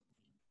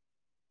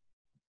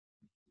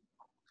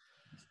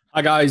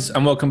Hi guys,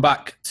 and welcome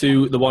back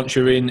to the Once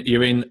You're In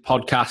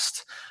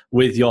podcast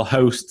with your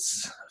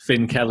hosts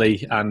Finn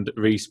Kelly and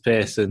Reese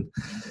Pearson.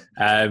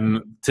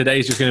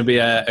 Today's just going to be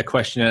a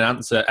question and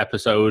answer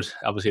episode.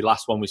 Obviously,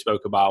 last one we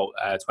spoke about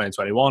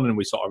 2021 and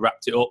we sort of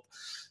wrapped it up.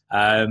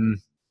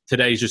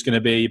 Today's just going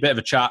to be a bit of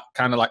a chat,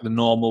 kind of like the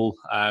normal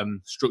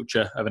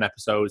structure of an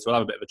episode. So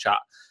we'll have a bit of a chat.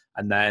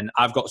 And then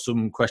I've got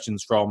some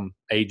questions from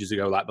ages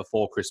ago, like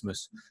before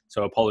Christmas.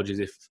 So apologies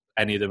if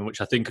any of them,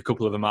 which I think a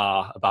couple of them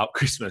are about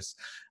Christmas.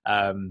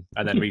 And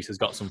then Reese has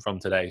got some from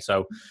today.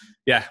 So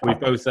yeah, we've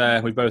both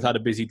had a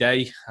busy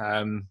day,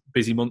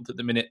 busy month at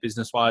the minute,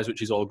 business wise,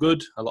 which is all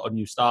good. A lot of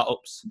new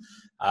startups.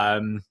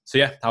 So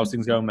yeah, how's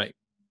things going, mate?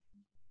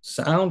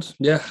 Sound,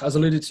 yeah, as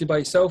alluded to by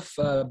yourself,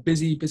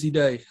 busy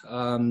day.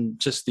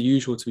 Just the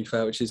usual, to be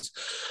fair, which is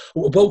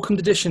a welcomed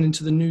addition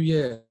into the new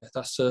year.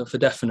 That's for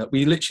definite.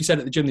 We literally said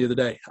at the gym the other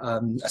day,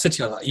 I said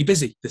to you, like, are you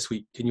busy this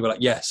week? And you were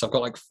like, yes, I've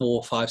got like 4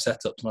 or 5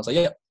 setups. And I was like,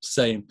 yeah,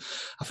 same.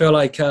 I feel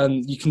like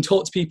you can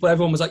talk to people.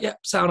 Everyone was like, yeah,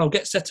 sound, I'll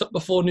get set up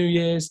before New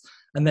Year's.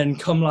 And then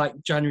come like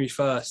January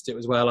 1st, it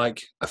was where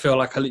like, I feel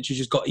like I literally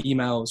just got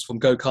emails from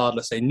Go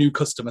Cardless saying new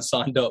customer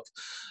signed up.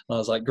 And I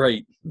was like,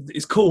 great,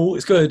 it's cool,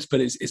 it's good, but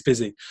it's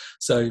busy.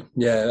 So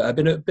yeah, I've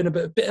been a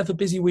bit of a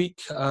busy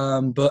week,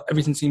 but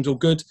everything seems all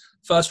good.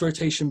 First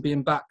rotation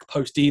being back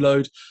post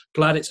deload.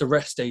 Glad it's a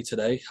rest day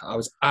today. I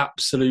was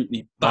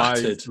absolutely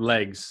battered. My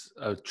legs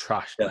are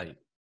trashed, Yeah. mate.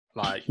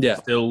 Like, Yeah.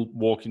 Still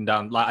walking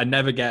down. Like, I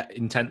never get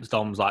intense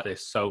DOMs like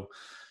this. So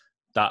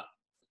that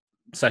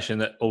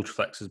session at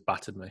Ultraflex has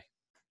battered me.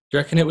 Do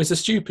you reckon it was the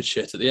stupid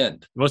shit at the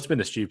end? It must have been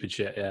the stupid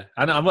shit, yeah.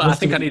 And I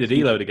think I need a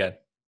deload again.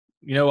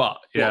 You know what?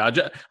 Yeah,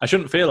 I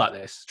shouldn't feel like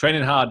this.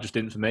 Training hard just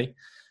didn't for me.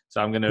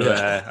 So I'm gonna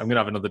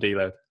have another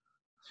deload.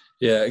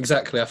 Yeah,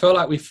 exactly. I feel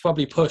like we've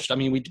probably pushed. I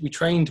mean, we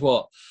trained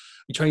what?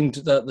 We trained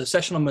the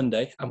session on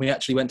Monday, and we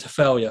actually went to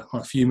failure on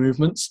a few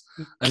movements.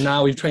 And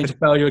now we've trained to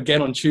failure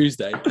again on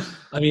Tuesday.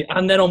 I mean,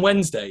 and then on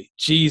Wednesday,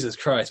 Jesus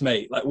Christ,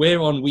 mate! Like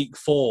we're on week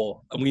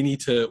 4, and we need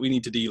to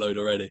deload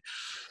already.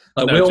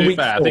 No, we're on to be week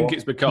fair, 4, I think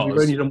it's because we've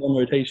only done 1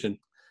 rotation.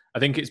 I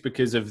think it's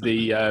because of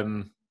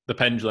the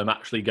pendulum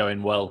actually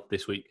going well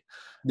this week.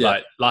 Yeah.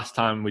 Like last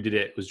time we did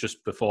it was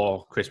just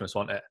before Christmas,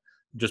 wasn't it?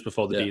 Just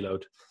before the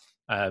deload.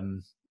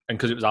 And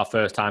because it was our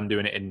first time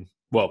doing it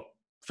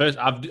first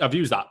I've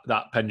used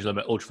that pendulum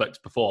at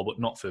Ultraflex before, but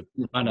not for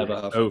I never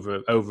have.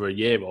 over a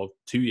year or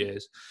 2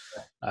 years.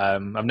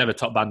 I've never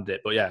top banded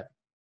it, but yeah,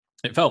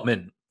 it felt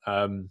mint.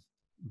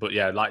 But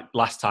yeah, like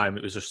last time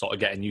it was just sort of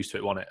getting used to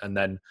it, wasn't it? And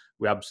then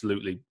we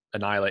absolutely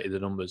annihilated the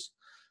numbers.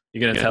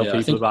 You're going to tell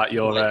people about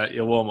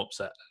your warm-up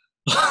set?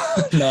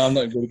 No, I'm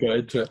not going to go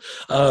into it.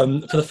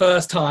 For the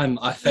first time,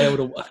 I failed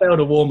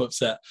a warm-up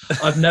set.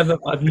 I've never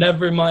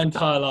in my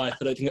entire life,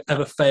 I don't think I've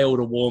ever failed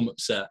a warm-up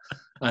set.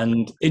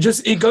 And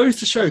it goes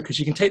to show, because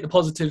you can take the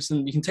positives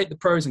and you can take the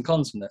pros and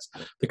cons from this.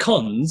 The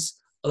cons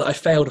are that I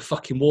failed a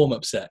fucking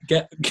warm-up set.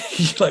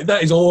 Like, that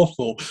is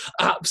awful.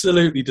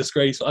 Absolutely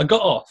disgraceful. I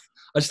got off.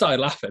 I just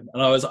started laughing,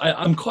 and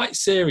I'm quite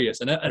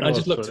serious, and I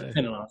just looked at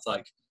Finn and I was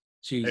like,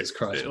 Jesus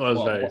Christ! It was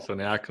very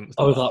funny. I couldn't.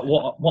 I was like,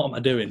 what am I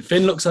doing?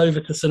 Finn looks over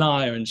to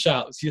Sanaya and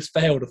shouts, "You just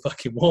failed a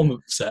fucking warm up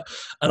set!"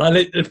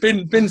 And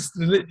Finn's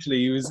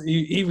literally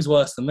he was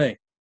worse than me,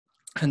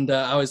 and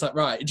I was like,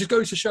 right, it just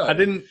goes to show.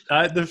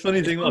 The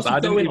funny thing was, I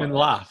didn't even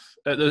laugh.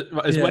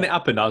 When it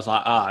happened, I was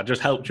like, I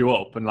just helped you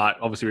up, and like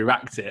obviously we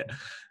racked it.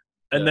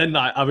 And then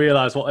I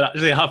realised what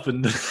actually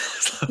happened.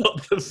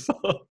 What the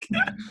fuck?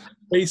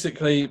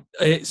 Basically,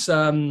 it's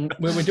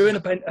we're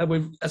doing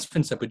as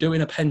Finn said, we're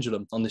doing a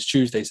pendulum on this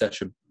Tuesday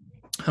session,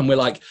 and we're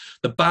like,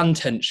 the band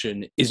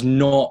tension is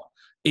not.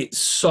 It's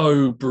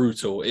so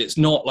brutal. It's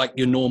not like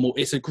your normal.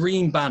 It's a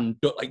green band,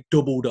 like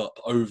doubled up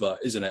over,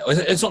 isn't it?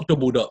 It's not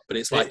doubled up, but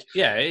it's like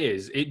it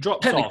is. It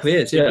drops technically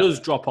off. Is, yeah. It does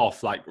drop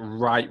off like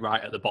right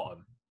at the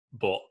bottom.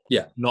 But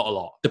yeah, not a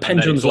lot. The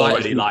pendulum's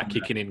already like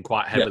kicking in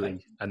quite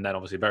heavily, and then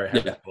obviously very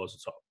heavy towards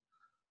the top.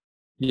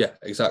 Yeah,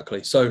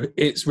 exactly. So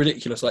it's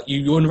ridiculous. Like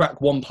you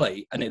unrack one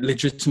plate, and it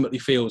legitimately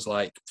feels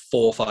like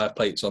 4 or 5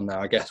 plates on there,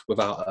 I guess,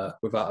 without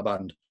a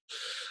band.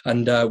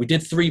 And we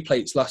did 3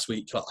 plates last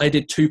week. Like, I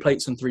did 2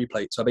 plates and 3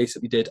 plates. So I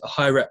basically did a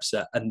high rep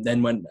set and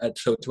then went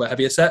to a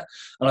heavier set.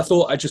 And I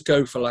thought I'd just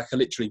go for like a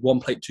literally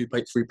 1 plate, 2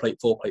 plate, 3 plate,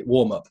 4 plate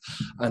warm up.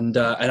 And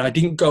I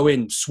didn't go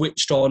in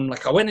switched on.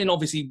 Like I went in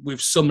obviously with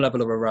some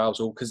level of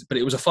arousal but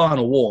it was a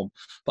final warm.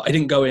 But I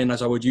didn't go in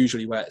as I would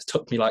usually, where it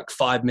took me like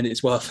 5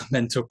 minutes worth of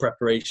mental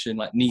preparation.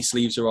 Like knee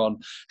sleeves are on,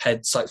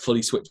 head's like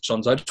fully switched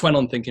on. So I just went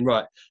on thinking,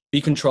 right,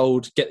 be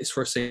controlled, get this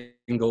for a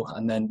single,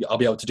 and then I'll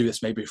be able to do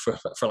this maybe for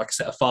like a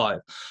set of 5.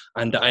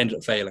 And I ended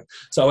up failing.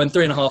 So I went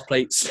 3.5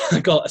 plates. I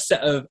got a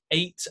set of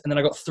 8, and then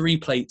I got 3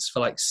 plates for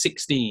like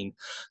 16.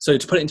 So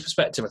to put it into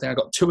perspective, I think I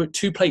got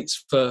two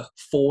plates for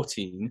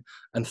 14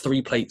 and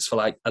 3 plates for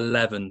like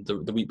 11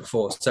 the week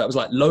before. So it was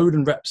like load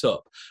and reps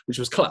up, which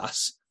was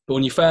class. But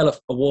when you fail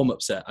a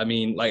warm-up set, I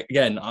mean, like,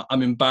 again,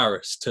 I'm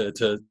embarrassed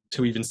to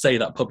even say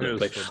that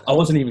publicly. I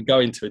wasn't even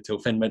going to until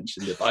Finn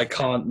mentioned it, but I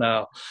can't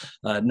now.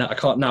 I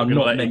can't now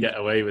not let you get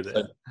away with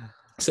it.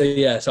 So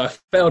yeah, so I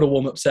failed a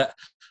warm-up set.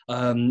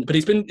 But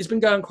it's been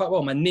going quite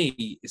well. My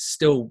knee is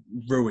still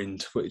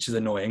ruined, which is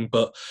annoying,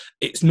 but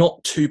it's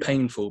not too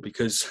painful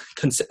because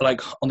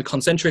like on the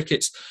concentric,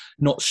 it's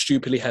not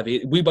stupidly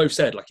heavy. We both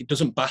said like it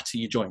doesn't batter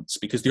your joints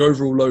because the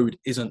overall load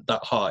isn't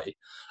that high,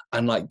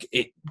 and like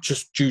it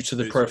just due to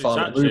the profile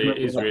of movement.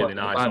 It is really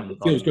nice. It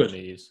feels good.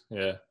 Knees.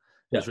 Yeah,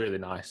 it's really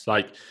nice.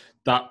 Like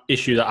that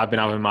issue that I've been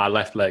having in my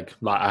left leg,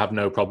 like I have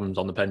no problems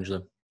on the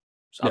pendulum.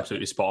 It's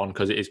absolutely spot on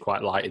because it is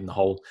quite light in the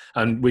hole.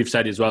 And we've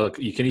said as well,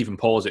 you can even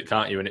pause it,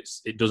 can't you? And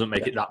it doesn't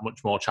make it that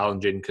much more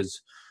challenging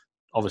because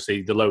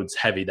obviously the load's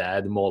heavy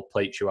there, the more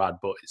plates you add,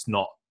 but it's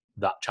not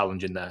that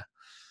challenging there.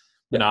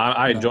 Yeah. No,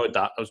 I enjoyed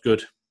that. That was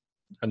good.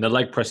 And the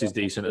leg press is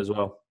decent as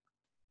well.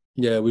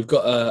 Yeah, we've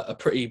got a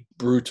pretty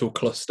brutal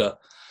cluster.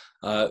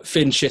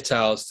 Finn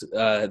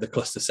shithoused the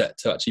cluster set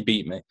to actually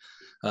beat me.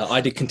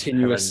 I did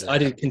continuous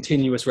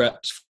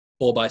reps,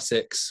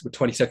 4x6 with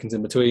 20 seconds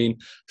in between.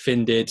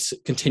 Finn did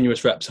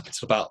continuous reps up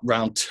until about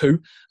round 2,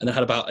 and then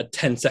had about a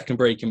 10-second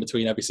break in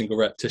between every single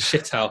rep to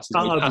shithouse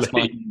as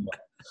we passed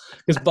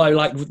because by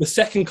like the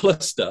second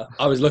cluster,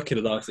 I was looking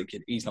and I was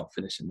thinking, he's not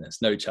finishing this,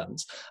 no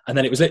chance. And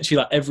then it was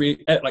literally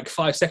like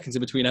 5 seconds in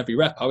between every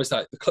rep. I was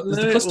like, the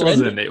cluster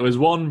wasn't. ended. It was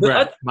one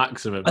rep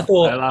maximum. I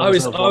thought I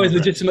was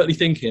legitimately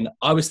thinking.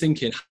 I was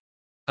thinking,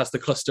 has the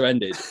cluster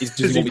ended? Is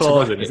he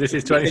pausing? Is this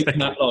his 20 seconds?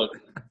 That long?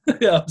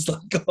 Yeah, I was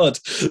like, God,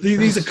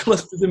 these are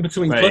clusters in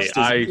between clusters.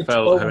 I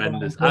felt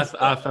horrendous.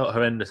 I felt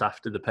horrendous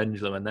after the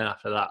pendulum, and then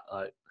after that,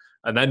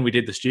 and then we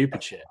did the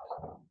stupid shit.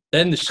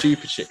 Then the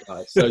stupid shit,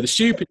 guys. So the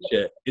stupid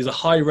shit is a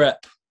high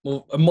rep,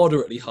 or a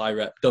moderately high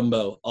rep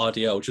dumbbell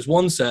RDL, just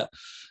one set.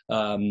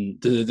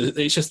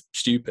 It's just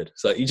stupid.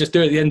 So you just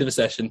do it at the end of a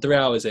session, 3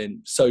 hours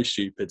in. So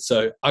stupid.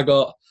 So I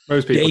got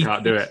most people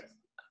can't do it.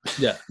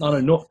 Yeah,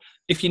 no.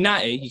 If you're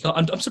natty, you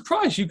can't. I'm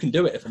surprised you can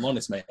do it. If I'm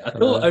honest, mate, I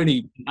thought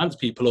only ants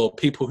people or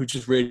people who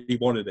just really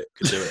wanted it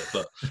could do it.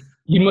 But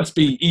you must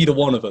be either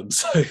one of them.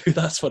 So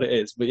that's what it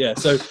is. But yeah,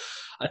 so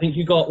I think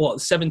you got what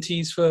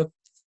 70s for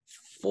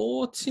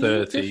 14,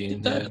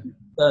 13,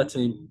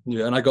 13.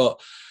 Yeah, and I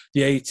got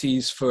the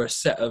 80s for a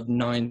set of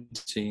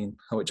 19,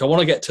 which I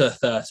want to get to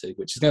 30,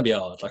 which is going to be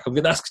hard. Like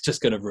that's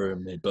just going to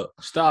ruin me. But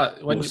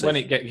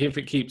if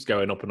it keeps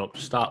going up and up,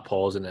 start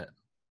pausing it.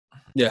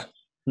 Yeah.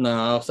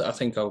 No, I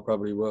think I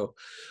probably will.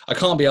 I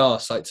can't be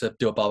asked to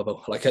do a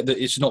barbell. Like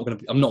it's not going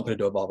to be. I'm not going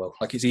to do a barbell.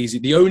 Like it's easy.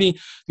 The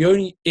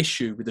only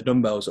issue with the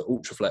dumbbells at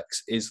Ultraflex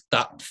is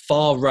that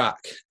far rack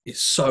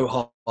is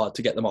so hard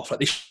to get them off. Like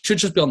they should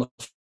just be on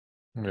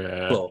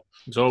the floor.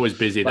 It's always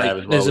busy there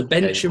as well. There's a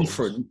bench in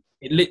front.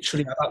 It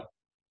literally.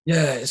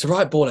 Yeah, it's a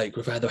right ball ache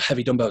with how the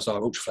heavy dumbbells are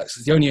Ultraflex.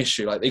 It's the only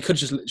issue. Like they could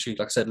just literally,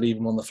 like I said, leave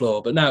them on the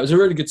floor. But no, it was a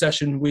really good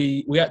session.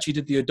 We actually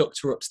did the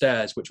adductor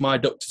upstairs, which my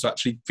adductors are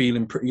actually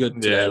feeling pretty good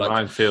today. Yeah,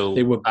 mine feel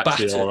they were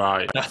battered all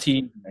right that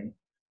evening.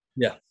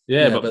 Yeah,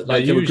 but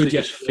they usually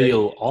just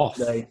feel off.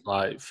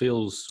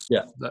 Feels.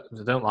 Yeah,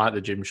 I don't like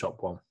the gym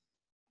shop one.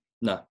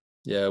 No,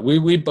 yeah,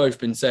 we've both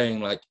been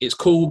saying like it's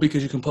cool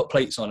because you can put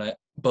plates on it,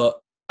 but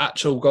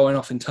actual going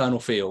off internal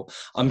feel,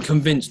 I'm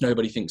convinced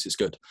nobody thinks it's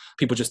good.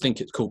 People just think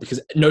it's cool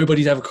because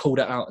nobody's ever called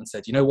it out and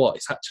said, you know what,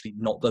 it's actually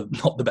not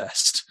the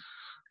best.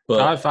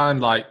 But I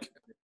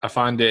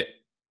find it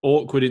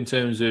awkward in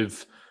terms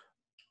of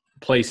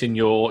placing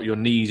your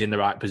knees in the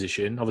right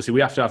position. Obviously,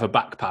 we have to have a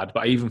back pad,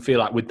 but I even feel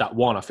like with that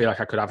one, I feel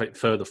like I could have it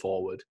further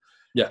forward.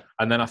 Yeah,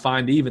 and then I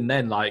find even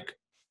then, like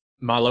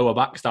my lower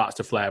back starts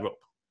to flare up,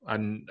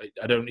 and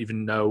I don't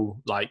even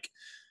know like.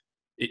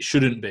 It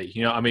shouldn't be,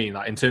 you know what I mean?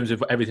 Like in terms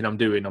of everything I'm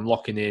doing, I'm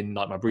locking in,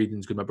 like my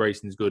breathing's good, my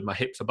bracing's good, my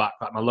hips are back,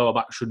 like my lower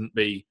back shouldn't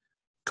be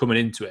coming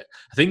into it.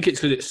 I think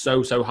it's because it's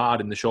so hard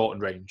in the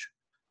shortened range.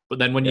 But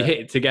then when you hit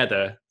it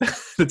together,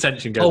 the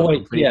tension goes. Oh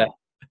wait, yeah.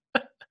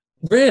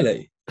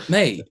 Really?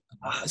 Mate.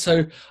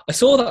 So I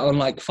saw that on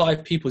like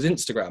 5 people's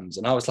Instagrams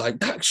and I was like,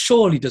 that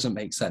surely doesn't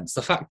make sense.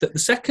 The fact that the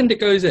second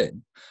it goes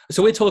in,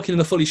 so we're talking in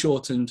the fully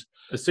shortened.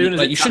 As soon as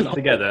it taps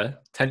together,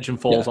 tension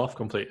falls off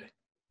completely.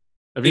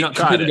 Have you not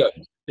tried it?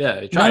 Goes.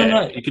 Yeah, try it.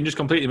 No. You can just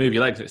completely move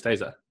your legs and it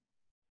stays there.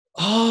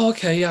 Oh,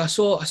 okay. Yeah, I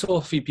saw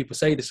a few people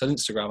say this on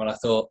Instagram and I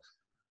thought,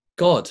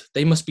 God,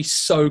 they must be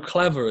so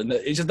clever. And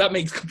that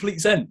makes complete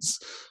sense.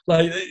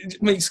 Like,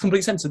 it makes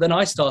complete sense. And then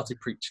I started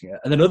preaching it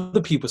and then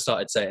other people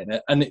started saying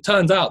it. And it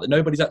turns out that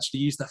nobody's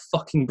actually used their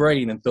fucking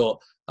brain and thought,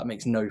 that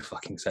makes no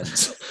fucking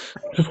sense.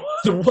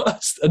 It's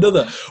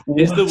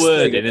the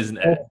wording, isn't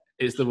it?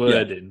 It's the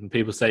wording. And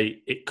people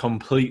say it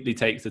completely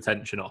takes the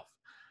tension off.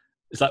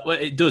 It's like, well,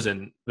 it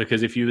doesn't,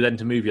 because if you were then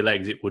to move your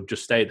legs, it would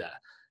just stay there.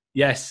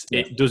 Yes,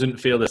 it doesn't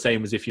feel the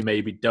same as if you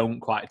maybe don't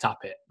quite tap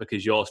it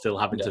because you're still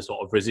having to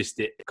sort of resist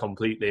it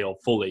completely or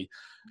fully.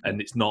 And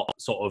it's not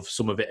sort of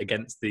some of it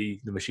against the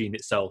machine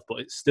itself,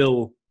 but it's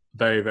still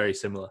very, very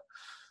similar.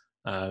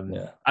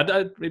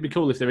 It'd be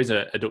cool if there is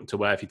a adductor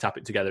where if you tap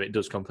it together, it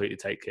does completely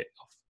take it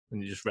off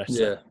and you just rest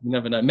it. You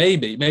never know.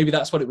 Maybe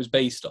that's what it was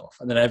based off.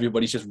 And then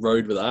everybody's just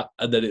rode with that.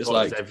 And then it's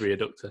every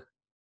adductor.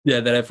 Yeah,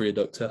 then every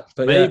adductor.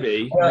 But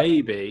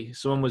maybe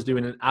someone was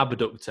doing an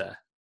abductor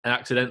and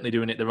accidentally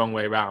doing it the wrong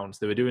way around. So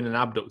they were doing an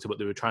abductor, but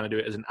they were trying to do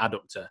it as an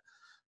adductor.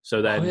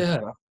 So then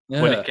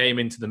when it came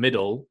into the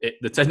middle,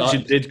 the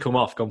tension did come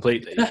off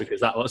completely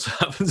because that's what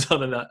happens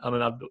on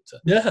an abductor.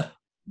 Yeah.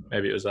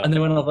 Maybe it was that. And they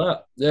went off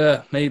that.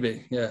 Yeah,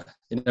 maybe. Yeah,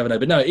 you never know.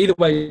 But no, either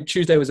way,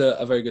 Tuesday was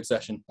a very good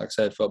session. Like I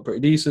said, felt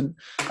pretty decent.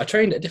 I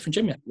trained at a different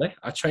gym yesterday.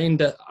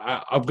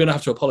 I'm going to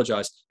have to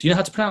apologise. Do you know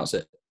how to pronounce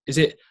it? Is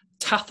it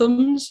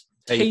Tatham's?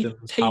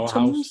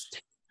 Tatham's?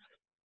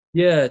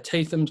 Yeah,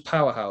 Tatham's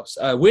Powerhouse.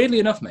 Weirdly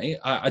enough, mate,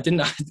 I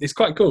didn't. It's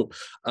quite cool.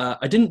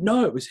 I didn't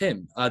know it was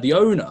him, the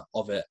owner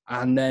of it,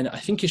 and then I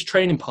think his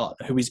training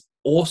partner, who is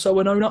also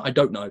an owner. I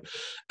don't know.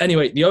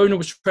 Anyway, the owner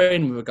was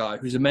training with a guy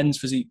who's a men's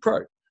physique pro,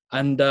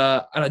 and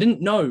I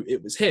didn't know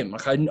it was him.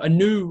 Like I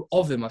knew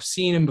of him. I've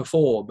seen him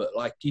before, but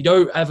like you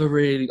don't ever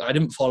really. I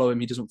didn't follow him.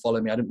 He doesn't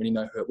follow me. I didn't really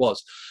know who it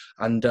was.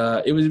 And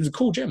it was a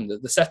cool gym.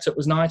 The setup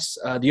was nice.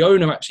 The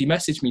owner actually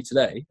messaged me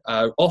today,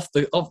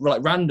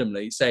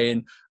 randomly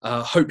saying,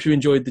 "Hope you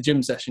enjoyed the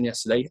gym session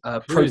yesterday.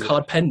 Pro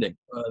card pending."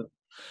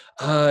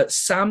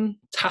 Sam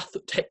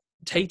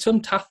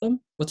Tatham,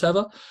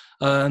 whatever.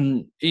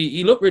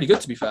 He looked really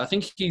good, to be fair. I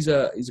think he's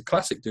a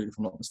classic dude, if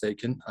I'm not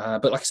mistaken.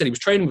 But like I said, he was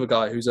training with a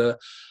guy who's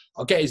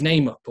I'll get his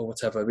name up or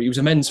whatever, but he was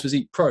a men's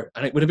physique pro,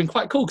 and it would have been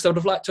quite cool because I would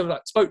have liked to have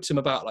spoke to him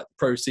about like the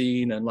pro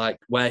scene and like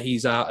where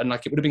he's at, and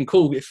like it would have been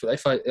cool if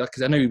I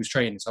because I know he was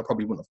training, so I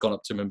probably wouldn't have gone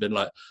up to him and been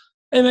like,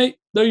 "Hey mate,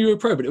 know you were a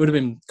pro," but it would have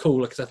been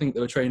cool because I think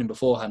they were training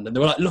beforehand and they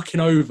were like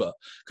looking over,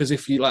 because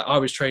if you like I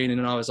was training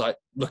and I was like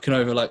looking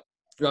over like,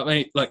 right,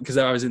 mate, like because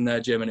I was in their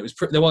gym and it was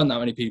there weren't that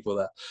many people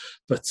there,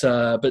 but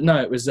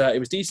no, it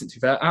was decent. To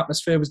be fair,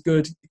 atmosphere was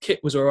good. The kit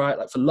was all right.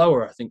 Like for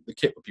lower, I think the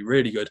kit would be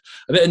really good.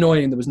 A bit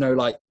annoying there was no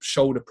like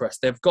shoulder press.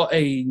 They've got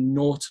a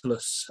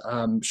Nautilus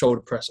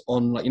shoulder press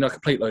on, like like a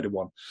plate loaded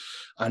one,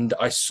 and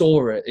I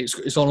saw it.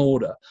 It's on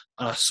order,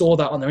 and I saw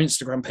that on their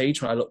Instagram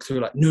page when I looked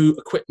through like new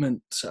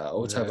equipment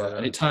or whatever,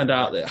 and it turned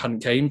out that it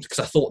hadn't came because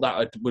I thought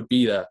that would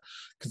be there.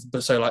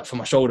 But so like for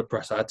my shoulder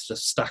press, I had to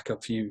just stack a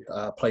few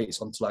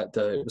plates onto like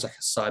it was like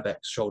a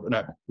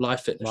Cybex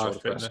Live Fitness shoulder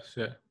press.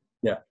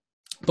 Yeah.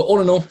 But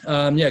all in all,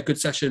 good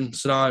session.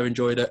 So I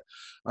enjoyed it,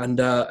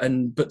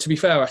 but to be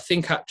fair, I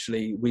think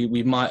actually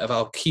we might have.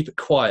 I'll keep it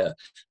quiet.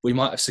 We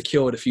might have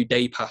secured a few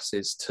day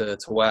passes to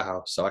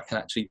Warehouse, so I can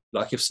actually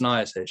like if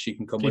Sanaya's here, she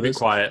can come with us. Keep it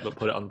quiet, but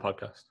put it on the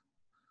podcast.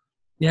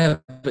 Yeah,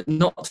 but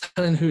not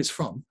telling who it's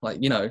from. Like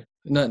no,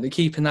 they're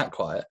keeping that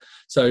quiet.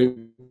 So.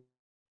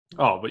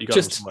 Oh, but you got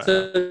just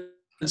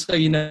so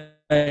you know,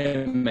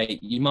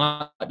 mate, you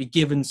might be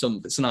given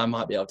some, so I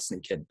might be able to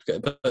sneak in.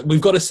 But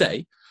we've got to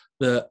say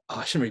that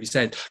I shouldn't really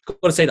say. I've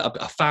got to say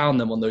that I found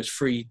them on those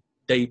free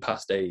day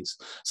pass days.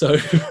 So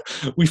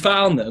we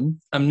found them,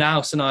 and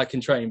now Sanaya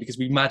can train because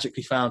we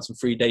magically found some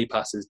free day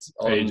passes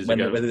ages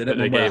ago.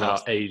 They gave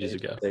out ages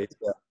ago.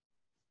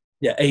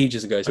 Yeah,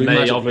 ages ago. So and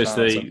they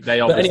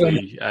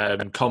obviously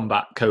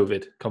combat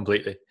COVID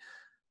completely.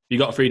 You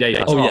got a 3 days.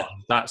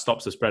 That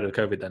stops the spread of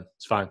COVID. Then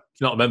it's fine.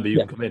 If you're not a member, you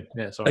can come in.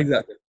 Yeah, sorry.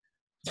 Exactly.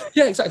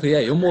 Yeah, exactly. Yeah,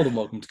 you're more than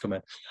welcome to come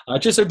in.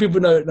 Just so people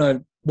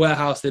know,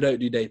 Warehouse, they don't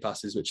do day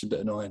passes, which is a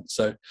bit annoying.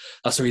 So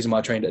that's the reason why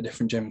I trained at a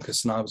different gym,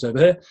 because Sanaa was over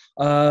here,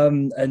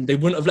 and they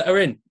wouldn't have let her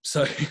in.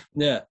 So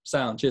yeah,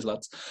 sound. Cheers,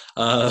 lads.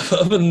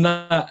 Other than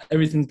that,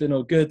 everything's been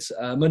all good.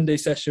 Monday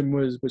session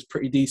was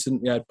pretty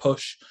decent. We had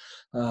push.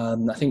 I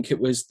think it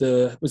was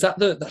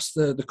that's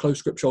the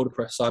close grip shoulder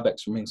press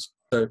Cybex for me.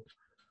 So.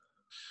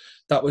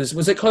 That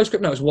was it close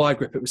grip? No, it was wide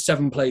grip. It was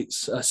 7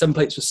 plates for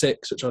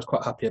 6, which I was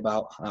quite happy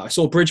about. I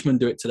saw Bridgman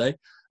do it today.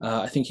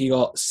 I think he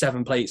got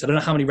 7 plates. I don't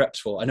know how many reps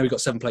for. I know he got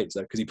 7 plates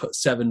though, because he put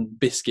 7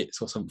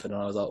 biscuits or something. And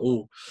I was like,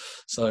 oh.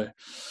 So,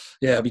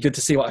 yeah, it'd be good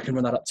to see what I can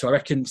run that up to. I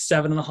reckon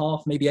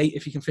 7.5, maybe 8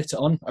 if you can fit it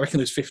on. I reckon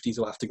those 50s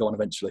will have to go on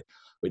eventually,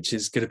 which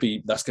is going to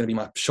be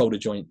my shoulder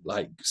joint,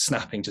 like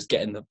snapping, just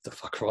getting the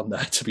fucker on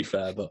there, to be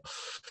fair. But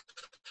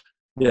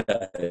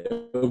yeah,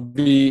 it'll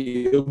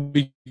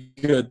be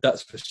good,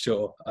 that's for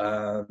sure.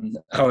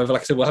 However,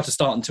 like I said, we'll have to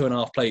start on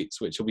 2.5 plates,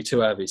 which will be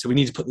too heavy. So we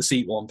need to put the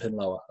seat 1 pin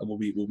lower, and we'll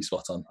be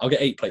spot on. I'll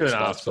get 8 plates.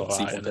 Put the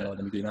seat 1 pin lower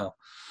than we do now.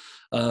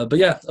 But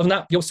yeah, other than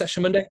that, your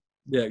session Monday.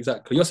 Yeah,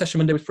 exactly. Your session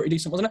Monday was pretty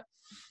decent, wasn't it?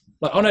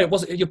 Like, oh no, it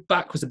wasn't. Your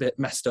back was a bit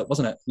messed up,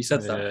 wasn't it? You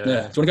said that. Yeah. Do you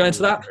want to go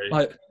into that?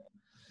 Like,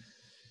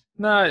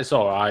 no, it's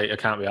all right. I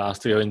can't be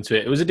asked to go into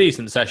it. It was a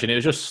decent session. It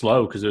was just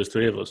slow because there was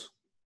 3 of us,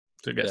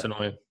 so it gets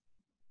annoying.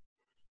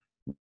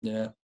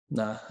 Yeah,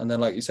 nah. And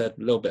then, like you said, a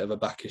little bit of a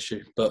back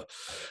issue. But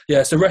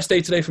yeah, so rest day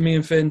today for me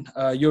and Finn.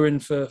 You're in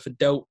for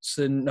delts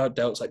and not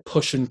delts, like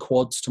push and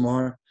quads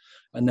tomorrow.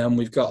 And then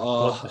we've got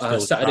our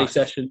Saturday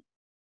session.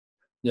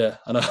 Yeah,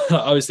 and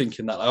I was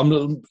thinking that I've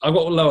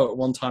got a lower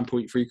one-time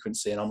point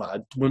frequency, and I'm like,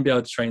 I wouldn't be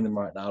able to train them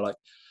right now. Like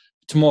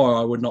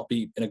tomorrow, I would not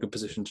be in a good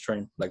position to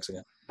train legs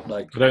again.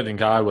 Like I don't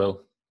think I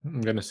will.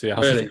 I'm going to see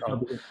how. Really?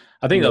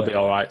 I think they'll be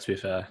all right. To be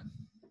fair.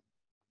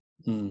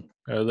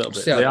 A little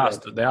bit.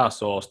 They are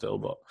sore still,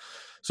 but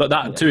so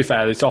that to be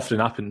fair, this often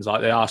happens.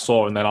 Like they are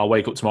sore, and then I'll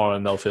wake up tomorrow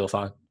and they'll feel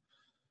fine.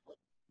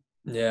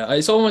 Yeah,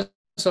 it's almost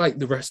like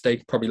the rest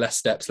day, probably less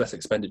steps, less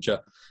expenditure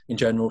in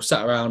general,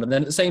 sat around. And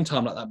then at the same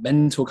time, like that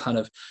mental kind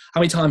of,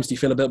 how many times do you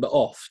feel a bit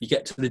off? You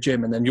get to the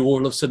gym and then you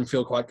all of a sudden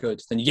feel quite good.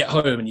 Then you get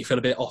home and you feel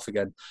a bit off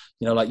again.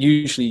 You know, like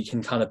usually you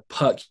can kind of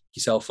perk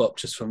yourself up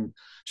just from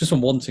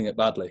wanting it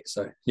badly.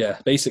 So yeah,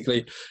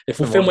 basically, if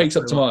Finn wakes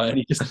up tomorrow and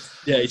he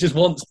just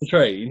wants to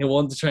train, he'll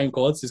want to train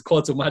quads. His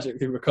quads will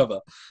magically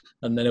recover,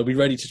 and then he'll be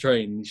ready to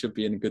train. He should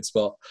be in a good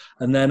spot.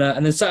 And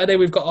then Saturday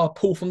we've got our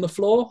pull from the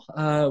floor.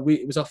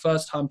 It was our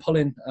first time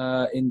pulling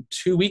in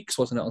 2 weeks,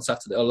 wasn't it? On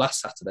Saturday or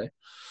last Saturday.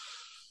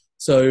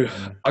 So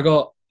I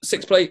got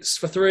 6 plates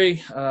for 3.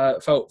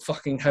 Felt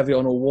fucking heavy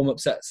on all warm-up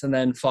sets, and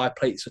then 5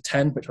 plates for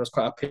 10, which I was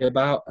quite happy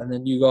about. And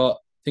then you got,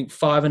 I think,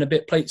 5 and a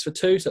bit plates for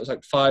 2, so it was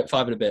like five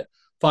and a bit.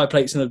 5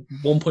 plates and a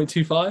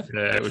 1.25.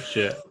 Yeah, it was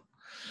shit.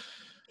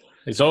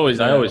 It's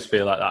always, I always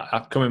feel like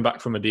that. Coming back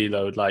from a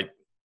deload, like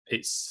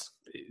it's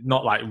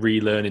not like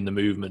relearning the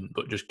movement,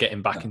 but just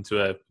getting back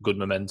into a good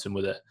momentum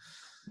with it.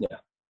 Yeah,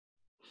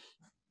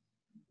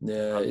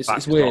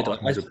 it's weird.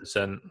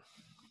 100%.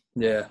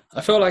 Yeah,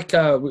 I feel like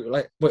I've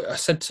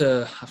mentioned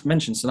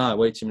Sanaa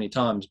way too many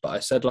times, but I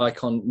said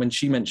when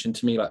she mentioned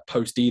to me like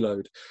post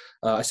deload,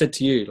 I said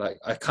to you, like,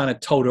 I kind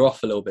of told her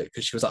off a little bit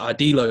because she was like, I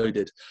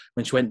deloaded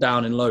when she went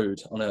down in load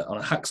on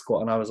a hack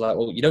squat, and I was like,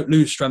 well, you don't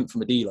lose strength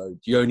from a deload,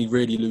 you only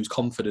really lose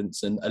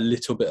confidence and a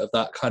little bit of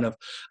that kind of,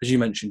 as you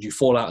mentioned, you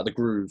fall out of the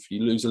groove,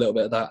 you lose a little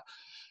bit of that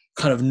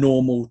kind of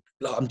normal,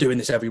 like, I'm doing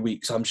this every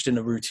week, so I'm just in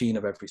a routine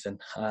of everything.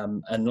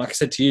 And like I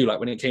said to you,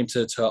 like when it came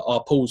to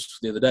our pulls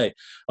the other day,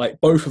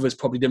 like both of us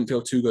probably didn't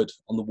feel too good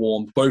on the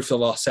warm. Both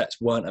of our sets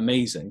weren't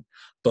amazing,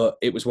 but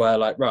it was where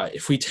like, right,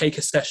 if we take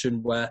a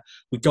session where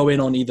we go in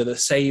on either the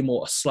same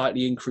or a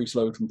slightly increased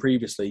load from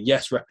previously,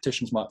 yes,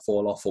 repetitions might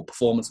fall off or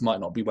performance might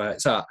not be where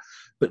it's at.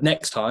 But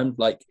next time,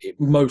 like, it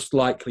most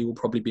likely will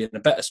probably be in a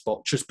better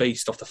spot just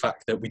based off the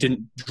fact that we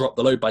didn't drop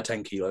the load by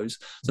 10 kilos.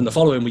 So in the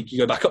following week, you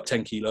go back up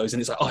 10 kilos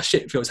and it's like, oh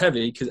shit, it feels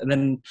heavy. And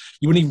then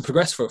you wouldn't even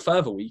progress for a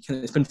further week.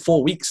 And it's been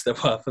 4 weeks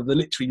worth of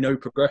literally no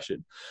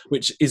progression,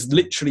 which is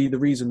literally the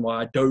reason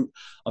why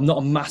I'm not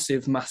a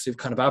massive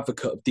kind of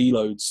advocate of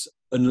deloads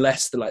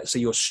unless, like, say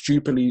you're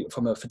stupidly,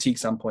 from a fatigue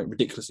standpoint,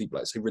 ridiculously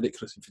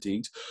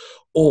fatigued,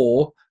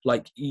 or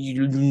like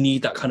you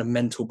need that kind of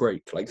mental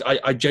break. Like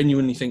I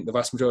genuinely think the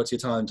vast majority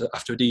of times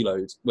after a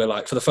deload, we're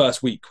like, for the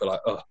first week, we're like,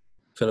 oh,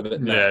 feel a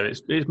bit. Yeah,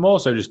 it's more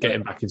so just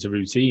getting back into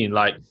routine.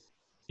 Like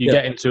you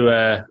get into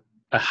a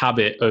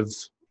habit of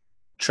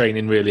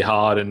training really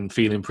hard and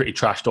feeling pretty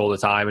trashed all the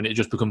time, and it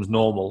just becomes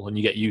normal and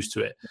you get used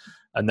to it.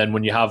 And then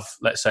when you have,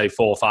 let's say,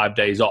 4 or 5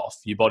 days off,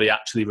 your body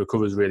actually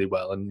recovers really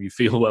well and you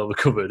feel well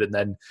recovered, and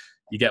then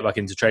you get back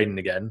into training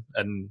again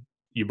and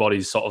your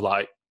body's sort of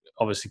like,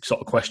 obviously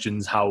sort of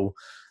questions how,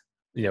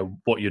 you know,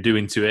 what you're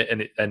doing to it,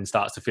 and it then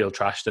starts to feel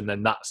trashed. And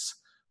then that's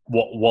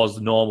what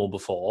was normal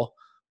before,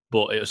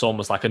 but it was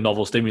almost like a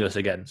novel stimulus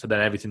again. So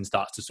then everything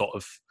starts to sort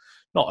of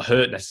not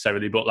hurt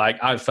necessarily, but like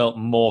I've felt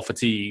more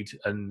fatigued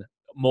and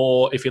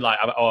more, if you like,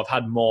 I've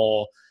had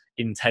more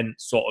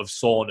intense sort of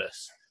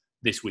soreness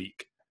this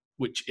week,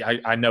 which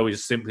I know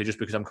is simply just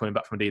because I'm coming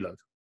back from a deload.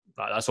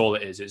 Like, that's all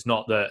it is. It's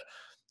not that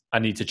I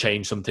need to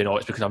change something, or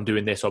it's because I'm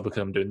doing this or because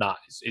I'm doing that.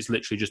 It's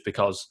literally just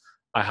because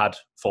I had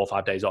 4 or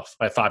 5 days off.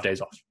 5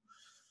 days off.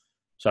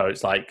 So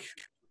it's like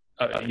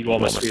you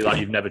almost feel like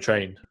you've never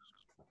trained.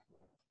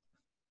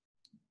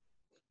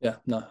 Yeah,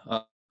 no,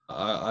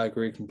 I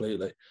agree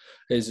completely.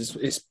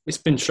 It's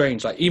been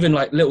strange. Like even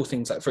like little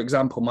things, like for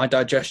example, my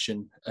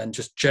digestion and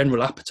just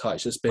general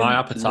appetite's just been. My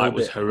appetite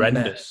was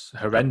horrendous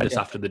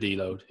after the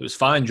deload. It was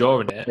fine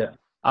during it. Yeah.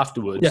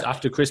 Afterwards,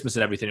 after Christmas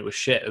and everything, it was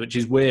shit, which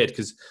is weird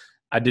because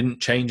I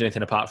didn't change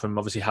anything apart from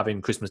obviously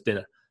having Christmas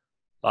dinner.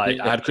 Like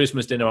I had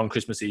Christmas dinner on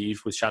Christmas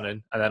Eve with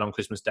Shannon, and then on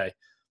Christmas Day,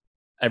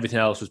 everything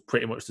else was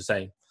pretty much the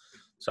same.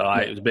 So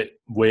it was a bit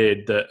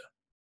weird that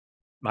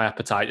my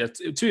appetite.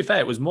 To be fair,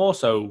 it was more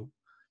so.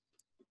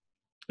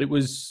 It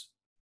was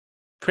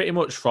pretty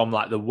much from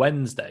like the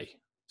Wednesday.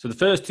 So the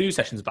first 2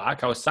 sessions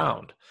back, I was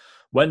sound.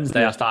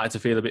 Wednesday, I started to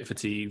feel a bit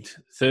fatigued.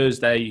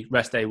 Thursday,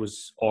 rest day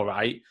was all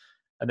right.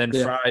 And then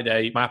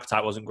Friday, my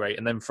appetite wasn't great.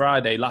 And then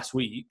Friday last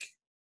week,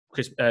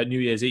 New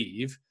Year's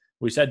Eve,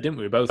 we said, didn't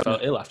we? We both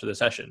felt ill after the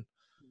session.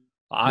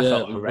 I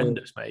felt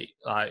horrendous, mate.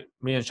 Like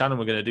me and Shannon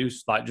were going to do,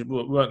 like, we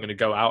weren't going to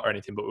go out or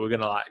anything, but we were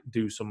going to like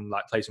do some,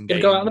 like, play some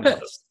games. Go out on the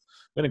piss.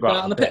 We're going to go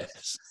out on the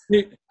piss.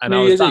 And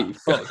I was that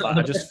fucked.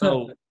 Like,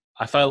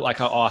 I felt like,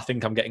 I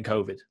think I'm getting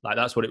COVID. Like,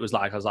 that's what it was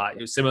like. I was like,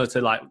 it was similar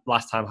to like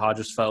last time how I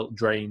just felt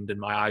drained and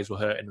my eyes were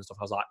hurting and stuff.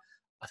 I was like,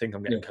 I think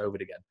I'm getting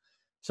COVID again.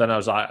 So then I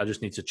was like, I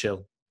just need to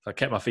chill. So I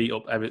kept my feet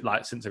up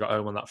since I got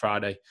home on that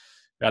Friday.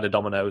 We had a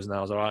Domino's and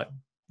I was all right.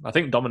 I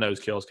think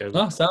Domino's cures COVID.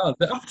 Oh, sound.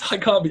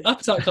 Appetite can't be.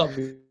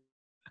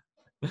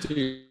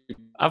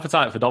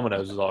 Appetite for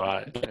Domino's was all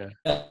right. Yeah.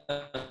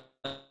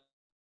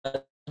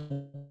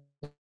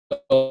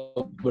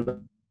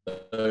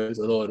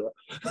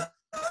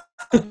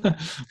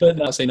 But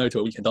not say no to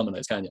a weekend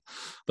Domino's, can you?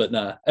 But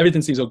nah,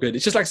 everything seems all good.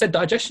 It's just like I said,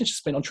 digestion's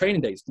just been on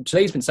training days.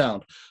 Today's been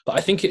sound, but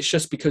I think it's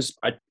just because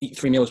I eat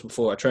 3 meals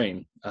before I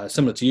train,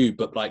 similar to you.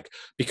 But like,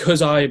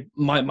 because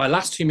my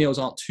last 2 meals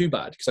aren't too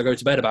bad because I go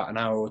to bed about an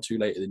hour or two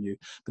later than you,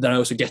 but then I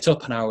also get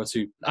up an hour or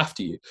two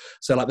after you.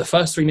 So like the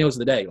first 3 meals of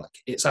the day, like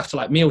it's after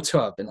like meal 2,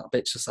 I've been a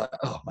bit just like,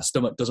 oh, my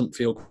stomach doesn't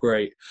feel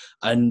great.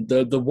 And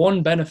the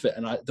one benefit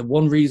and the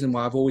one reason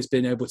why I've always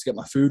been able to get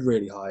my food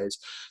really high is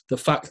the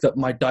fact that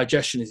my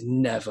digestion is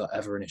never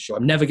ever an issue. I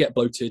never get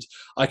bloated.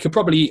 I could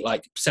probably eat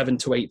like 7,000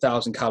 to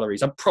 8,000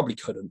 calories. I probably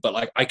couldn't, but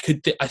like I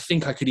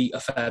think I could eat a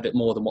fair bit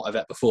more than what I've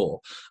ate before,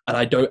 and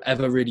I don't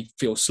ever really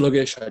feel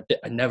sluggish.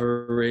 I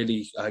never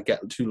really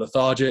get too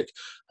lethargic.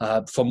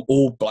 From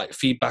all like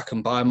feedback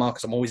and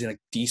biomarkers, I'm always in a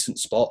decent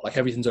spot. Like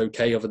everything's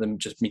okay, other than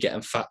just me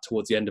getting fat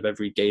towards the end of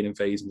every gaining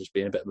phase and just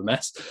being a bit of a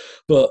mess.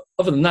 But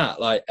other than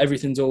that, like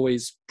everything's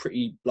always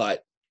pretty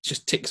like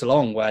just ticks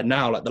along. Where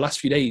now, like the last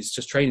few days,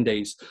 just training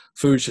days,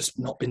 food's just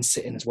not been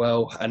sitting as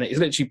well, and it's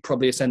literally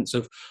probably a sense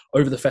of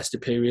over the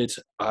festive period.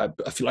 I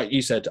feel like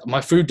you said,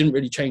 my food didn't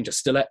really change. I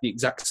still ate the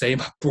exact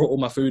same. I brought all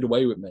my food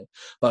away with me,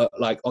 but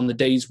like on the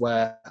days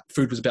where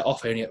food was a bit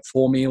off, I only ate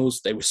 4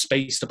 meals. They were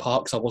spaced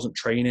apart because I wasn't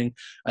training,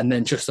 and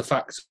then just the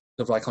fact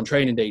of like on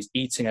training days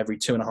eating every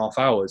 2.5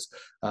 hours,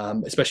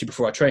 especially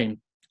before I train.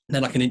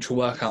 Then like an intra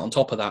workout on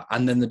top of that,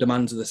 and then the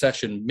demands of the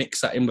session,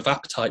 mix that in with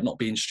appetite not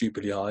being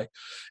stupidly high.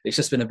 It's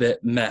just been a bit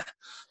meh.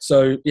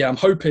 So yeah, I'm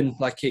hoping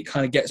like it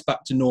kind of gets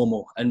back to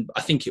normal, and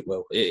I think it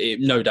will.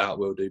 It no doubt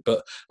will do.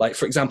 But like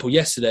for example,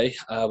 yesterday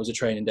was a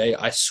training day.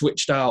 I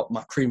switched out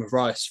my cream of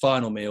rice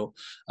final meal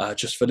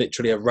just for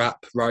literally a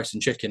wrap, rice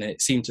and chicken, and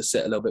it seemed to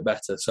sit a little bit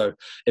better. So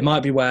it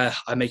might be where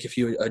I make a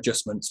few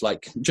adjustments,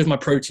 like just my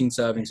protein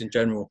servings in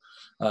general.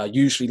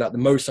 Usually like the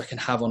most I can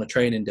have on a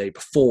training day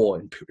before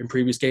in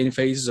previous gaining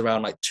phases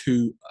around like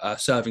 2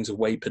 servings of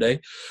whey per day.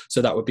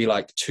 So that would be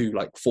like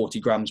 40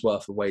 grams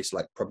worth of whey, so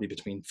like probably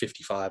between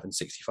 55 and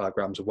 65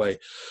 grams of whey.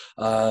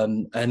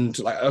 And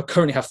like I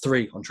currently have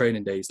 3 on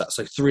training days. That's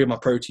like 3 of my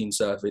protein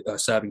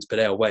servings per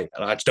day of whey,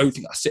 and I just don't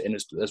think that's sitting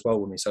as well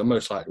with me. So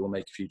most likely we'll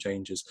make a few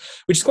changes,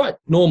 which is quite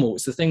normal.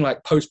 It's the thing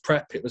like post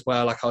prep, it was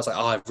where like I was like,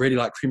 oh, I really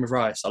like cream of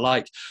rice. I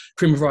like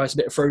cream of rice, a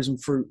bit of frozen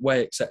fruit,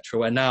 whey,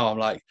 etc. Where now I'm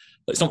like,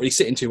 it's not really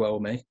sitting too well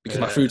with me because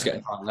my food's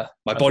getting higher,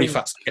 my body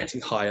fat's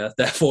getting higher.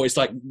 Therefore, it's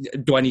like,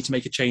 do I need to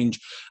make a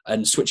change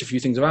and switch a few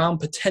things around?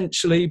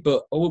 Potentially,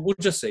 but we'll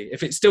just see.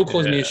 If it's still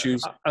causing me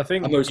issues, I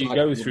think you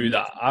go through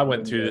that. I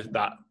went through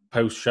that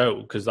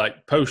post-show because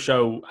like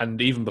post-show and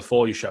even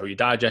before you show, your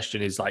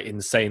digestion is like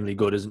insanely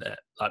good, isn't it?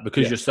 Like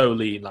because you're so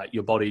lean, like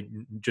your body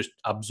just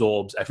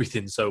absorbs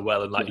everything so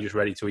well, and like you're just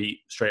ready to eat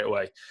straight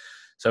away.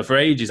 So for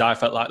ages, I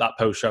felt like that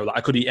post-show, like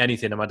I could eat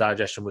anything and my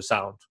digestion was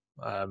sound.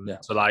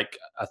 So like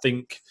I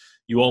think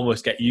you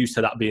almost get used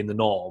to that being the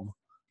norm,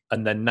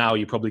 and then now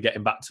you're probably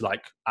getting back to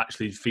like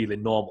actually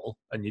feeling normal,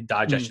 and your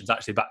digestion's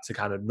actually back to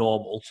kind of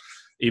normal,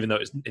 even though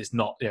it's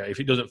not, you know,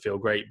 if it doesn't feel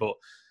great. But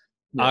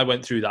I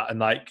went through that, and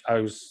like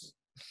I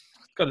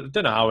don't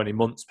know how many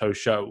months post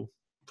show,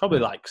 probably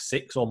like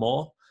 6 or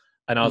more,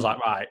 and I was like,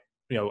 right,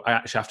 you know, I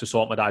actually have to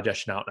sort my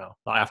digestion out now.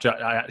 Like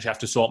I actually have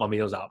to sort my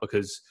meals out,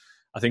 because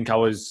I think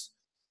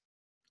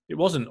it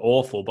wasn't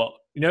awful, but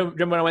you know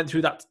when I went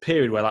through that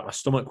period where like my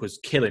stomach was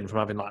killing from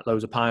having like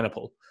loads of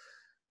pineapple.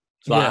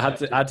 So like,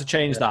 I had to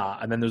change that,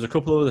 and then there was a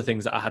couple of other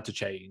things that I had to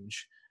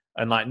change.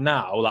 And like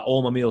now, like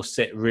all my meals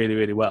sit really,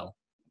 really well.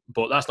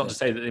 But that's not to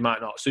say that they might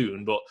not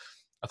soon. But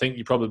I think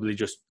you're probably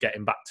just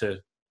getting back to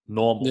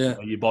normal. Yeah. You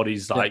know, your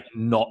body's like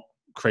not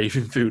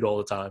craving food all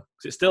the time.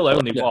 'Cause it's still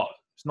only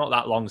it's not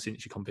that long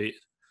since you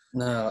competed.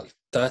 No,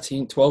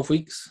 like 12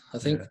 weeks, I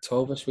think.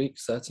 12ish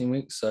weeks, 13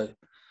 weeks. So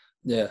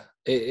yeah,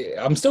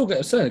 I'm still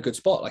in a good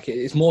spot. Like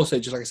it's more so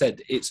just like I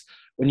said, it's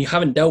when you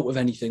haven't dealt with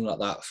anything like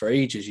that for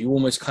ages, you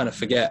almost kind of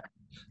forget.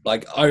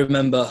 Like I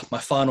remember my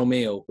final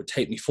meal would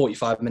take me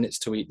 45 minutes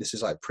to eat. This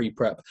is like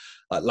pre-prep,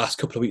 like last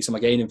couple of weeks of my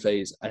gaining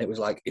phase. And it was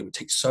like, it would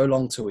take so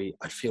long to eat.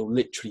 I'd feel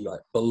literally like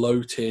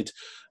bloated.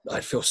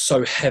 I'd feel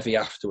so heavy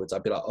afterwards.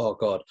 I'd be like, oh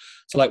God.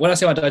 So like when I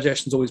say my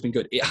digestion's always been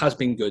good, it has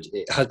been good.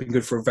 It has been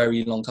good for a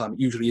very long time. It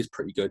usually is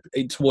pretty good.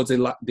 Towards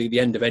the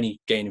end of any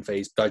gaining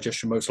phase,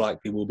 digestion most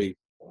likely will be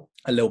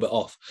a little bit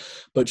off.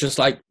 But just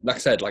like I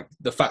said, like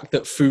the fact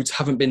that foods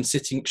haven't been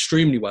sitting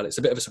extremely well, it's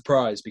a bit of a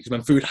surprise, because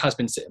when food has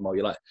been sitting well,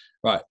 you're like,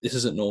 right, this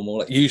isn't normal.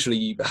 Like usually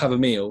you have a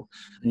meal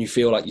and you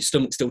feel like your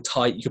stomach's still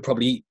tight, you could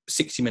probably eat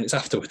 60 minutes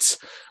afterwards,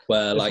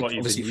 where That's like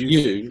obviously for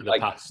you for the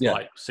past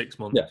like 6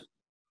 months.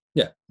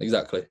 Yeah,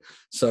 exactly.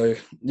 So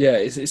yeah,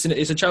 it's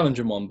a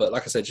challenging one, but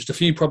like I said, just a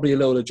few probably a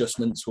little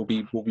adjustments will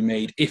be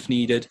made if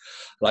needed.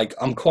 Like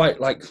I'm quite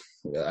like,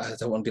 I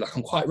don't want to be like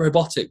I'm quite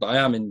robotic, but I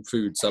am in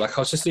food. So like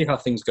I'll just see how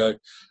things go, and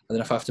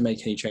then if I have to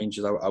make any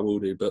changes, I will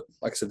do. But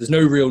like I said, there's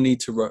no real need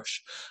to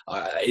rush.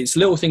 It's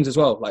little things as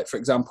well. Like for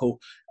example,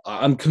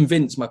 I'm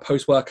convinced my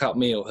post-workout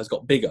meal has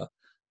got bigger,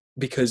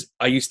 because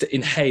I used to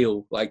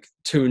inhale like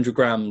 200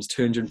 grams,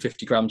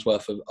 250 grams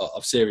worth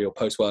of cereal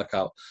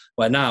post-workout,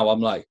 where now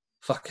I'm like,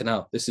 fucking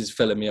hell, this is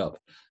filling me up.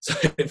 So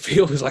it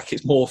feels like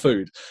it's more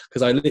food,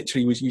 because I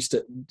literally was used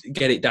to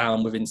get it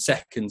down within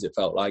seconds, it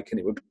felt like, and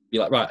it would be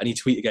like, right, I need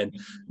to eat again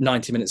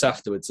 90 minutes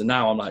afterwards. And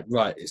now I'm like,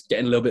 right, it's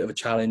getting a little bit of a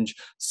challenge,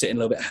 sitting a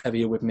little bit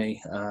heavier with me.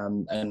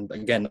 And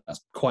again, that's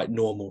quite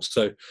normal.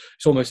 So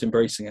it's almost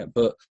embracing it.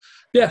 But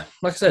yeah,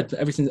 like I said,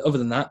 everything other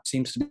than that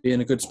seems to be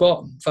in a good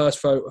spot. First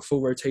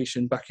full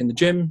rotation back in the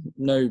gym,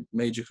 no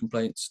major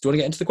complaints. Do you want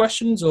to get into the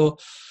questions, or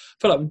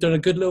I feel like we've done a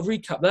good little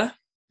recap there?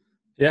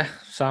 Yeah,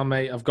 Sam,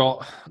 mate, I've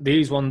got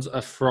these ones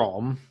are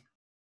from.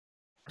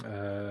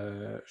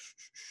 I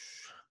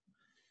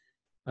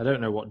don't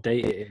know what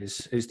date it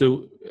is. It's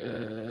the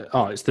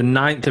it's the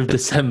 9th of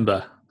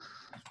December.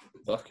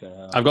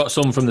 Okay. I've got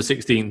some from the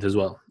 16th as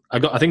well.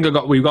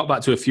 We've got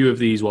back to a few of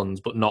these ones,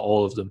 but not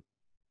all of them.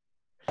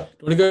 Do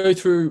you want to go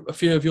through a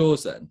few of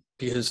yours then?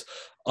 Because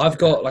I've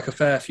got like a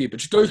fair few, but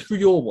just go through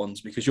your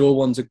ones, because your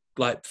ones are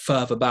like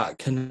further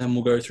back, and then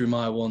we'll go through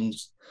my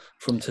ones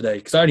from today,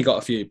 because I only got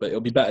a few, but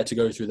it'll be better to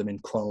go through them in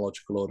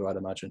chronological order, I'd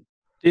imagine.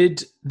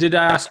 Did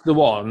I ask the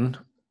one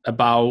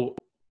about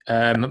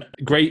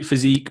great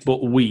physique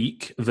but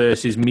weak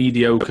versus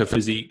mediocre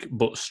physique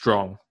but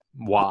strong?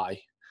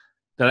 Why?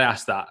 Did I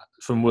ask that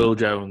from Will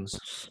Jones?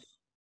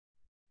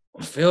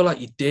 I feel like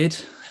you did,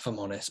 if I'm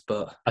honest,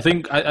 but I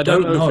think I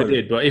don't know if we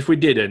did, but if we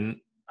didn't,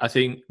 I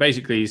think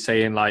basically he's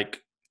saying like,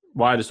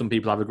 why do some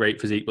people have a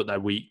great physique but they're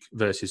weak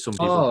versus some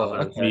people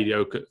have a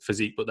mediocre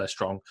physique but they're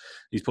strong?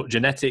 He's put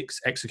genetics,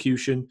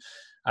 execution.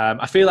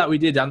 I fil like we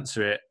did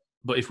answer it,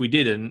 but if we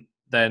didn't,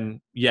 then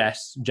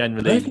yes,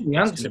 generally it's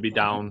going to be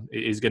down.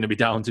 It is going to be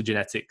down to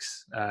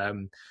genetics.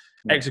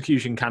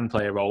 Execution can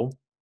play a role,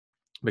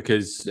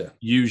 because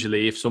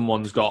usually if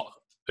someone's got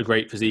a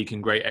great physique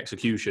and great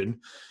execution,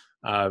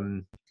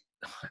 they're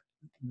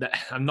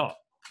not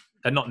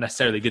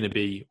necessarily going to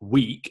be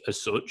weak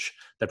as such.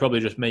 They're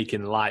probably just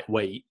making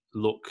lightweight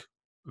look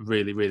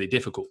really, really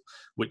difficult,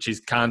 which is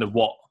kind of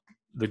what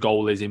the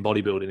goal is in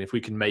bodybuilding. If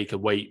we can make a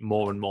weight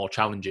more and more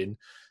challenging,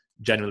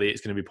 generally it's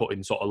going to be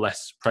putting sort of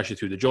less pressure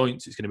through the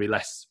joints. It's going to be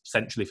less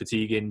centrally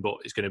fatiguing, but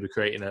it's going to be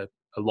creating a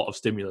lot of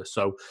stimulus.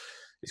 So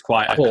it's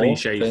quite a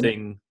cliche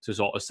thing to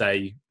sort of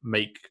say,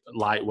 make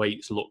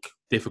lightweights look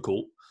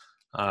difficult.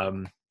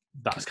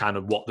 That's kind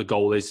of what the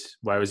goal is.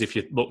 Whereas if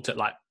you looked at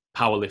like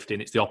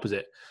powerlifting, it's the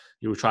opposite.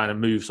 You were trying to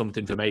move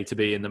something from A to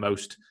B in the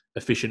most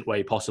efficient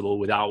way possible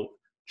without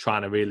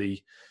trying to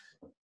really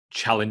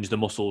challenge the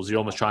muscles. You're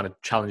almost trying to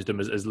challenge them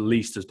as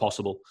least as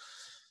possible.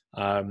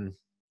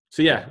 So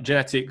yeah,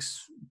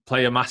 genetics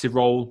play a massive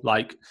role.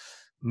 Like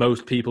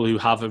most people who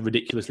have a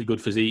ridiculously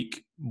good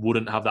physique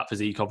wouldn't have that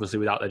physique, obviously,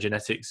 without their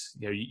genetics.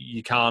 You know,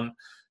 you can't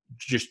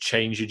just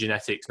change your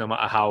genetics no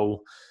matter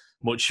how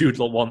much you'd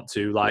want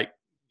to. Like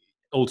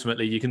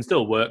ultimately, you can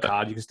still work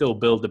hard. You can still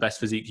build the best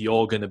physique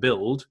you're going to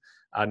build.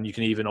 And you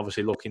can even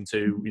obviously look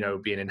into,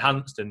 being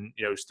enhanced and,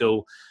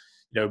 still,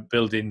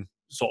 building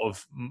sort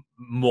of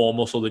more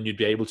muscle than you'd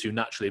be able to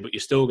naturally, but you're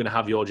still going to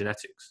have your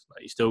genetics.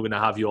 Like, you're still going to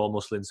have your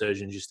muscle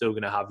insertions. You're still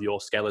going to have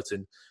your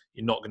skeleton.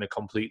 You're not going to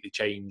completely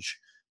change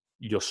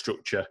your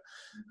structure.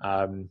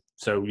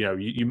 So,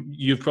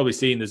 you've probably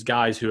seen there's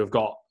guys who have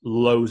got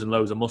loads and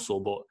loads of muscle,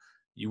 but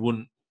you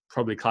wouldn't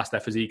probably class their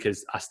physique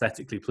as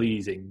aesthetically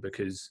pleasing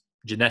because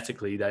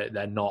genetically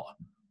they're not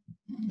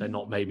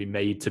maybe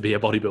made to be a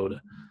bodybuilder.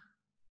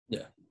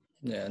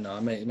 Yeah, no,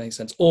 it makes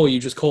sense. Or you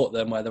just caught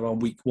them where they're on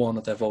week 1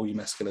 of their volume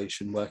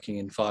escalation, working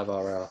in 5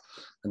 RR,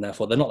 and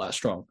therefore they're not that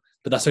strong.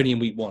 But that's only in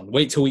week 1.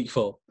 Wait till week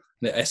 4,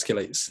 and it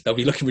escalates. They'll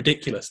be looking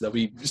ridiculous. They'll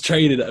be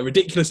training at a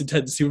ridiculous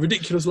intensity, with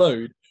ridiculous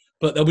load,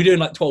 but they'll be doing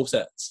like 12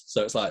 sets.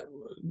 So it's like,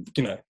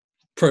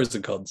 pros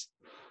and cons.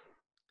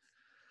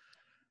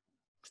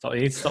 You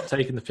need to stop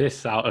taking the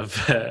piss out of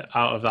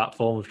that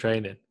form of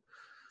training.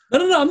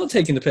 No, I'm not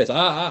taking the piss.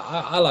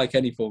 I like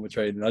any form of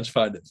training. I just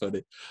find it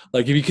funny.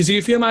 Like,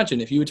 if you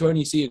imagine if you were to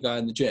only see a guy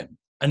in the gym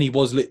and he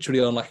was literally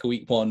on like a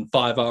week 1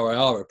 5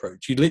 RIR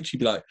approach, you'd literally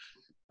be like,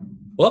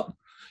 what?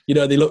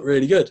 They look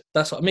really good.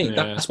 That's what I mean.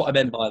 Yeah. That's what I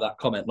meant by that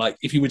comment. Like,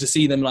 if you were to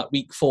see them like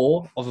week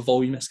 4 of a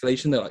volume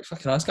escalation, they're like,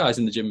 fucking, this guy's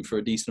in the gym for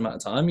a decent amount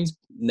of time. He's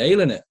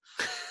nailing it.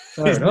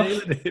 He's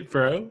nailing it,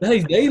 bro. Yeah,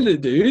 he's nailing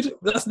it, dude.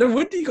 That's no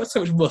wonder you got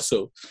so much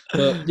muscle.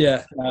 But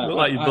yeah. You look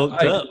like you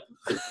bulked up.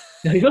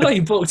 You look like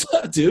you bulked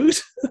up, dude.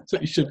 That's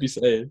what you should be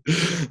saying.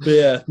 But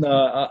yeah,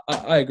 no,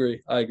 I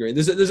agree.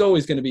 There's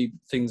always going to be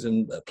things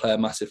that play a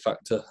massive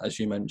factor, as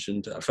you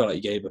mentioned. I felt like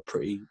you gave a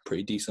pretty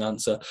decent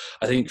answer.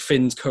 I think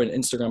Finn's current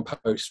Instagram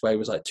post where it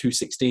was like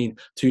 216,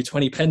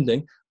 220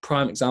 pending,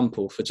 prime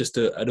example for just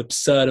an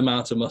absurd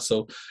amount of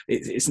muscle.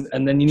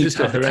 And then you need just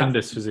to have a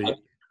horrendous physique.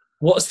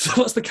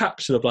 What's the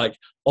caption of like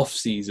off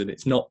season?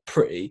 It's not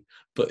pretty,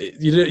 but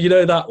you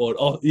know that one.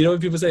 When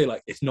people say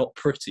like it's not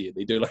pretty, and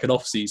they do like an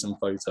off season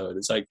photo, and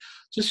it's like,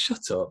 just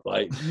shut up,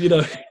 like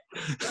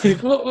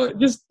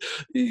Just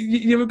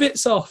you're a bit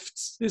soft.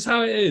 It's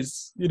how it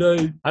is, you know.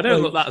 I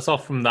don't look that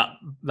soft from that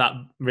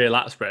real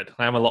lat spread.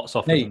 I am a lot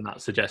softer than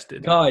that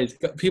suggested. Guys,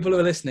 people who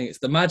are listening, it's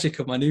the magic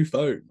of my new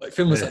phone. Like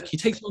Finn was like, "Can you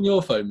take it on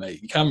your phone,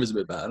 mate? Your camera's a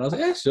bit better." And I was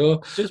like, "Yeah,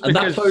 sure." Just and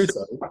that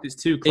photo, it's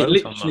too close. It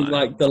literally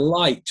like the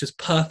light just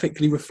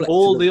perfectly reflected.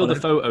 All the other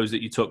photos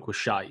that you took were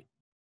shite.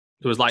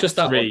 There was like just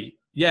 3.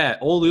 Yeah,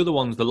 all the other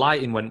ones, the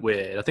lighting went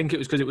weird. I think it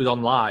was because it was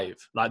on live.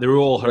 Like they were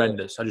all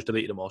horrendous. I just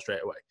deleted them all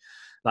straight away.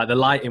 Like the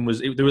lighting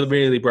they were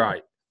really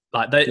bright.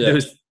 Like there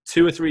was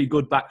 2 or 3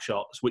 good back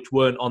shots which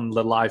weren't on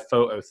the live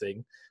photo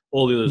thing.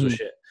 All the others were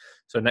shit.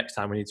 So next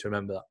time we need to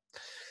remember that.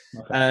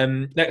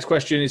 Okay. Next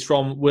question is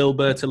from Will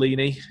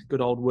Bertolini.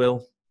 Good old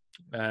Will.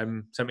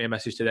 Sent me a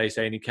message today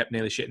saying he kept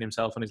nearly shitting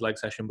himself on his leg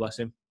session. Bless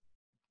him.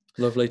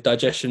 Lovely.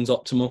 Digestion's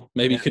optimal.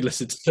 Maybe you could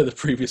listen to the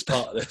previous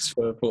part of this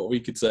for what we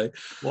could say.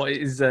 What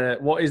is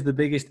the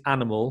biggest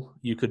animal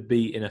you could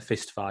beat in a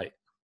fist fight?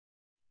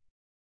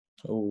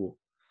 Oh,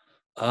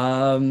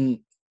 I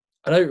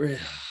don't really.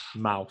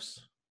 Mouse.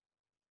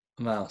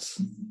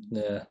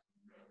 Yeah.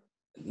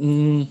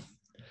 I'm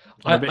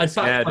a bit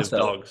scared of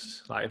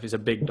dogs. Like if it's a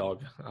big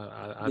dog,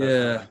 I don't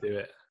know how to do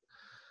it.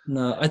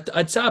 No,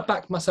 I'd say I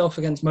back myself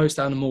against most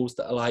animals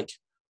that are like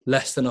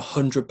less than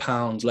 100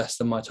 pounds, less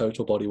than my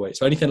total body weight.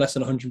 So anything less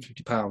than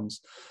 150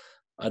 pounds,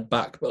 I'd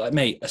back. But like,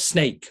 mate, a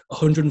snake,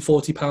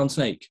 140 pound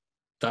snake,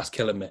 that's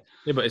killing me.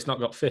 Yeah, but it's not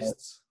got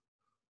fists.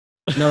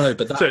 No,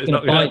 but that's so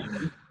going to bite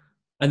you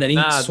and then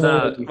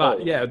eat.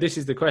 But yeah, this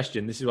is the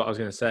question. This is what I was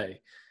going to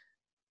say.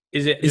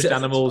 Is it just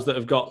animals that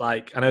have got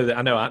like, I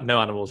know no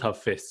animals have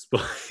fists,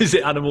 but is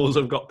it animals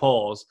that have got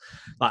paws?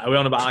 Like, are we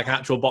on about like an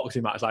actual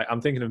boxing match? Like,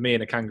 I'm thinking of me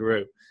and a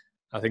kangaroo.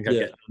 I think I'd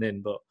get done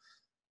in, but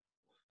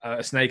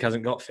a snake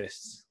hasn't got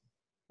fists.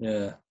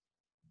 Yeah.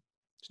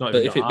 It's not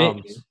even got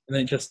arms. Bit you, and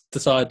then just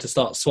decide to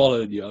start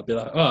swallowing you, I'd be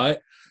like, all right,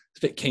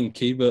 it's a bit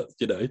kinky, but,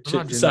 you know,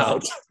 check this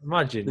out.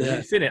 Imagine.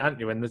 You've seen it, haven't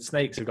you, when the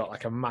snakes have got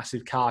like a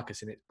massive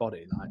carcass in its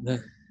body. Like,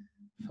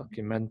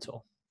 fucking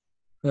mental.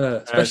 Yeah,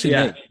 especially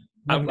me.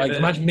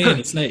 Imagine me and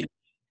a snake.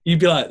 You'd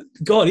be like,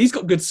 God, he's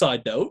got good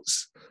side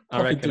notes.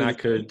 I reckon I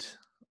could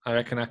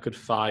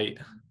fight.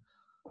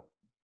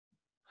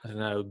 I don't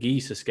know.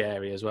 Geese are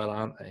scary as well,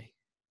 aren't they?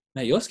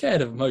 Mate, you're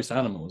scared of most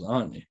animals,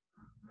 aren't you?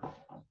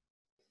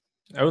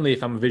 Only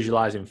if I'm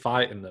visualizing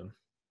fighting them.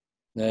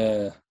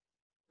 Yeah.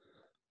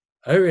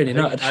 I don't really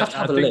know. I'd have to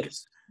have a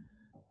list.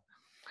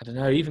 I don't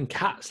know. Even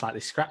cats, like,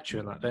 they scratch you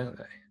and that, don't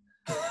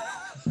they?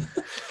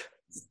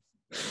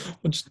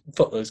 We'll just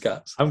fuck those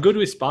cats. I'm good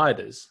with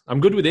spiders. I'm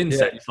good with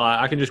insects. Yeah.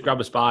 Like, I can just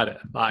grab a spider.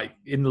 Like,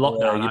 in the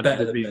lockdown,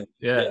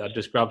 I'd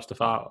just grab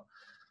stuff out.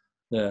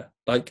 Yeah.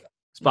 Like...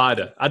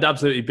 Spider. I'd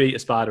absolutely beat a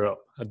spider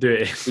up. I'd do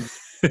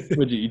it.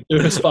 Would you do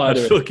a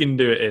spider? I'd fucking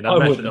do it in.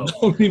 I wouldn't. I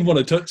don't even want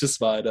to touch a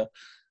spider.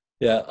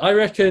 Yeah, I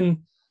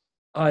reckon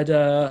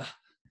I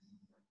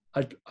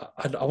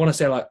want to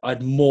say like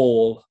I'd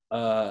maul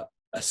a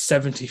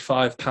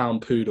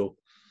 75-pound poodle.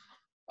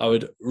 I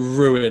would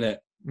ruin it.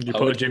 Would you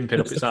put a gym pin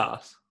up its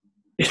ass?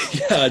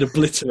 Yeah, I'd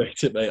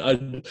obliterate it, mate.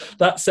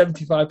 That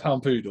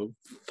 75-pound poodle,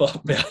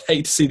 fuck me, I'd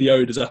hate to see the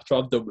owners after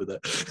I'm done with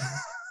it.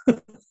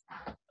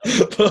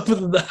 But other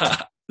than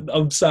that,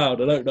 I'm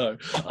sound. I don't know.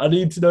 I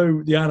need to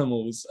know the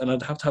animals, and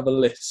I'd have to have a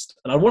list.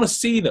 And I want to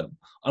see them,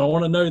 and I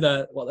want to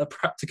know what their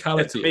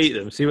practicality is. Meet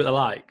them, see what they're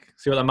like,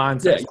 see what their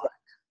mindset is like.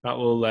 That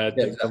will,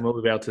 exactly. And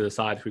we'll be able to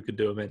decide if we could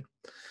do them in.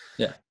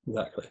 Yeah,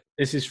 exactly.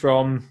 This is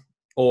from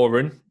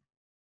Oren.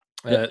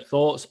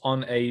 Thoughts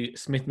on a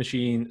Smith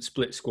machine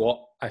split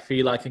squat? I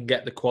feel I can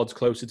get the quads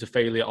closer to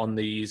failure on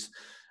these,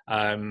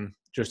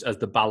 just as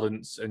the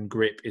balance and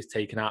grip is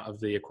taken out of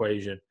the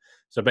equation.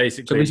 So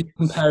basically, so he's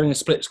comparing a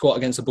split squat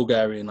against a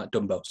Bulgarian like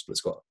dumbbell split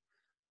squat.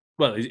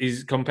 Well,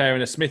 he's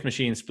comparing a Smith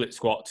machine split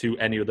squat to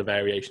any other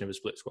variation of a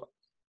split squat.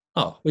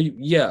 Oh, well,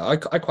 yeah, I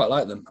quite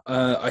like them.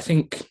 I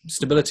think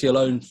stability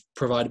alone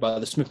provided by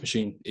the Smith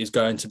machine is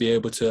going to be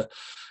able to,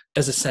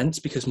 there's a sense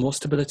because more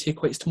stability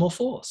equates to more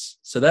force.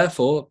 So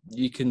therefore,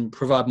 you can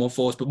provide more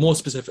force. But more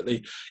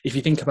specifically, if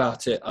you think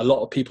about it, a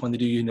lot of people when they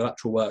do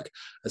unilateral work,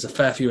 there's a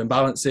fair few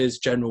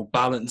imbalances. General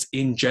balance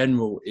in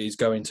general is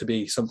going to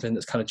be something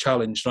that's kind of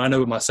challenged. And I know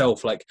with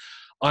myself, like,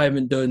 I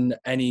haven't done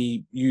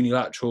any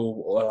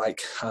unilateral or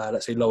like,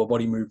 let's say lower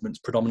body movements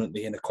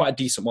predominantly in quite a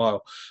decent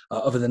while,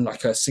 other than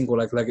like a single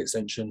leg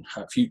extension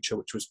at Future,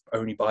 which was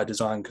only by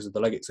design because of the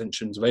leg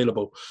extensions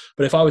available.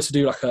 But if I was to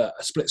do like a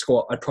split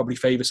squat, I'd probably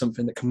favor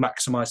something that can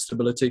maximize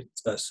stability.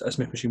 A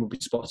Smith machine would be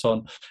spot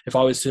on. If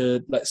I was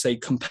to, let's say,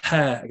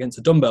 compare against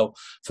a dumbbell,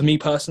 for me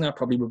personally, I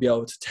probably would be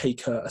able to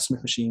take a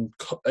Smith machine.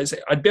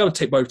 I'd be able to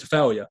take both to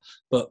failure,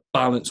 but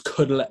balance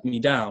could let me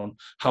down.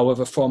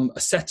 However, from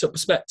a setup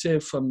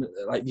perspective, from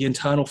like the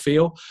internal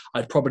feel,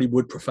 I probably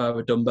would prefer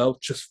a dumbbell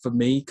just for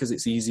me because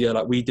it's easier.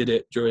 Like we did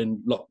it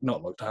during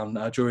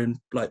during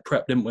like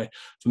prep, didn't we?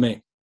 For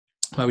me,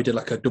 where we did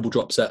like a double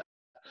drop set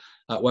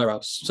at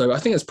warehouse. So I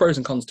think there's pros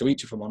and cons to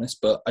each, if I'm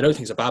honest, but I don't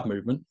think it's a bad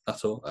movement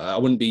at all. I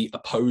wouldn't be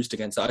opposed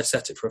against that. I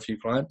set it for a few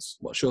clients.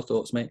 What's your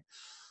thoughts, mate?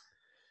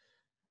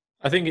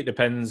 I think it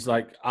depends.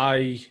 Like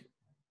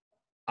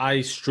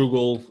I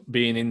struggle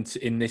being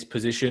in this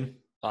position,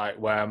 like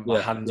where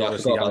my hands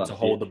obviously having to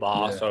hold the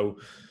bar. So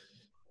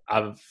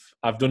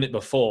I've done it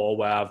before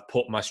where I've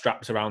put my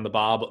straps around the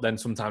bar, but then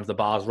sometimes the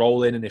bar's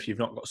rolling, and if you've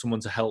not got someone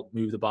to help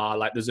move the bar,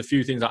 like there's a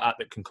few things like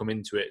that can come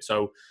into it.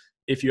 So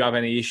if you have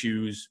any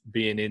issues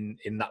being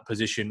in that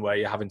position where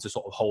you're having to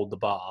sort of hold the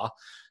bar,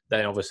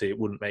 then obviously it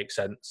wouldn't make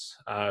sense.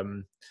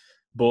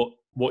 But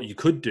what you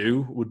could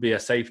do would be a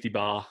safety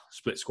bar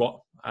split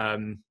squat.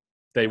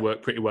 They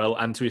work pretty well,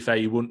 and to be fair,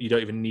 you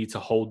don't even need to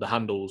hold the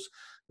handles,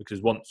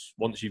 because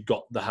once you've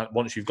got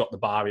the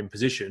bar in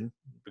position,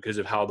 because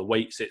of how the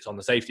weight sits on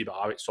the safety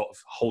bar, it's sort of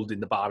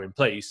holding the bar in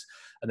place,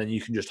 and then you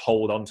can just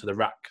hold onto the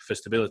rack for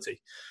stability.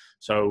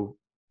 So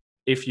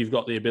if you've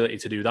got the ability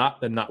to do that,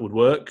 then that would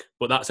work.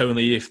 But that's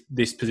only if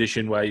this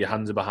position where your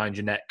hands are behind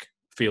your neck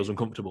feels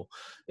uncomfortable.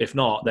 If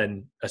not,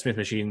 then a Smith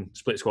machine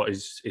split squat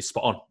is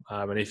spot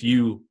on. And if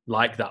you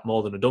like that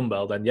more than a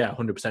dumbbell, then yeah,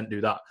 100%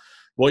 do that.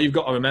 What you've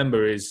got to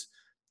remember is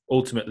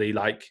ultimately,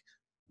 like,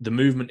 the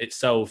movement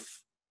itself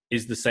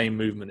is the same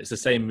movement. It's the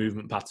same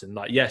movement pattern.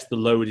 Like, yes, the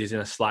load is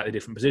in a slightly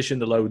different position.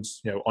 The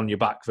load's, on your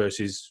back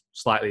versus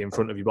slightly in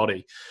front of your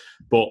body.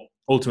 But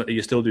ultimately,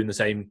 you're still doing the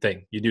same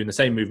thing. You're doing the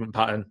same movement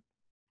pattern.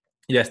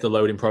 Yes, the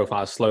loading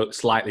profile is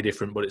slightly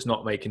different, but it's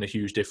not making a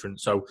huge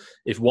difference. So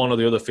if one or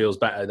the other feels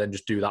better, then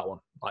just do that one.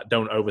 Like,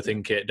 don't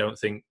overthink it. Don't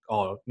think,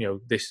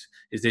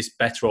 this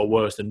better or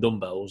worse than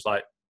dumbbells?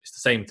 Like, it's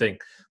the same thing,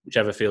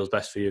 whichever feels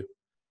best for you.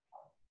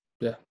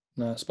 Yeah.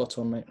 No, spot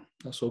on, mate.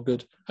 That's all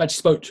good. I actually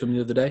spoke to him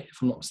the other day,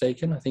 if I'm not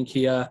mistaken. I think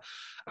he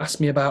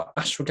asked me about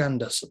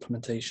ashwagandha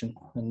supplementation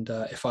and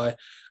if I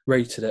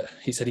rated it.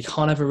 He said he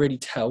can't ever really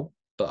tell,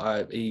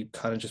 but he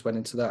kind of just went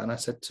into that, and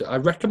I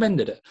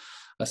recommended it.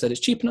 I said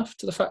it's cheap enough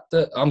to the fact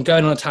that I'm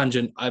going on a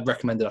tangent. I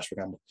recommended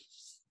ashwagandha.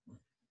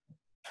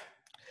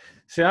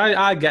 See,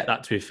 I get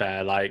that, to be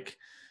fair. Like,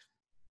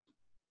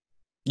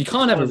 you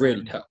can't ever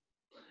really tell.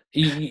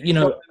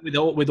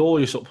 With all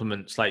your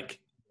supplements, like,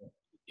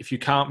 if you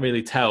can't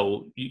really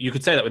tell, you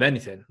could say that with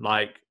anything.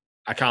 Like,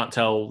 I can't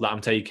tell that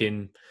I'm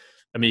taking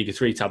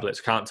omega-3 tablets.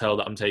 I can't tell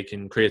that I'm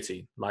taking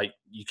creatine. Like,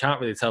 you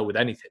can't really tell with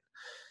anything.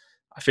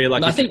 I feel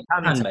like... I think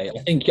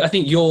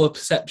your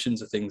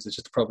perceptions of things are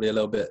just probably a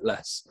little bit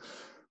less.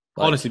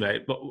 Like, honestly,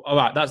 mate, but all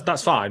right,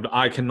 that's fine, but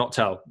I cannot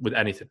tell with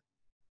anything.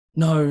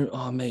 No,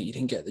 oh, mate, you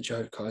didn't get the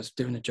joke. I was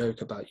doing a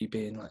joke about you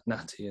being, like,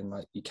 natty and,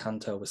 like, you can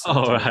tell with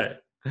something. Oh, right.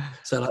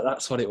 So, like,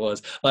 that's what it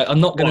was. Like, I'm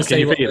not going to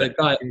say what the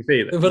guy... Can you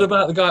feel it? What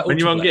about the guy... When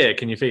you're on gear,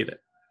 can you feel it?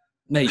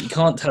 Mate, you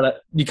can't tell it.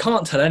 You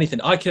can't tell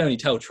anything. I can only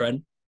tell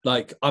Trent.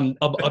 Like, I'm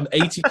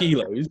 80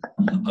 kilos.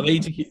 I'm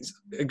 80 kilos.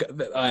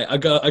 I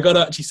got to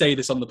actually say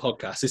this on the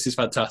podcast. This is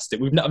fantastic.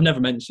 I've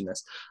never mentioned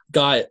this.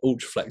 Guy at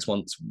Ultraflex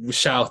once was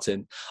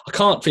shouting, I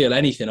can't feel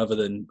anything other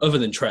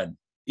than Trent.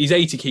 He's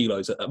 80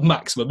 kilos at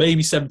maximum,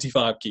 maybe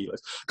 75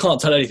 kilos. Can't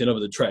tell anything other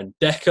than Trent.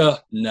 Decker,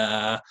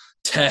 nah.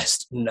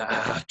 Test,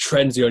 nah.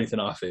 Trent's the only thing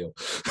I feel.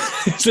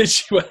 It's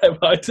literally whenever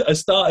I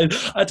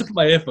had to put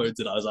my earphones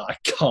in. I was like,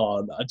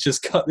 I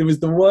just can't. It was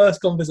the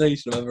worst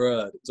conversation I've ever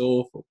heard. It's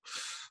awful.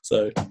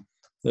 So,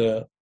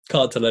 yeah,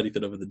 can't tell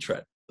anything other than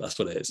Trent. That's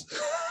what it is.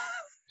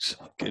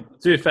 Shocking.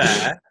 To be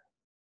fair,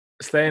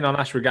 staying on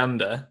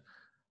ashwagandha,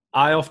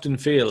 I often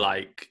feel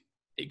like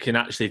it can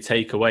actually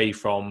take away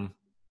from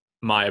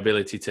my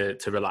ability to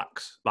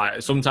relax.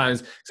 Like,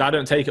 sometimes, because I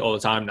don't take it all the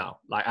time now.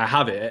 Like, I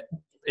have it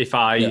if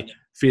I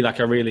feel like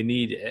I really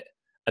need it.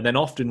 And then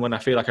often when I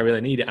feel like I really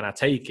need it and I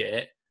take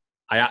it,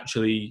 I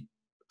actually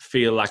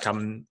feel like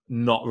I'm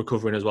not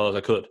recovering as well as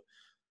I could.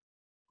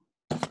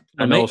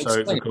 And also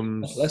it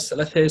becomes... Let's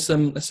hear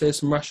some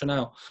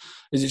rationale.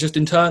 Is it just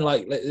internal,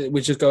 like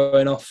we're just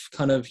going off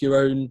kind of your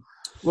own?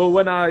 Well,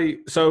 I've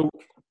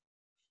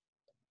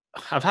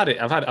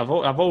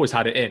always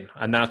had it in,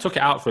 and then I took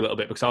it out for a little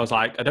bit because I was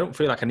like, I don't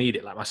feel like I need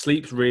it. Like, my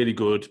sleep's really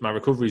good, my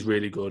recovery's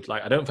really good.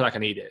 Like, I don't feel like I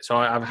need it. So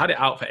I've had it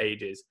out for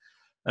ages,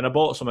 and I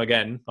bought some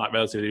again, like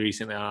relatively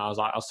recently, and I was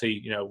like, I'll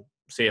see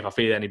if I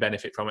feel any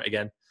benefit from it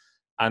again.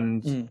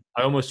 And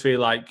I almost feel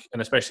like,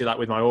 and especially like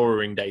with my Oura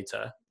Ring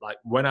data, like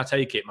when I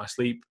take it, my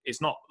sleep,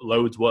 it's not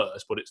loads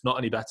worse, but it's not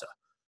any better.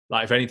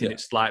 Like, if anything,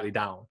 it's slightly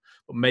down.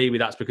 But maybe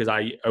that's because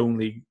I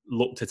only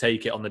look to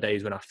take it on the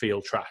days when I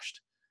feel trashed.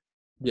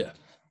 Yeah.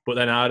 But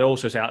then I'd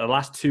also say, like, the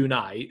last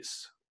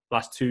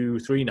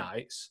 2-3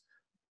 nights,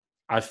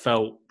 I've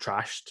felt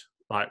trashed,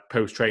 like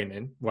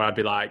post-training, where I'd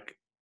be like,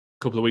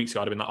 a couple of weeks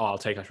ago, I'd have been like, I'll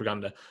take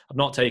ashwagandha. I've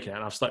not taken it,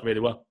 and I've slept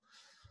really well.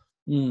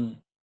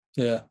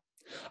 Yeah.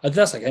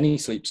 That's like any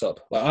sleep sub.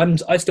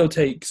 Like, I still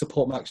take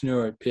Support Max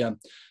Neuro PM,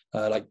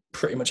 like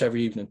pretty much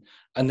every evening.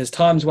 And there's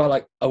times where,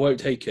 like, I won't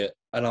take it,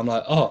 and I'm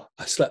like,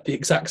 I slept the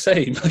exact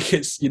same. Like,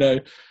 it's,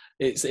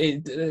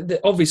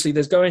 obviously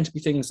there's going to be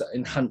things that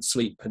enhance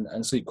sleep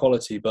and sleep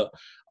quality, but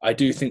I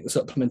do think the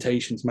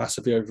supplementation is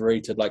massively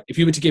overrated. Like, if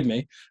you were to give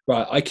me,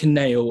 right, I can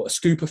nail a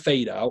scoop of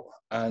Fade Out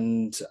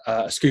and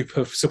a scoop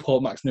of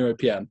Support Max Neuro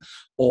PM,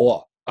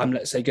 or I'm,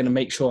 let's say, going to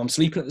make sure I'm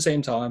sleeping at the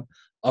same time.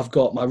 I've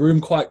got my room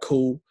quite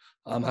cool.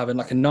 I'm having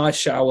like a nice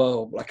shower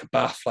or like a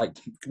bath, like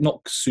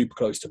not super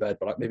close to bed,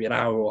 but like maybe an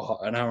hour or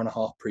an hour and a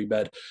half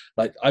pre-bed.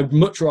 Like I'd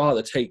much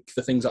rather take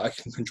the things that I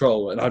can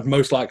control, and I'd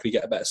most likely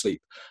get a better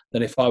sleep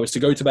than if I was to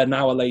go to bed an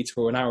hour later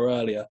or an hour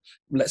earlier.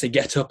 Let's say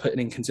get up at an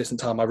inconsistent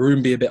time, my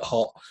room be a bit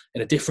hot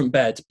in a different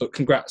bed, but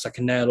congrats, I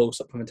can nail all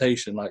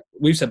supplementation. Like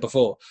we've said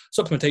before,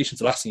 supplementation's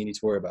the last thing you need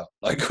to worry about,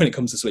 like when it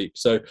comes to sleep.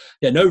 So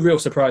yeah, no real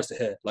surprise to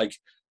hear. Like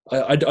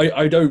I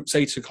don't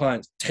say to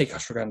clients, take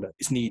ashwagandha.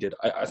 It's needed.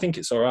 I think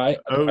it's all right.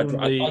 I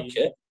like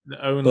it.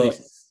 The only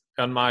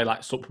on my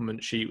like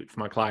supplement sheet for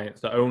my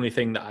clients, the only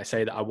thing that I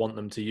say that I want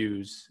them to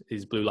use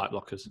is blue light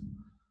blockers.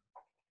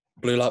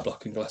 Blue light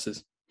blocking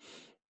glasses.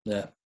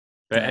 Yeah.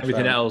 But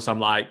everything else, I'm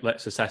like,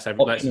 let's assess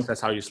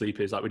how your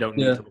sleep is. Like we don't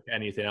need to look at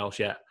anything else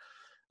yet.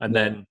 And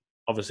then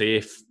obviously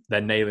if they're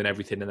nailing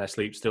everything and their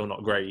sleep's still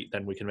not great,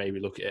 then we can maybe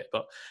look at it.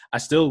 But I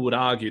still would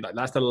argue like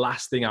that's the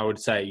last thing I would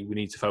say we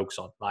need to focus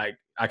on. Like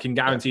I can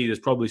guarantee there's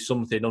probably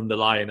something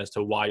underlying as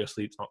to why your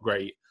sleep's not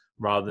great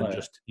rather than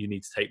just you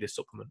need to take this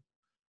supplement.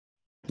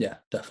 Yeah,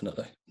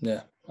 definitely.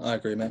 Yeah, I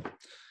agree, man.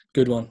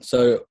 Good one.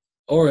 So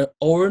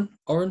Oren.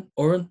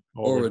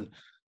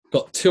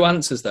 Got 2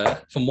 answers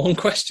there from 1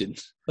 question.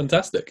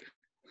 Fantastic.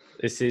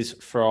 This is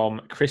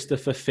from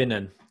Christopher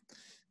Finnan.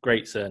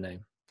 Great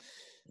surname.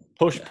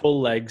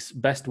 Push-pull legs,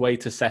 best way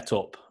to set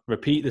up.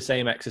 Repeat the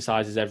same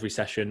exercises every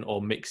session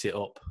or mix it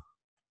up.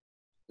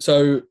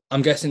 So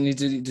I'm guessing,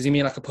 does he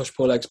mean like a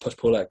push-pull legs,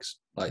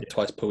 like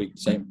twice per week,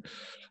 same?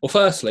 Well,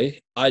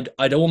 firstly,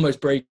 I'd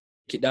almost break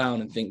it down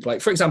and think like,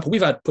 for example,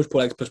 we've had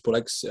push-pull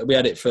legs. We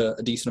had it for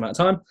a decent amount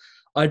of time.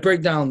 I'd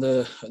break down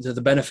the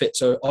benefits.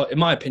 So in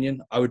my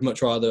opinion, I would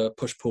much rather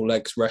push-pull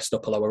legs, rest,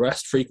 upper, lower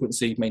rest.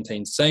 Frequency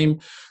maintains the same.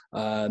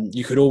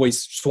 You could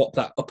always swap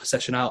that upper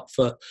session out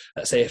for,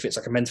 let's say, if it's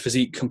like a men's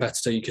physique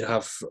competitor, you could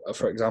have,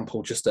 for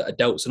example, just a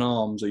delts and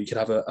arms, or you could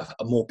have a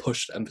more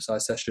push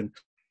emphasized session.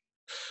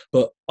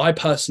 But I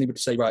personally would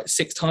say, right,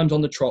 6 times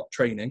on the trot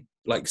training,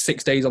 like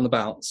 6 days on the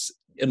bounce,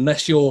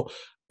 unless you're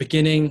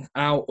beginning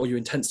out or your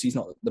intensity is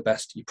not the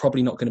best, you're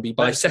probably not going to be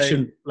by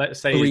session. Let's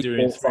say you're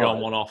doing 3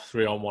 on 1 off,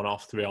 3 on 1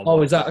 off, 3 on 1 off.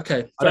 Oh, is that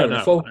okay? I don't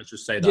know. Let's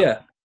just say that. Yeah.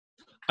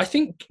 I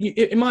think,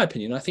 in my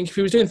opinion, I think if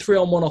he was doing 3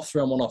 on 1 off,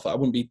 3 on 1 off, I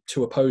wouldn't be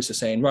too opposed to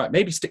saying, right,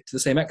 maybe stick to the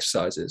same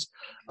exercises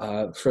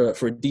for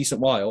a decent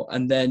while.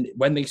 And then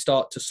when they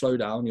start to slow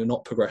down, you're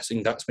not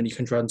progressing, that's when you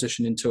can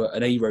transition into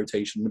an A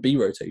rotation, a B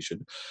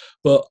rotation.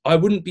 But I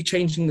wouldn't be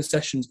changing the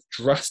sessions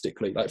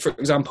drastically. Like, for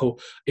example,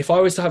 if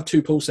I was to have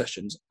 2 pull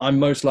sessions, I'm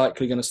most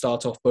likely going to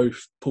start off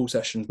both pull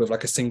sessions with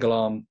like a single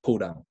arm pull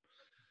down.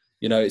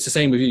 You know, it's the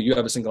same with you. You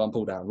have a single arm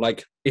pull down.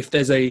 Like if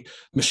there's a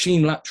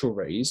machine lateral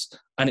raise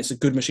and it's a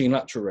good machine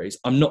lateral raise,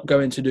 I'm not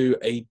going to do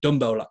a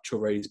dumbbell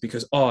lateral raise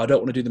because, I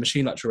don't want to do the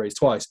machine lateral raise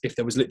twice if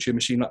there was literally a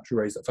machine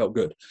lateral raise that felt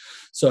good.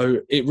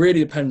 So it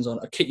really depends on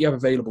a kit you have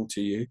available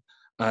to you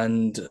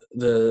and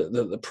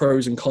the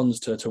pros and cons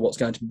to what's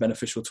going to be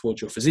beneficial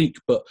towards your physique.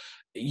 But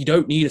you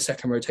don't need a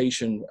second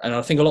rotation. And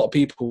I think a lot of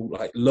people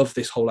like love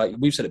this whole, like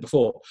we've said it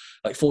before,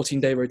 like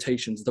 14-day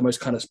rotations, the most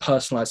kind of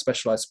personalized,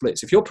 specialized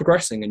splits. If you're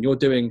progressing and you're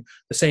doing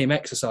the same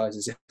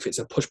exercises, if it's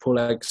a push-pull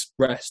legs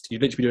rest,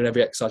 you'd literally be doing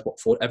every exercise,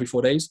 every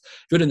 4 days?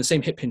 If you're doing the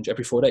same hip hinge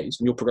every 4 days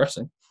and you're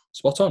progressing,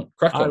 spot on,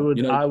 crack on.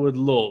 I would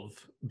love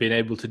being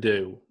able to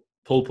do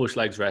pull, push,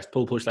 legs, rest,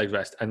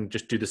 and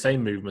just do the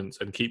same movements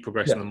and keep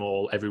progressing them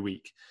all every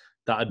week.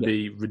 That'd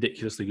be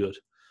ridiculously good.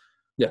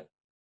 Yeah.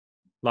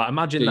 Like,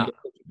 imagine that.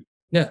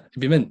 Yeah, it'd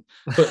be mint.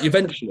 But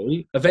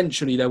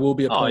eventually there will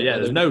be a point. Oh, yeah,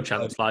 there's no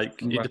chance.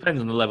 Like, it depends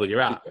on the level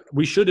you're at.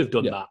 We should have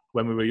done that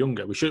when we were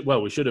younger. We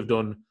should have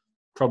done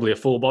probably a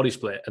full body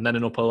split and then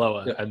an upper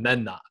lower and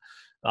then that.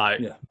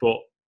 But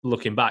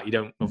looking back, you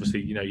don't,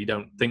 obviously, you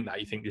don't think that.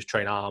 You think just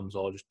train arms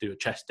or just do a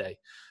chest day.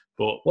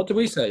 But what did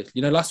we say?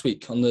 Last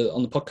week on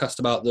the podcast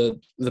about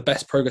the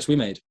best progress we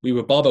made. We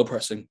were barbell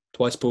pressing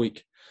twice per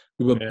week.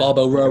 We were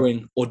barbell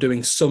rowing or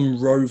doing some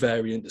row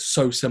variant that's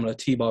so similar,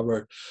 T-bar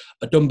row,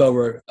 a dumbbell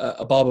row,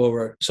 a barbell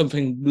row,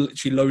 something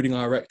literally loading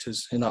our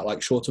erectors in that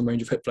like short-term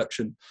range of hip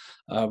flexion.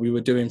 We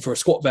were doing for a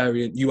squat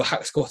variant, you were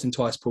hack squatting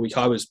twice per week.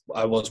 I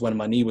was when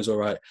my knee was all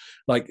right.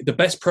 Like the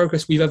best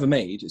progress we've ever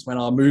made is when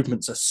our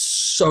movements are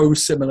so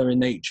similar in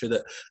nature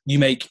that you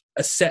make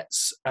a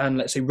sets and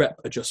let's say rep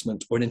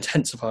adjustment or an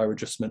intensifier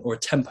adjustment or a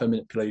tempo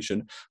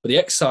manipulation, but the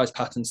exercise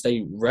patterns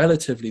stay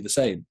relatively the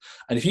same.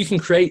 And if you can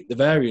create the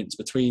variance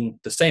between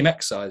the same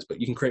exercise, but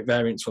you can create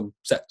variance from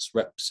sets,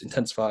 reps,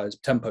 intensifiers,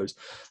 tempos,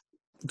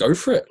 go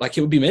for it. Like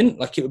it would be mint,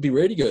 like it would be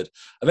really good.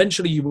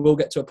 Eventually you will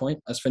get to a point,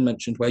 as Finn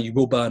mentioned, where you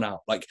will burn out.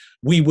 Like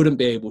we wouldn't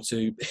be able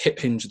to hip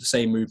hinge the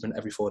same movement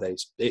every 4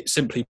 days. It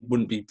simply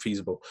wouldn't be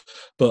feasible,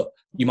 but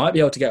you might be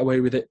able to get away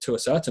with it to a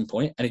certain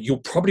point and you'll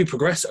probably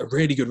progress at a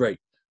really good rate.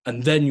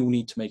 And then you'll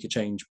need to make a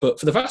change. But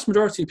for the vast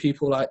majority of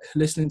people like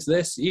listening to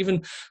this,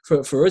 even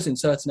for us in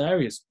certain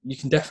areas, you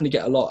can definitely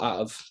get a lot out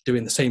of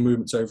doing the same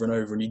movements over and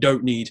over. And you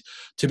don't need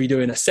to be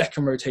doing a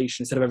second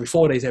rotation instead of every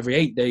 4 days, every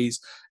 8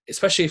 days,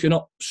 especially if you're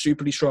not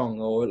superly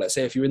strong or let's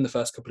say if you're in the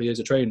first couple of years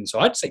of training. So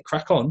I'd say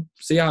crack on,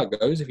 see how it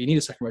goes. If you need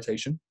a second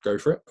rotation, go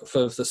for it. But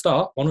for the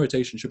start, 1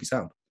 rotation should be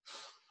sound.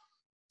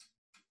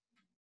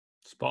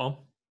 Spot on.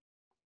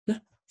 Yeah,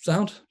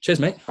 sound.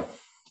 Cheers, mate.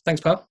 Thanks,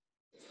 pal. Do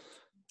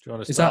you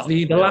want to Is that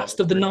the last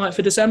of the 9th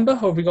of December,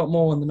 or have we got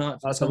more on the 9th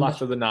of That's the December?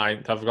 last of the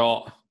 9th. I've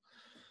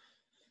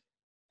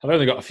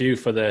only got a few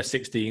for the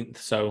 16th,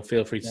 so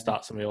feel free to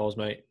start some of yours,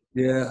 mate.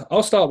 Yeah,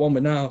 I'll start one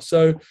with now.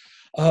 So,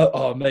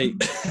 mate,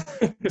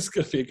 it's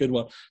going to be a good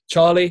one.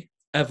 Charlie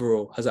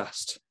Everall has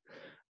asked.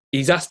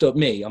 He's asked up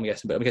me, I'm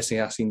guessing, but I'm guessing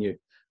he's asking you.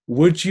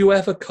 Would you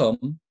ever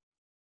come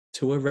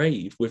to a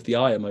rave with the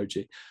eye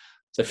emoji?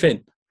 So,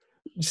 Finn,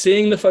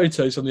 seeing the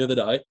photos from the other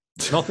night.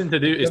 It's nothing to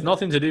do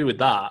with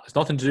that. It's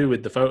nothing to do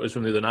with the photos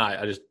from the other night.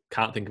 I just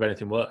can't think of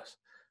anything worse.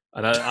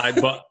 And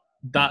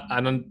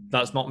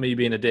that's not me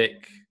being a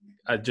dick.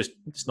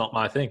 It's not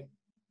my thing.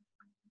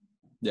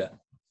 Yeah.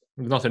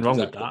 There's nothing wrong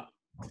with that.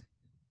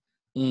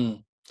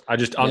 I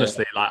just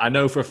honestly, I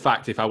know for a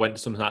fact if I went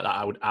to something like that,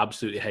 I would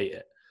absolutely hate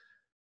it.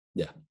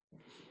 Yeah.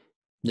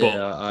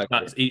 But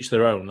that's each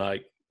their own.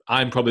 Like,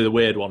 I'm probably the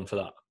weird one for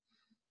that.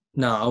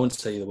 No, I wouldn't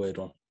say you're the weird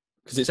one.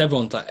 Because it's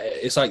everyone's like,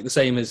 it's like the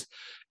same as,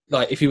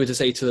 like, if you were to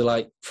say to,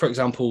 like, for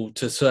example,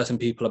 to certain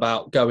people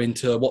about going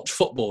to watch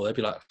football, they'd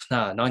be like,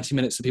 nah, 90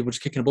 minutes of people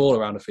just kicking a ball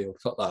around a field.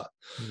 Fuck that.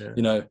 Yeah.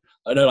 You know,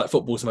 I know, like,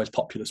 football's the most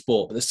popular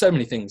sport, but there's so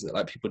many things that,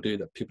 like, people do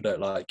that people don't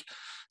like.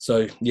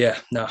 So, yeah,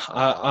 no,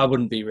 I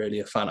wouldn't be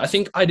really a fan. I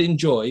think I'd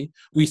enjoy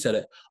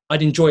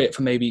it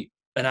for maybe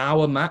an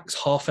hour max,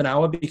 half an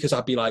hour, because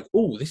I'd be like,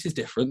 oh, this is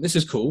different. This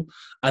is cool.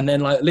 And then,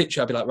 like,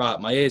 literally, I'd be like, right,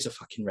 my ears are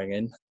fucking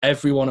ringing.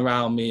 Everyone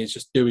around me is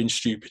just doing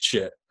stupid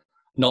shit.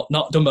 Not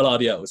dumbbell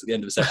RDLs at the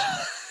end of the session,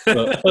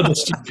 but other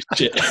stupid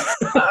shit.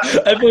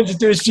 Everyone's just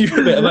doing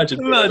stupid bit.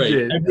 Imagine.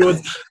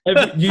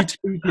 You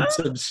taking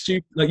some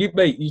stupid, like,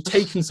 you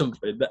taking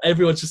something that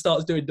everyone just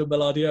starts doing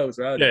dumbbell RDLs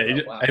around. Yeah,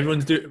 like, wow.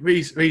 Everyone's doing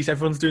Reese.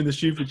 Everyone's doing the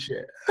stupid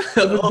shit.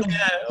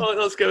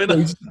 What's going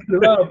on?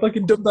 Around,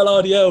 fucking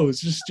dumbbell RDLs,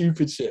 just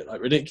stupid shit,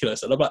 like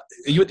ridiculous. And I'm like,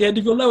 are you at the end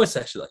of your lower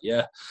session? Like,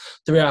 yeah,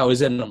 3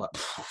 hours in. And I'm like,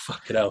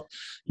 fucking hell,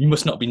 you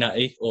must not be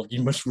natty, or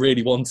you must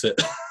really want it.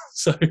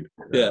 So,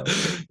 yeah,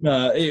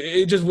 no,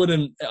 it just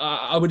wouldn't.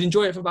 I would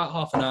enjoy it for about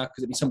half an hour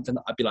because it'd be something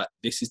that I'd be like,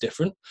 this is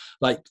different.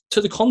 Like,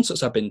 to the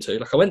concerts I've been to,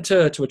 like, I went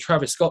to a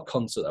Travis Scott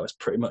concert that was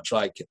pretty much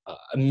like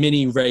a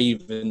mini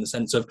rave in the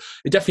sense of,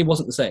 it definitely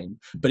wasn't the same,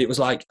 but it was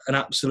like an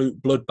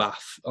absolute bloodbath.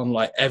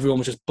 Like, everyone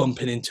was just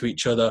bumping into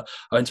each other.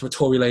 I went to a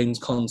Tory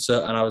Lanez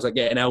concert and I was like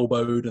getting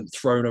elbowed and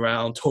thrown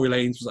around. Tory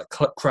Lanez was like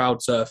crowd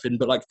surfing,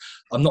 but like,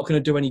 I'm not going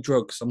to do any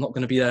drugs. I'm not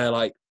going to be there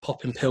like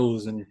popping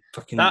pills and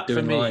fucking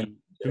doing mine.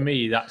 For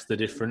me, that's the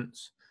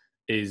difference,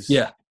 is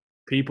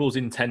people's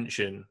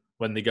intention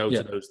when they go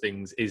to those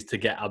things is to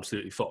get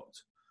absolutely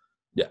fucked.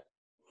 Yeah.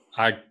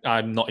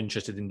 I'm not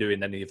interested in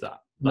doing any of that.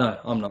 No,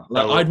 I'm not.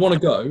 Like, I'd want to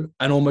go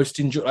and almost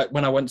enjoy, like,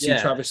 when I went to see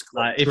Travis.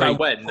 Like, if I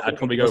went, I'd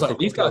probably go for a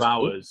couple of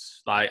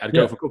hours. Like, I'd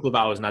go for a couple of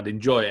hours and I'd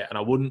enjoy it and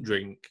I wouldn't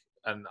drink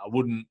and I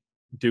wouldn't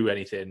do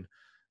anything.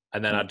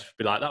 And then I'd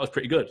be like, that was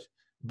pretty good.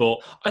 But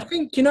I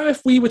think, you know,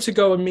 if we were to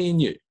go, and me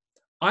and you,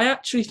 I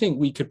actually think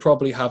we could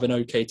probably have an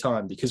okay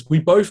time because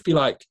we'd both be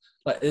like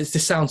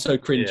this sounds so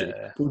cringy.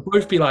 But we'd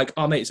both be like,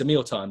 oh, mate, it's a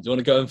meal time. Do you want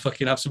to go and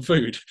fucking have some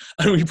food?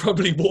 And we'd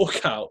probably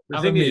walk out.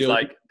 The thing is,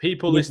 like,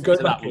 people listening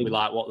to that will be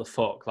like, what the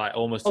fuck? Like,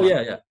 almost. Oh,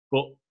 yeah.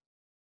 But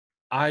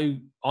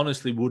I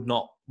honestly would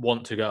not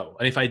want to go.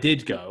 And if I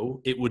did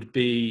go, it would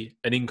be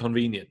an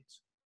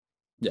inconvenience.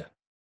 Yeah.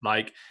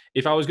 Like,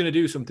 if I was going to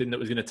do something that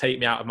was going to take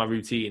me out of my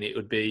routine, it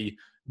would be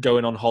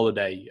going on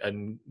holiday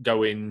and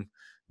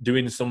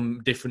doing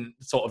some different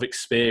sort of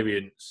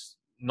experience,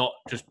 not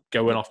just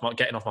getting off my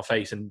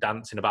face and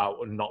dancing about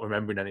and not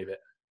remembering any of it.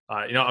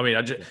 You know what I mean?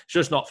 It's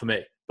just not for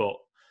me. But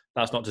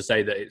that's not to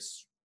say that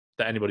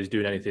anybody's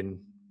doing anything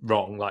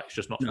wrong. Like, it's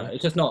just not. No,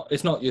 it's just not.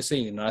 It's not your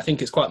scene. And I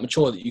think it's quite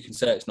mature that you can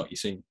say it's not your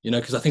scene. You know,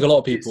 because I think a lot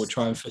of people would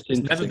try and fit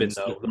into. It's never been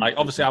though. Like,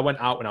 obviously, I went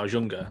out when I was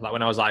younger. Like,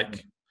 when I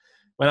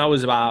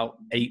was about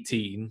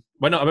 18.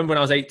 I remember when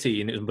I was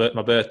 18, it was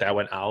my birthday, I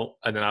went out.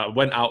 And then I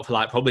went out for,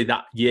 like, probably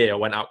that year, I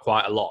went out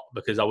quite a lot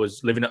because I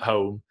was living at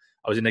home.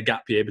 I was in a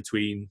gap year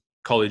between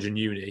college and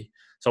uni.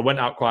 So I went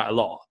out quite a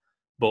lot.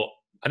 But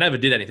I never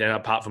did anything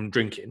apart from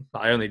drinking.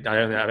 Like,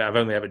 I've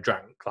only ever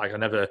drank. Like, I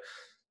never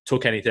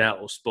took anything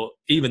else. But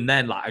even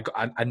then, like,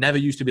 I never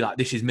used to be like,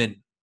 this is mint.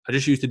 I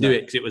just used to do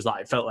it because it was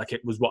like, it felt like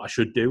it was what I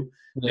should do.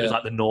 Yeah. It was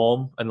like the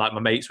norm. And, like, my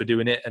mates were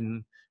doing it.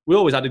 And we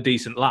always had a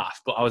decent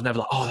laugh, but I was never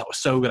like, oh, that was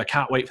so good. I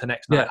can't wait for the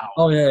next night out.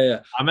 Oh,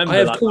 yeah. I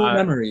have cool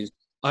memories.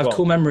 I have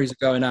cool memories of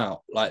going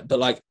out. Like, but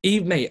like,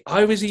 even mate,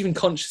 I was even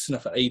conscious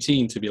enough at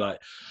 18 to be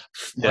like,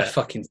 my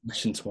fucking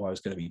session tomorrow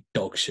is going to be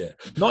dog shit.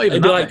 Not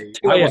even that, like,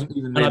 I wasn't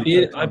even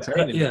really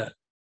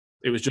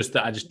it was just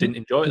that I just didn't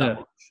enjoy it that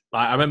much.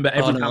 Like, I remember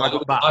every time I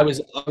got back. I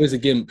was a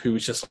gimp who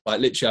was just like,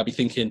 literally, I'd be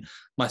thinking,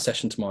 my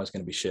session tomorrow is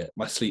going to be shit.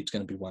 My sleep's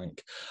going to be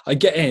wank. I'd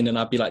get in and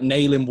I'd be like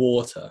nailing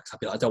water because I'd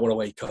be like, I don't want to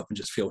wake up and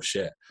just feel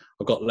shit.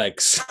 I've got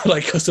legs,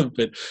 like, or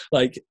something.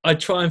 Like,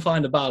 I'd try and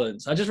find a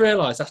balance. I just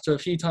realised after a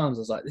few times,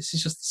 I was like, this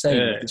is just the same.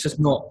 Yeah. It's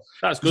just not.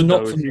 That's good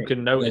though, if you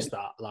can notice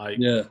that. Like,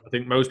 I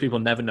think most people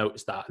never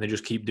notice that and they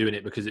just keep doing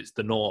it because it's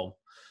the norm.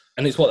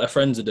 And it's what their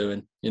friends are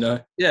doing, you know?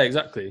 Yeah,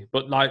 exactly.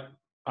 But, like,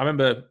 I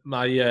remember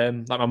my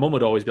like my mum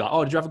would always be like,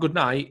 "Oh, did you have a good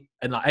night?"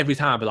 And like every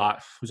time I'd be like,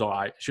 "It was all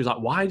right." She was like,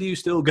 "Why do you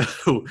still go?"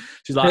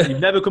 She's like, "You've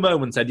never come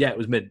home and said, yeah, it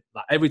was mid."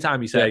 Like every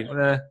time you say,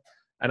 Yeah.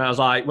 and I was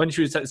like, when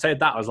she said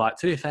that, I was like,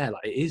 to be fair,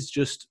 like it is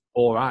just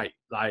all right.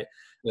 Like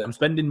Yeah. I'm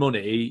spending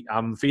money,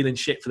 I'm feeling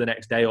shit for the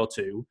next day or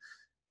two.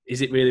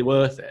 Is it really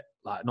worth it?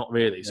 Like not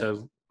really. Yeah.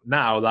 So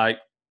now, like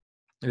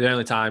the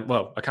only time,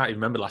 well, I can't even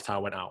remember the last time I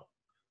went out.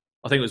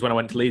 I think it was when I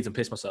went to Leeds and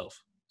pissed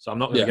myself. So I'm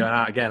not going to Yeah. go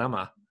out again, am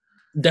I?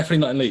 Definitely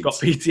not in Leeds. Got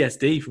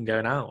PTSD from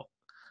going out.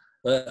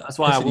 That's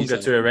why I won't go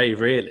to a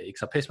rave, really,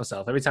 because I piss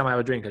myself. Every time I have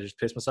a drink, I just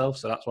piss myself.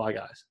 So that's why,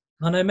 guys.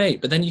 I know,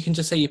 mate. But then you can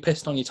just say you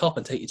pissed on your top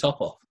and take your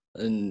top off.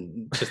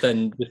 And just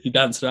then you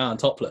dance around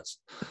topless.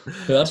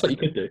 So that's what you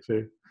could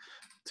do.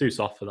 Too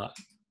soft for that.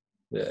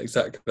 Yeah,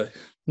 exactly.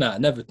 Nah,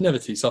 never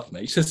too soft,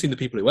 mate. You should have seen the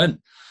people who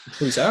went. What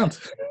be sound?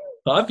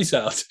 I'd be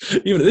sound.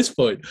 Even at this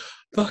point.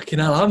 Fucking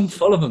hell, I'm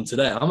full of them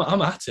today.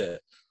 I'm at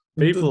it.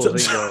 People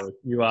think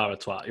you are a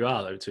twat. You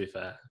are, though, to be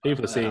fair.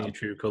 People are seeing your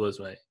true colours,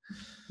 mate.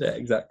 Yeah,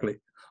 exactly.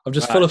 I'm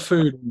just full of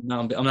food.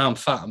 Now I'm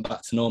fat. I'm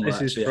back to normal.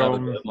 This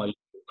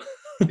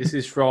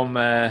is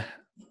from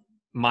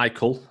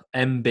Michael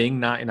M Bing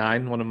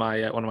 99. One of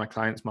my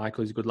clients.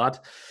 Michael, he's a good lad.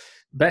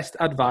 Best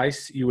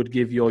advice you would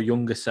give your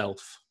younger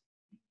self?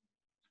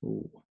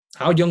 Ooh.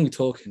 How young are we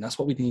talking? That's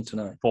what we need to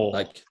know. 4.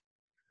 Like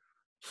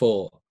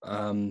 4.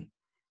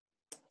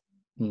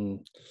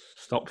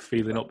 Stop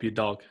feeling up your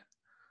dog.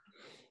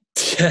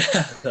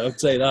 Yeah, I would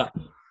say that.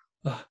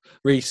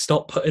 Reece,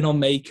 stop putting on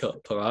makeup,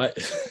 all right?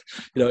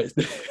 You know, just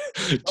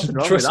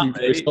trust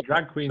me.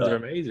 Drag queens are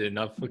amazing.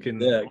 I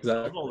fucking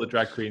exactly. all the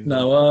drag queens.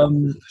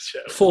 No,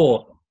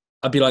 4.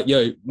 I'd be like,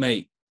 yo,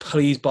 mate,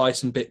 please buy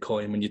some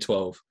Bitcoin when you're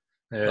 12.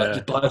 Yeah. Like,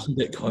 just buy some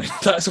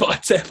Bitcoin. That's what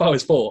I'd say if I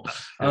was 4.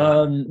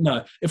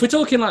 No, if we're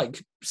talking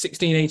like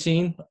 16,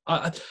 18,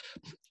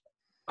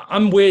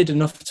 I'm weird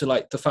enough to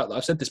like the fact that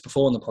I've said this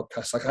before on the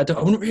podcast. Like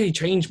I wouldn't really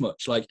change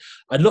much. Like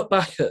I look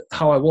back at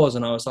how I was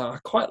and I was like, I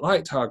quite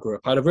liked how I grew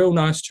up. I had a real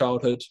nice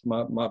childhood.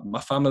 My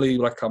family,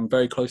 like I'm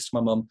very close to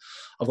my mum.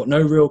 I've got no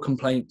real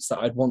complaints that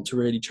I'd want to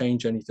really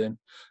change anything.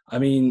 I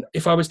mean,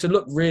 if I was to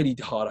look really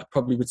hard, I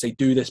probably would say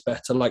do this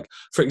better. Like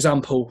for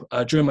example,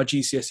 during my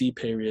GCSE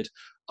period,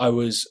 I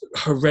was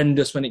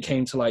horrendous when it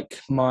came to like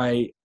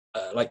my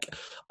I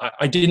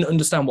didn't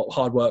understand what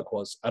hard work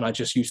was, and I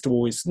just used to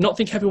always not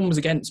think everyone was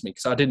against me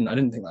because I didn't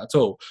think that at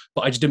all,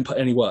 but I just didn't put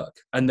any work.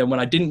 And then when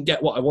I didn't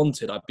get what I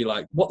wanted, I'd be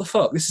like, what the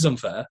fuck, this is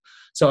unfair.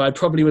 So I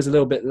probably was a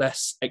little bit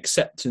less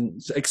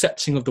accepting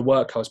of the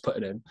work I was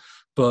putting in,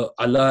 but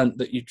I learned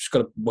that you just got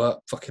to work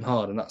fucking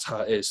hard, and that's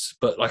how it is.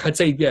 But like I'd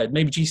say, yeah,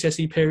 maybe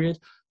GCSE period,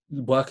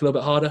 work a little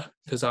bit harder,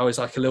 because I was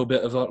like a little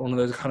bit of one of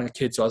those kind of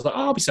kids who I was like,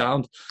 oh, I'll be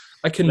sound.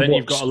 I can then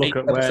watch. You've got to look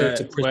at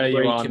where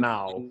you are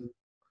now.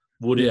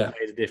 Would it have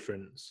made a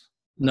difference?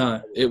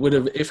 No, it would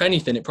have. If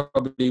anything, I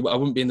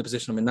wouldn't be in the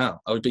position I'm in now.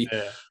 I would be.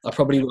 Yeah. I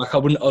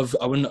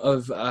wouldn't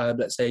have.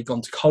 Let's say gone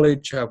to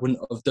college. I wouldn't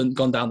have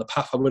gone down the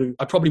path.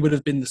 I probably would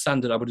have been the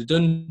standard. I would have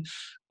done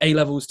A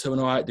levels to an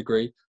alright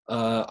degree.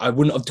 I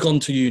wouldn't have gone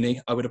to uni.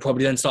 I would have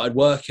probably then started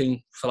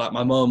working for like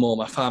my mum or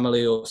my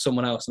family or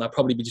someone else, and I'd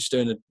probably be just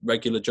doing a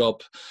regular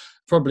job.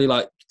 Probably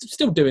like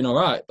still doing all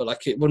right, but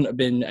like it wouldn't have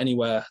been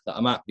anywhere that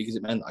I'm at, because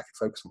it meant I could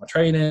focus on my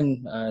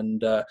training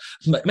and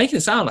making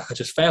it sound like I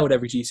just failed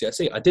every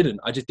GCSE. I didn't.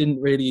 I just didn't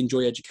really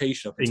enjoy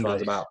education up until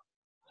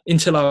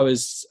I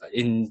was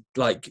in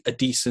like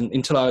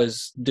until I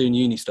was doing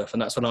uni stuff,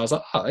 and that's when I was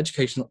like,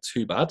 education's not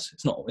too bad.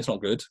 It's not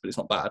good, but it's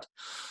not bad.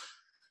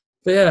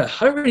 But yeah,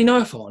 I don't really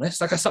know, if I'm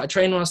honest. Like I started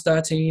training when I was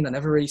 13. I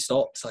never really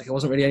stopped. Like it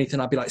wasn't really anything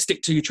I'd be like,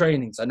 stick to your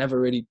trainings. I never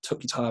really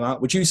took your time out.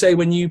 Would you say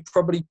when you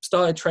probably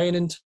started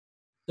training to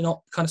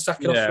not kind of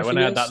sack it off? Yeah, when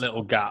I had that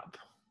little gap.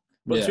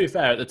 But to be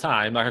fair, at the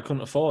time, like I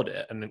couldn't afford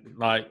it, and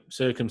like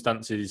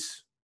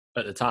circumstances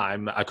at the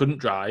time, I couldn't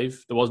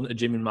drive. There wasn't a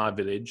gym in my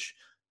village.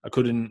 I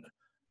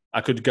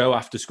could go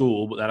after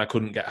school, but then I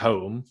couldn't get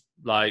home.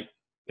 Like,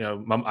 you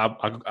know,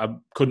 I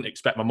couldn't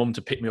expect my mum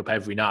to pick me up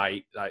every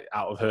night, like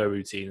out of her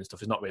routine and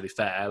stuff. It's not really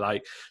fair.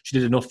 Like she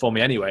did enough for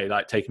me anyway,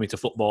 like taking me to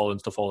football and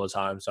stuff all the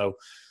time. So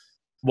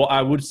what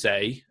I would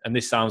say, and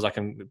this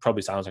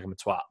probably sounds like I'm a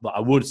twat, but I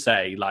would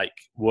say like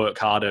work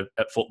harder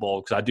at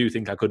football, because I do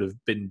think I could have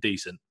been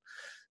decent.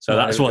 So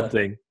that's one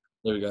thing.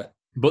 There we go.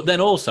 But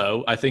then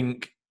also, I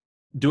think,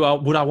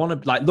 would I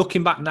want to, like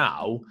looking back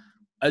now,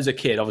 as a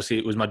kid, obviously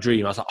it was my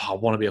dream. I was like, I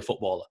want to be a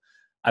footballer.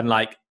 And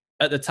like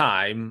at the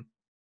time,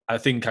 I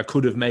think I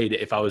could have made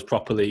it if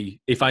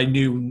I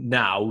knew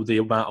now the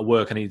amount of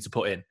work I needed to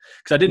put in.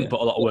 Because I didn't put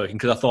a lot of work in,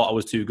 because I thought I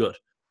was too good.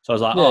 So I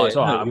was like, it's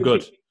all right, I'm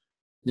good.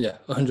 Yeah,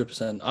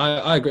 100%.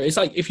 I agree. It's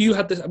like if you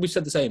had this, we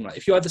said the same. Like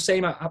if you had the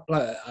same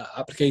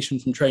application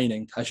from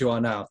training as you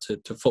are now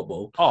to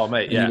football. Oh,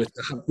 mate, yeah.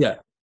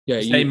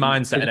 Same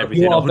mindset and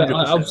everything.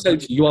 I would say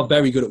you are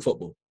very good at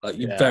football. Like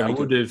you're very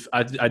good.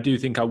 I do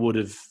think I would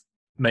have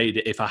made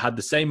it if I had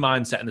the same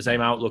mindset and the same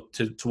outlook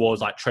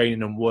towards like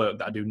training and work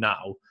that I do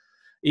now.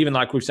 Even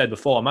like we've said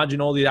before, imagine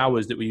all the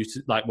hours that we used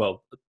to, like,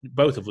 well,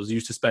 both of us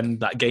used to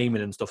spend that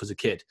gaming and stuff as a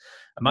kid.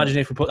 Imagine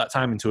if we put that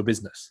time into a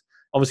business.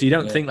 Obviously, you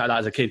don't think like that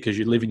as a kid because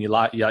you're living your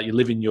life, you're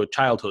living your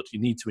childhood. You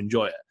need to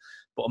enjoy it.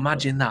 But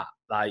imagine that,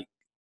 like,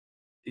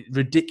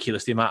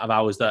 ridiculous the amount of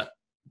hours that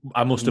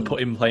I must have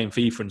put in playing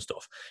FIFA and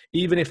stuff.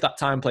 Even if that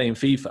time playing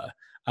FIFA,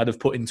 I'd have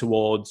put in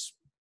towards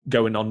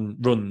going on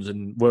runs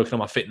and working on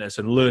my fitness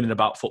and learning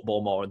about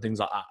football more and things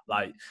like that.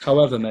 Like,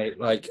 however, mate,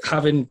 like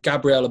having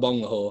Gabriel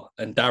Agbonlahor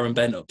and Darren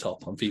Bent up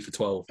top on FIFA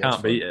 12.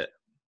 Can't beat it.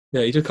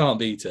 Yeah, you just can't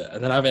beat it.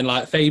 And then having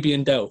like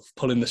Fabian Delph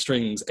pulling the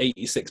strings,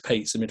 86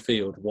 pace in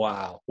midfield.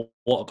 Wow,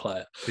 what a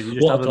player!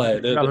 What a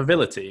player! Did you have a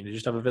Villa team? Did you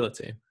just have a Villa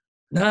team?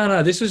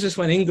 No. This was just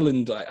when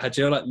England had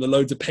the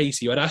loads of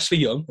pace. You had Ashley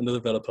Young,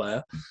 another Villa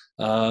player.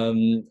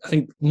 I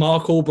think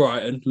Mark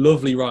Albrighton,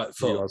 lovely right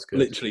foot,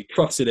 literally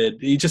crossed it in.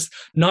 He just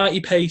 90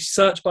 pace,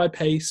 search by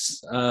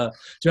pace. Do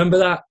you remember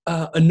that?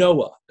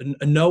 Onaha.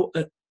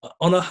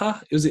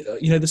 Was it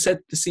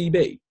the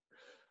CB?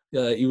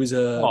 He was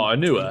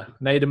Anua,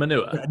 Nader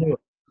Manua.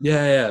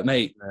 Yeah,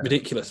 mate,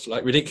 ridiculous,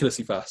 like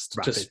ridiculously fast.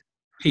 Rapid. Just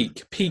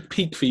peak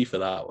FIFA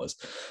that was.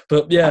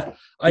 But yeah,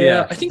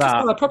 I think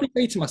I'd probably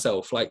say to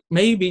myself, like,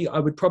 maybe I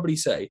would probably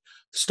say,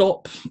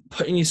 stop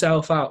putting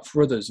yourself out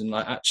for others and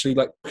like actually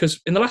like, because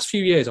in the last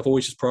few years I've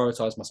always just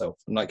prioritized myself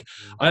and like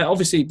I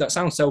obviously that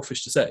sounds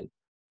selfish to say,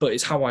 but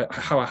it's how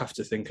I have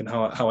to think and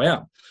how I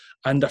am.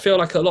 And I feel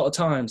like a lot of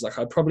times, like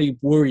I probably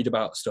worried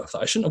about stuff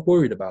that I shouldn't have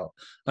worried about.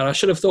 And I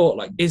should have thought,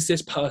 like, is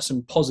this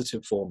person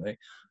positive for me?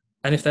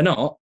 And if they're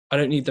not, I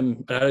don't need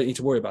them. I don't need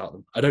to worry about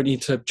them. I don't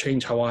need to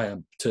change how I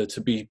am to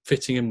be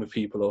fitting in with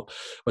people or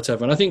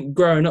whatever. And I think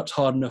growing up's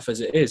hard enough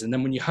as it is. And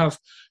then when you have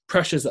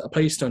pressures that are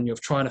placed on you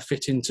of trying to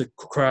fit into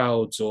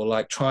crowds or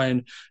like try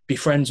and be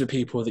friends with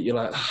people that you're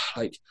like,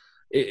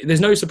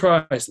 there's no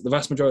surprise that the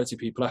vast majority of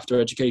people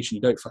after education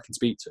you don't fucking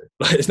speak to.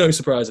 Like, there's no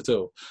surprise at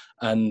all.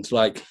 And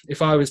like,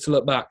 if I was to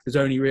look back, there's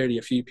only really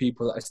a few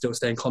people that I still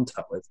stay in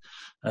contact with,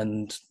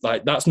 and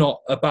like that's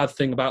not a bad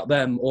thing about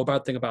them or a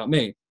bad thing about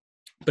me.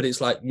 But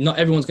it's like not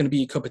everyone's going to be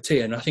your cup of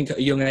tea, and I think at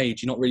a young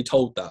age you're not really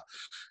told that.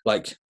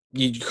 Like,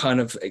 you kind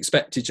of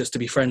expected just to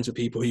be friends with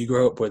people who you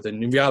grew up with,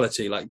 and in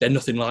reality, like they're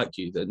nothing like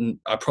you.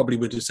 Then I probably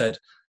would have said,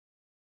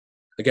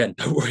 again,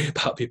 don't worry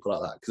about people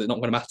like that because it's not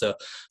going to matter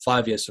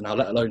 5 years from now,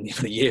 let alone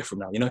even a year from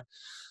now, you know?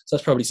 So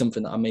that's probably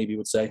something that I maybe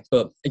would say.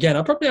 But again,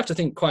 I probably have to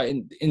think quite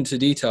into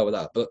detail with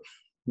that. But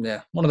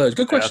yeah, one of those.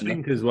 Good question. I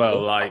think as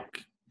well,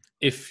 like,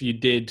 if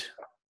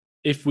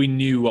we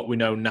knew what we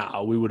know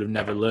now, we would have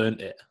never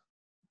learned it.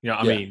 You know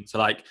what I mean? So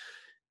like,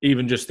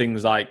 even just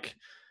things like,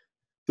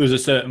 there was a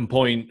certain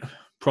point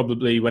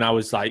probably when I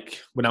was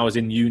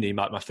in uni,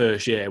 like my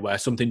first year, where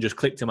something just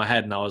clicked in my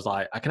head and I was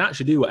like, I can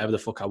actually do whatever the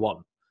fuck I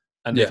want.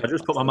 And if I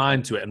just put my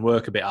mind to it and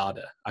work a bit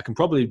harder, I can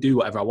probably do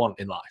whatever I want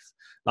in life.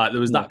 Like, there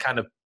was that kind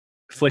of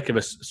flick of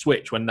a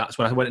switch that's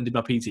when I went and did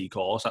my PT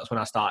course. That's when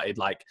I started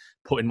like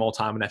putting more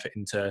time and effort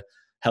into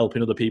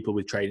helping other people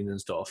with training and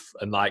stuff,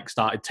 and like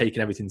started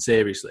taking everything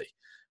seriously.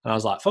 And I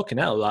was like, fucking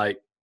hell, like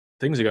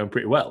things are going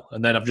pretty well.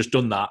 And then I've just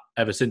done that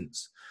ever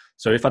since.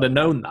 So if I'd have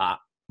known that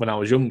when I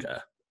was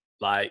younger,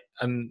 like,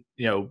 and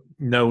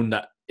known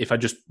that if I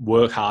just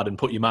work hard and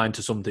put your mind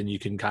to something, you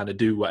can kind of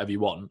do whatever you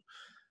want.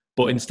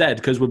 But instead,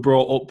 because we're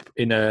brought up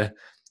in a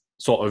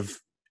sort of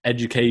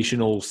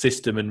educational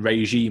system and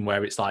regime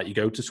where it's like you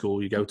go to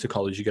school, you go to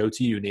college, you go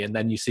to uni, and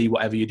then you see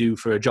whatever you do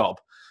for a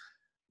job.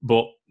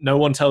 But no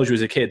one tells you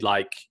as a kid,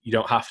 like, you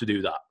don't have to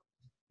do that.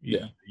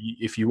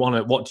 If you want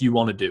to, what do you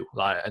want to do?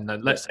 Like, and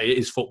then let's say it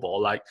is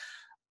football. Like,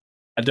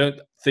 I don't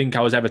think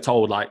I was ever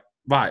told, like,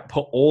 right,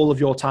 put all of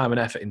your time and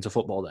effort into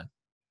football then.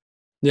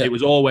 Yeah. It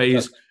was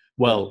always...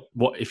 well,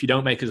 what if you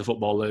don't make it as a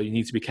footballer, you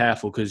need to be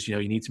careful because, you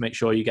need to make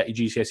sure you get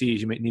your GCSEs,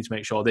 you need to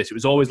make sure this. It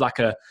was always like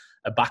a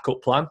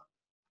backup plan.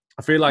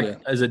 I feel like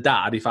as a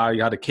dad, if I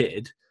had a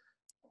kid,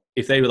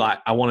 if they were like,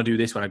 I want to do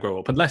this when I grow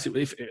up, unless if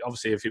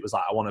it was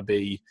like, I want to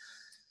be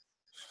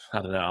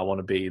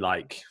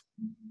like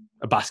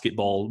a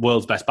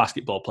world's best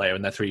basketball player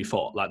and they're 3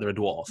 foot, like they're a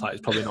dwarf, like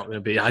it's probably not going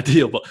to be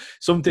ideal, but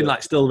something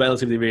like still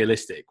relatively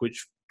realistic,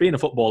 which being a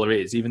footballer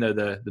is, even though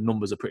the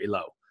numbers are pretty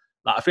low.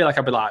 Like, I feel like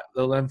I'd be like,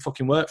 well, then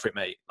fucking work for it,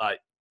 mate. Like,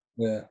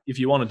 if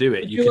you want to do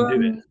it, you can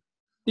do it.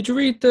 Did you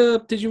read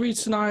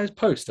Sanaya's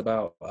post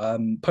about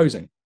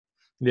posing?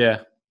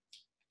 Yeah.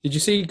 Did you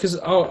see? Because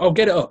I'll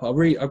get it up.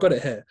 I've got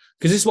it here.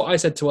 Because this is what I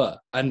said to her,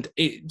 and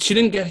she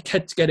didn't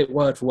get it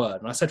word for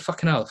word. And I said,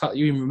 "Fucking hell!" The fact that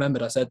you even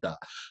remembered I said that.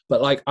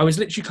 But like, I was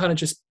literally kind of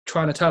just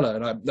trying to tell her,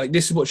 and I like,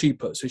 this is what she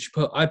put. So she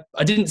put, I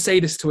didn't say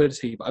this to her,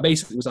 but I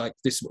basically was like,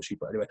 this is what she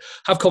put. Anyway,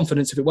 have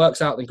confidence. If it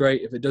works out, then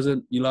great. If it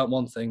doesn't, you learn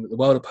one thing, that the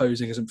world of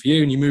posing isn't for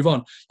you, and you move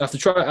on. You have to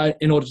try it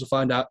in order to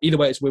find out. Either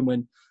way, it's a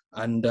win-win.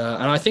 And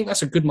I think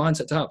that's a good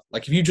mindset to have.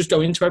 Like, if you just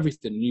go into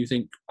everything and you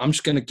think, I'm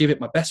just going to give it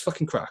my best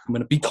fucking crack, I'm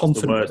going to be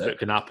confident with it. The worst that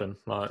can happen.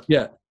 Like,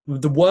 yeah,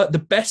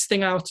 the best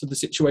thing out of the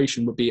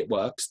situation would be it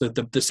works.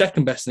 The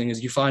second best thing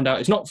is you find out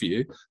it's not for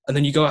you, and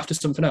then you go after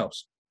something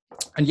else.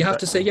 And you have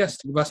to say yes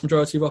to the vast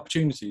majority of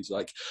opportunities.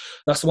 Like,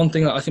 that's the one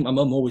thing that I think my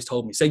mum always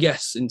told me: say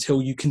yes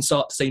until you can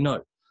start to say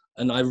no.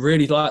 And I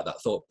really like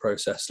that thought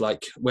process.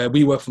 Like where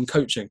we were from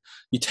coaching,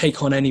 you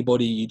take on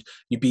anybody,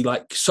 you'd be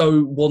like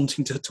so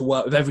wanting to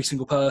work with every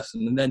single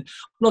person. And then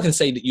I'm not going to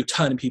say that you're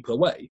turning people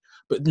away,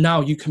 but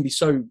now you can be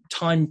so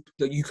time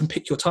that you can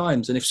pick your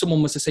times. And if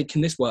someone was to say,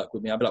 can this work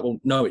with me? I'd be like, well,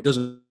 no, it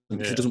doesn't,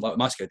 because it doesn't work with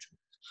my schedule.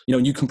 You know,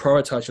 and you can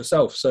prioritize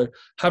yourself. So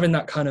having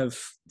that kind of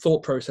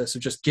thought process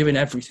of just giving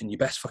everything your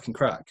best fucking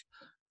crack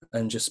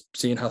and just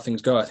seeing how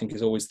things go, I think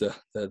is always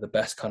the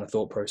best kind of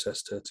thought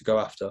process to go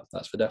after.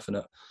 That's for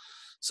definite.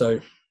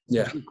 So,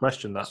 yeah. Good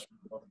question, that.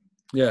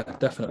 Yeah,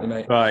 definitely,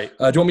 mate. Right.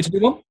 Do you want me to do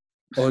one?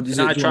 Or Can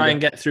I try and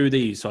get through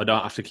these so I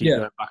don't have to keep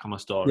going back on my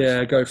stories?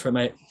 Yeah, go for it,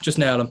 mate. Just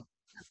nail them.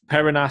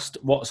 Perrin asked,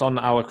 what's on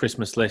our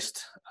Christmas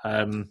list?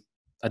 I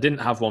didn't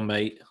have one,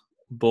 mate,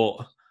 but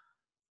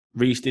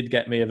Reese did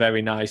get me a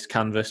very nice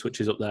canvas, which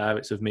is up there.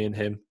 It's of me and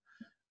him.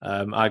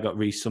 I got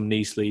Reese some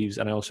knee sleeves,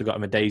 and I also got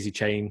him a daisy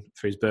chain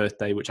for his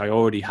birthday, which I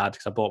already had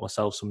because I bought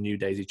myself some new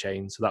daisy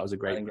chains. So that was a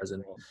great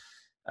present.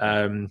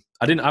 I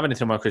didn't have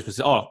anything on my Christmas.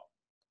 Oh,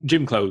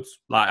 gym clothes.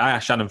 Like I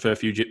asked Shannon for a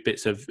few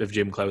bits of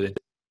gym clothing.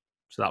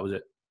 So that was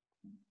it.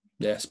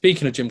 Yeah,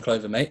 speaking of gym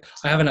clothing, mate,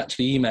 I haven't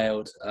actually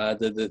emailed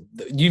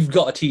you've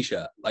got a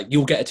T-shirt. Like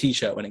you'll get a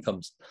T-shirt when it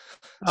comes.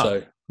 Oh,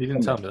 so you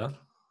didn't tell me that.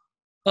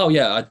 Oh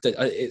yeah,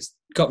 it's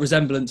got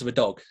resemblance of a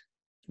dog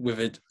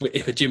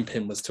if a gym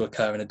pin was to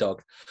occur in a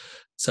dog.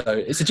 So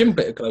it's a gym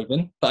bit of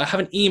clothing, but I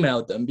haven't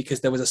emailed them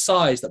because there was a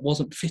size that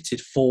wasn't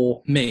fitted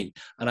for me,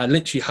 and I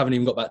literally haven't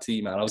even got back to the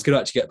email. I was going to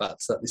actually get back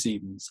to that this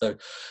evening, so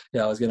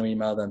yeah, I was going to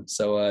email them.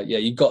 So yeah,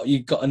 you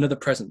got another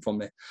present from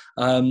me.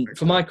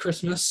 For my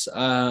Christmas,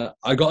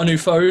 I got a new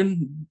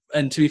phone,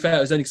 and to be fair,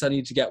 it was only because I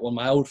needed to get one.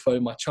 My old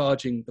phone,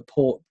 the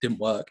port didn't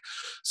work,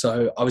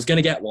 so I was going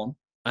to get one.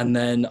 And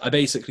then I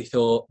basically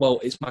thought, well,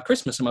 it's my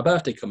Christmas and my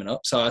birthday coming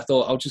up. So I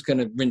thought I was just going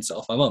to rinse it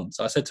off my mum.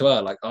 So I said to her,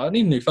 like, oh, I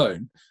need a new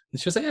phone. And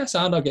she was like, yeah,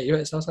 sound, I'll get you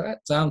it. So I was like,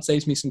 sound,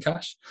 saves me some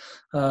cash.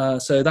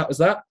 So that was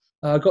that.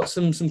 I got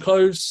some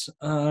clothes.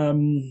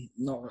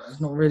 Not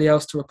really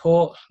else to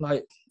report.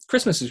 Like,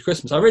 Christmas is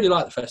Christmas. I really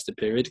like the festive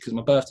period because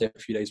my birthday a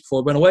few days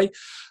before I went away.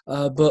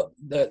 But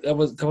there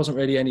wasn't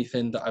really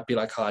anything that I'd be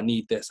like, oh, I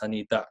need this, I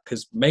need that.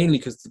 Mainly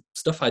because the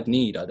stuff I'd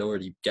need, I'd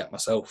already get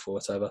myself or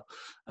whatever.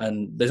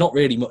 And there's not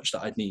really much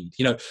that I'd need.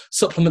 You know,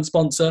 supplement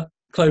sponsor,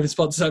 clothing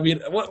sponsor. I mean,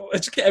 I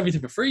just get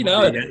everything for free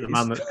now. The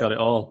man that's got it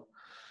all.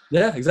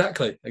 Yeah,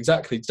 exactly.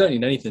 You don't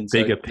need anything.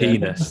 Bigger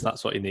penis.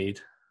 That's what you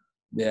need.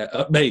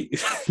 Yeah,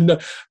 mate. No,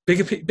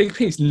 bigger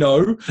penis.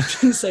 No,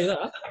 didn't say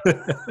that.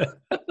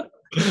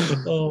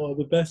 Oh,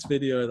 the best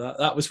video of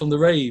that was from the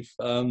rave.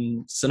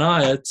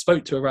 Sanaya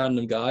spoke to a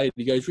random guy and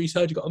he goes, Reese,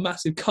 heard you got a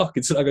massive cock?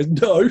 And Sanaya goes,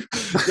 no,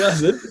 he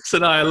hasn't.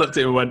 Sanaya looked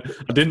at him and went,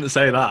 I didn't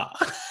say that.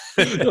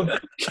 No,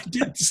 I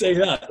didn't say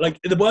that. Like,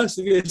 the worst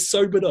thing is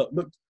sobered up.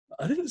 Look,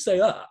 I didn't say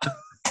that.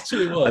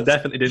 I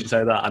definitely didn't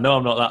say that. I know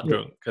I'm not that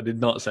drunk. I did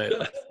not say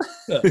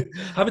that.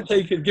 Haven't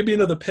taken. Give me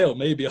another pill.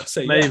 Maybe I'll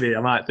say. Maybe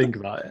I might think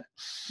about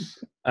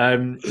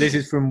it. This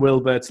is from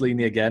Will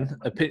Bertolini again.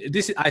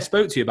 I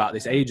spoke to you about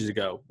this ages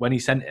ago when he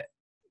sent it.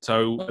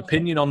 So,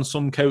 opinion on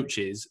some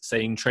coaches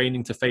saying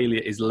training to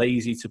failure is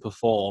lazy to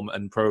perform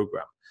and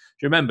program.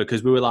 Do you remember?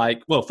 Because we were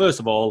like, well, first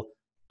of all,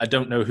 I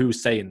don't know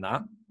who's saying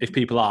that. If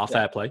people are,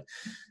 fair play.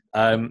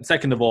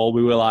 Second of all,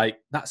 we were like,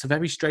 that's a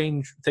very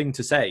strange thing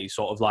to say.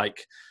 Sort of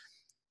like,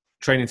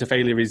 training to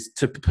failure is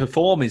to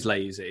perform is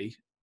lazy.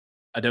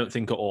 I don't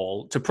think at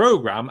all. To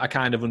program, I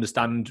kind of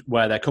understand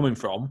where they're coming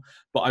from,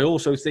 but I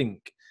also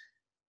think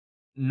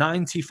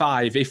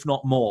 95, if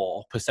not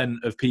more,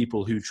 % of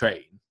people who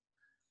train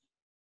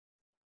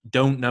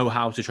don't know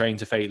how to train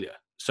to failure.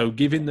 So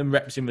giving them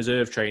reps in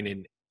reserve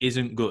training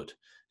isn't good.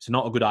 It's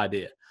not a good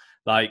idea.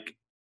 Like,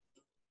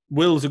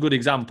 Will's a good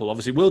example.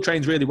 Obviously, Will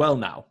trains really well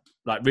now,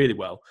 like really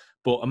well.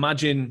 But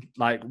imagine,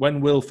 like,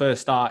 when Will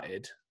first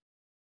started,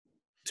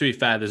 to be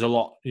fair, there's a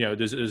lot, you know,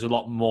 there's a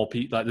lot more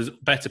people, like there's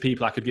better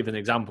people I could give an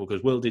example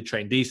because Will did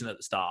train decent at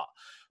the start.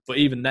 But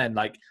even then,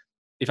 like,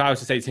 if I was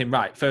to say to him,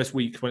 right, first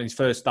week when he's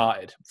first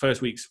started,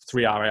 first week's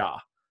 3 RIR,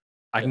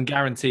 I can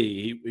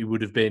guarantee he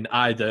would have been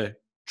either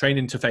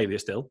training to failure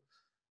still,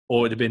 or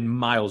it would have been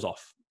miles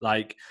off.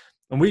 Like,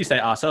 and we say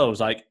ourselves,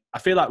 like, I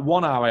feel like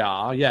 1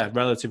 RIR, yeah,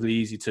 relatively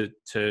easy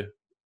to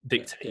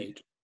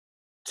dictate.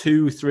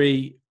 2,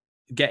 3,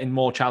 getting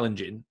more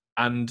challenging.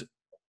 And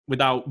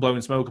without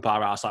blowing smoke up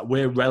our ass, like,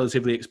 we're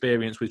relatively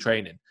experienced with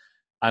training.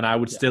 And I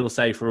would still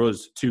say for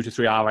us, 2 to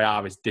 3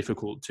 RIR is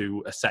difficult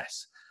to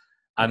assess.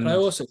 And can I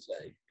also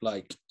say,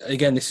 like,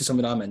 again, this is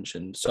something I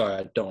mentioned. Sorry,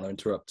 I don't want to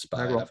interrupt,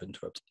 but I have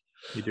interrupted.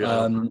 You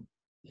do.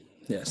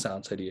 Yeah,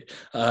 sounds so do you.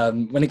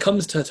 When it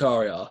comes to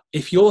RIR,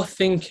 if you're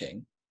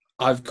thinking,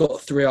 I've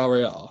got 3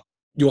 RIR,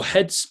 your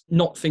head's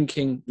not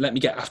thinking, let me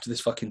get after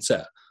this fucking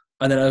set.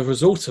 And then as a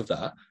result of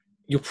that,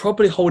 you're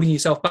probably holding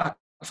yourself back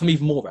from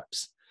even more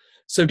reps.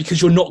 So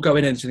because you're not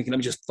going in and thinking, let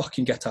me just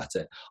fucking get at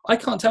it. I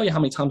can't tell you how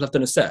many times I've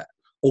done a set,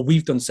 or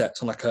we've done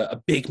sets on like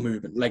a big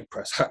movement, leg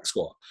press, hack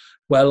squat,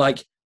 where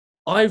like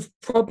I've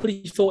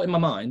probably thought in my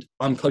mind,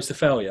 I'm close to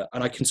failure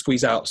and I can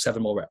squeeze out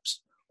 7 more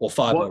reps or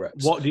 5 more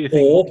reps. What do you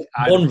think? Or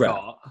 1 rep.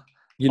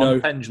 You On know,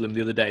 the pendulum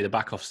the other day, the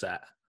back off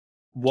set.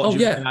 What oh do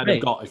you yeah, think I'd have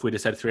mate. got if we'd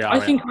have said 3 I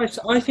RAR?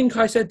 think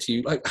I said to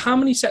you, like, how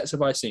many sets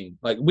have I seen?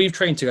 Like, we've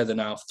trained together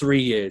now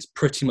 3 years,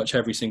 pretty much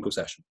every single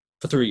session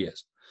for 3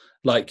 years.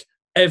 Like,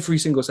 every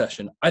single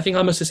session. I think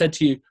I must have said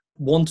to you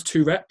 1 to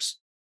 2 reps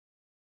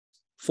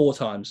 4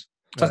 times.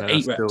 So that's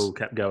 8 reps. Still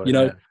kept going. You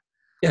know,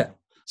 yeah.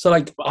 So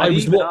like, But I I'd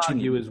was even watching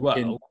argue you as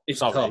well. it's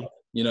Sorry, hard,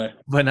 you know.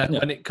 when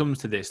it comes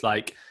to this,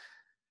 like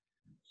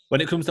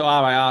when it comes to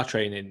RIR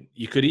training,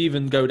 you could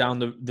even go down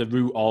the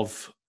route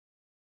of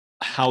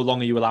how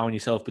long are you allowing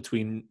yourself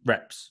between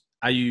reps?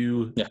 Are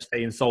you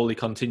staying solely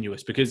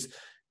continuous? Because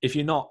if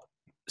you're not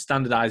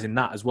standardizing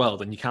that as well,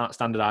 then you can't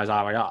standardize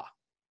RIR.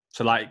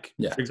 So like,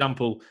 for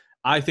example,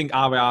 I think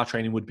RIR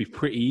training would be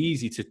pretty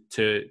easy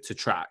to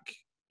track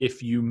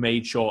if you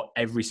made sure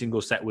every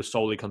single set was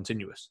solely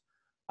continuous.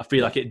 I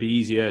feel like it'd be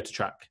easier to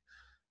track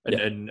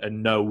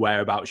and know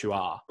whereabouts you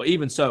are. But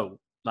even so,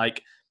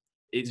 like,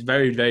 it's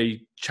very,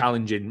 very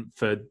challenging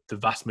for the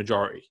vast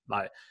majority.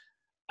 Like,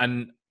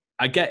 and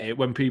I get it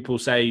when people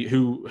say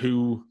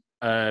who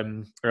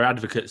are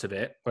advocates of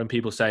it, when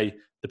people say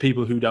the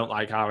people who don't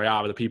like RIR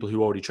are the people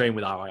who already train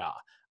with RIR.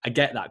 I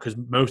get that, because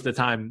most of the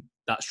time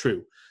that's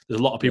true. There's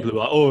a lot of people who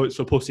are like, oh, it's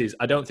for pussies.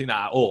 I don't think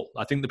that at all.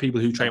 I think the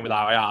people who train with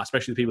RIR,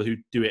 especially the people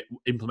who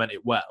implement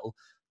it well,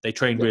 they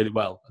train really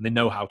well and they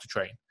know how to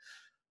train.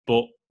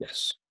 But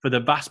for the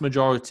vast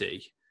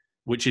majority,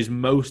 which is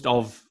most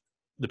of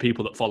the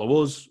people that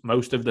follow us,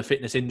 most of the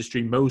fitness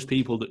industry, most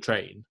people that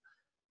train,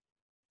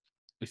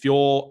 if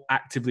you're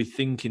actively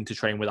thinking to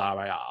train with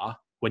RIR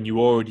when you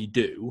already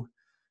do,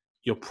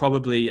 you're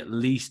probably at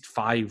least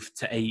 5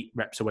 to 8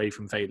 reps away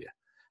from failure.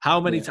 How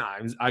many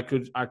times I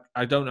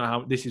don't know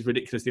how, this is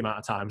ridiculous the amount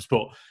of times,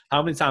 but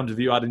how many times have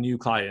you had a new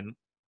client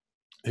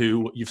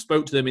who you've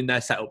spoke to them in their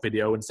setup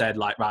video and said,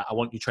 like, right, I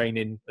want you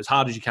training as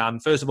hard as you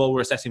can. First of all,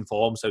 we're assessing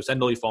form, so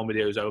send all your form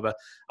videos over.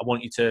 I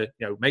want you to,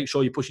 make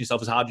sure you push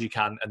yourself as hard as you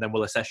can, and then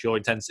we'll assess your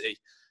intensity.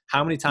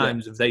 How many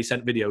times have they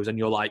sent videos and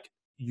you're like,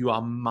 you are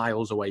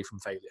miles away from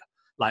failure?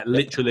 Like,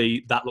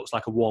 literally, that looks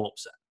like a warm-up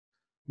set.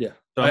 Yeah.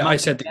 So I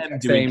said the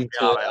same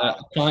to a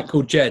client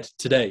called Jed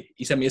today.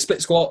 He sent me a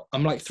split squat.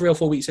 I'm like 3 or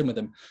 4 weeks in with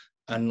him,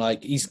 and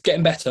like, he's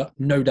getting better,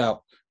 no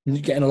doubt.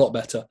 He's getting a lot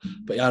better.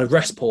 But he had a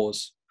rest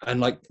pause, and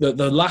like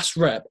the last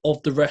rep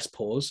of the rest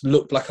pause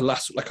looked like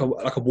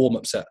a warm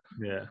up set.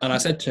 Yeah. And I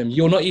said to him,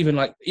 "You're not even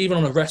like, even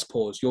on a rest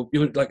pause. You're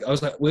like," I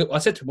was like, I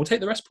said to him, "We'll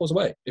take the rest pause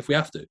away if we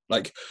have to.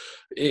 Like,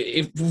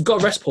 if we've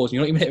got a rest pause and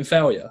you're not even hitting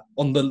failure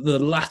on the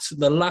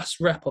last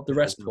rep of the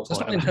rest pause, that's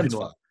not an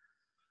intensifier.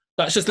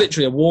 That's just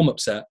literally a warm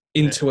up set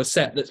into a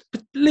set that's a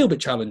little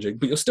bit challenging,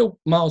 but you're still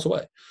miles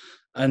away."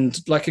 And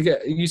like again,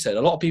 you said,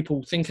 a lot of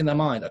people think in their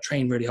mind, I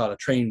train really hard, I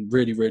train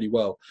really, really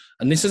well.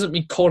 And this isn't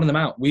me calling them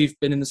out. We've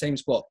been in the same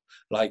spot,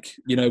 like,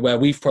 where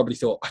we've probably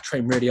thought, I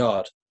train really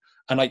hard.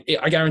 And I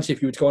guarantee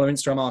if you were to go on our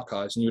Instagram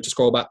archives and you were to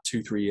scroll back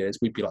 2-3 years,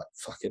 we'd be like,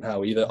 fucking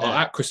hell, either our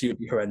accuracy would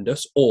be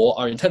horrendous or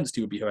our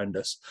intensity would be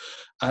horrendous.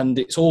 And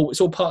it's all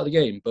part of the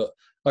game. But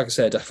like I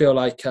said, I feel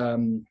like,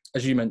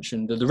 as you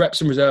mentioned, the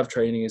reps and reserve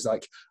training is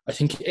like, I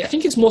think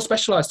it's more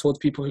specialized towards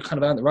people who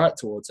kind of earn the right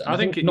towards it. I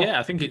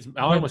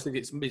almost think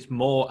it's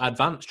more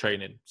advanced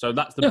training. So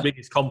that's the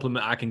biggest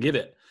compliment I can give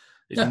it.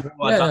 It's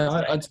more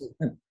advanced.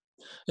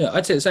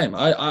 I'd say the same.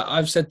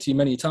 I've said to you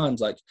many times,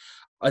 like,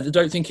 I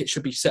don't think it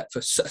should be set for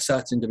a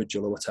certain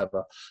individual or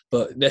whatever,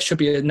 but there should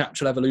be a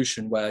natural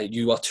evolution where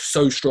you are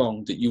so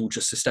strong that you will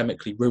just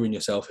systemically ruin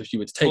yourself if you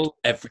were to take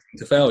everything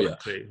to failure.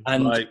 Exactly.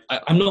 And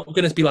I'm not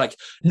going to be like,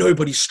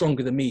 nobody's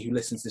stronger than me who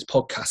listens to this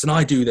podcast and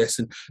I do this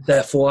and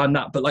therefore I'm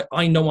that. But like,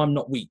 I know I'm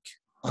not weak.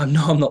 I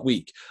know I'm not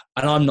weak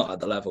and I'm not at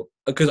the level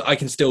because I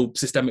can still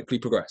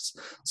systemically progress.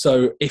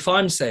 So if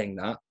I'm saying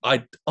that,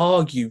 I'd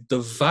argue the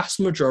vast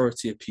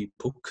majority of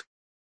people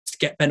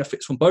get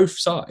benefits from both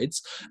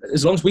sides,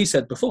 as long as we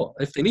said before,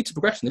 if they lead to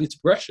progression, they lead to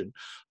progression.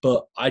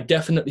 But I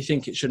definitely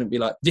think it shouldn't be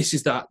like, this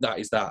is that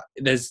is that.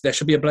 There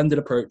should be a blended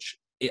approach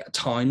at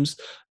times.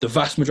 The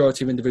vast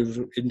majority of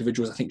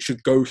individuals, I think,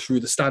 should go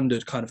through the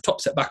standard kind of top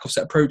set, back off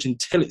set approach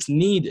until it's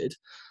needed,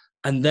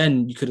 and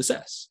then you could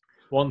assess.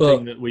 One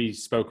thing that we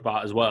spoke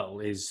about as well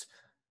is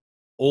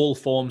all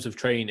forms of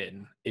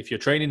training. If you're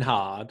training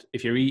hard,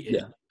 if you're eating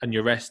and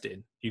you're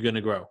resting, you're going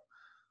to grow.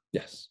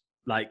 Yes.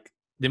 Like,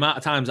 the amount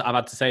of times that I've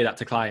had to say that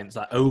to clients,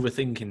 like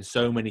overthinking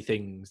so many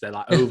things, they're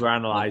like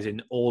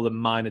overanalyzing all the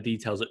minor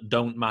details that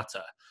don't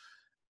matter.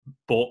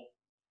 But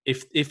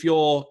if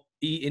you're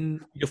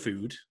eating your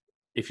food,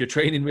 if you're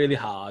training really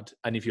hard,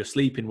 and if you're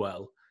sleeping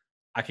well,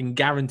 I can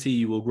guarantee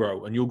you will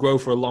grow, and you'll grow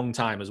for a long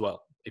time as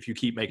well if you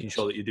keep making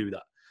sure that you do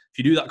that. If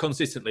you do that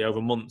consistently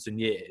over months and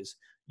years,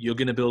 you're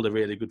going to build a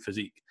really good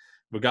physique,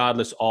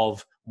 regardless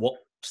of what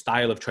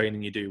style of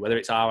training you do, whether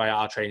it's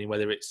RIR training,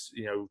 whether it's,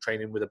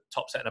 training with a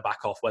top set and a back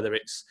off, whether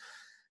it's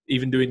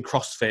even doing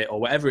CrossFit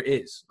or whatever it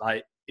is.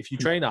 Like, if you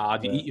train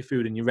hard, you eat your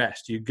food and you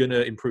rest, you're going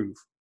to improve.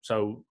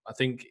 So I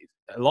think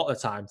a lot of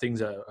the time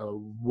things are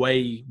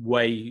way,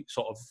 way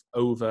sort of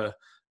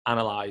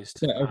over-analysed.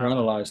 Yeah,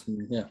 over-analysed.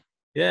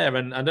 Yeah,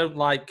 and I don't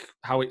like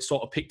how it's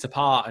sort of picked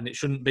apart, and it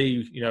shouldn't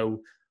be,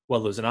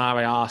 well, there's an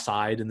RAR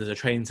side and there's a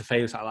training to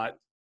failure side. Like,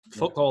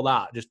 fuck all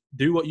that. Just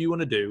do what you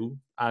want to do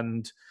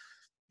and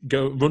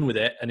go run with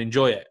it and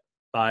enjoy it.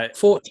 Like,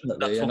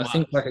 fortunately, and I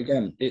think, like,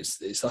 again,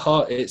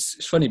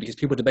 it's funny because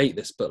people debate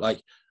this, but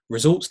like,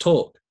 results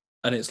talk,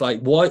 and it's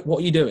like, what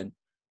are you doing?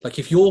 Like,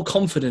 if you're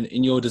confident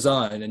in your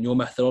design and your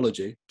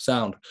methodology,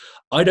 sound.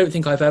 I don't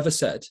think I've ever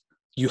said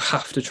you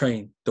have to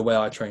train the way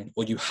I train,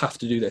 or you have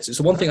to do this. It's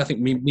the one thing I think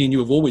me and you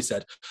have always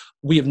said.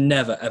 We have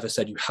never ever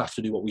said you have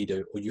to do what we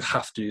do, or you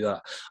have to do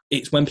that.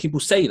 It's when people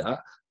say that,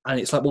 and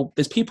it's like, well,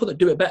 there's people that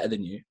do it better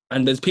than you,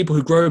 and there's people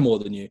who grow more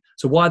than you.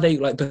 So why are they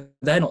like? But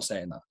they're not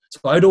saying that. So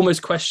I'd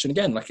almost question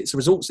again, like, it's a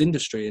results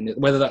industry, and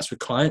whether that's with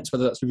clients,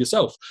 whether that's with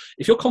yourself.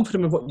 If you're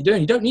confident with what you're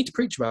doing, you don't need to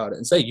preach about it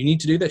and say you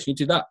need to do this, you need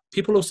to do that.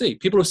 People will see.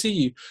 People will see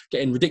you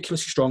getting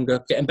ridiculously stronger,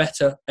 getting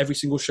better every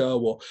single show,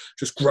 or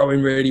just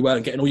growing really well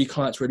and getting all your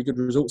clients really good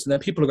results. And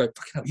then people will go,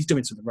 "Fucking hell, he's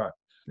doing something right."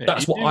 Yeah,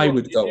 that's what I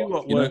would go. You do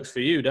what works for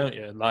you, don't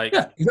you? Like,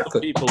 yeah, exactly.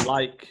 People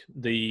like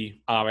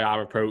the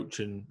RAR approach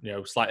and, you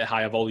know, slightly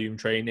higher volume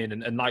training,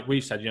 and like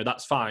we've said, you know,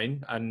 that's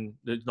fine, and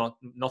there's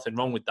nothing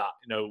wrong with that.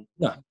 You know,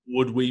 no.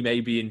 Would we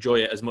maybe enjoy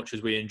it as much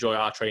as we enjoy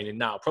our training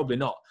now? Probably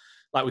not.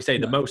 Like we say,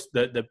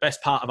 the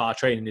best part of our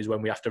training is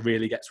when we have to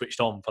really get switched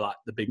on for like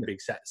the big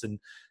sets, and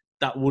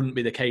that wouldn't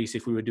be the case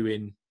if we were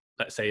doing,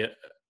 let's say,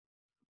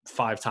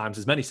 5 times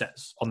as many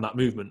sets on that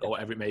movement or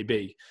whatever it may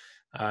be.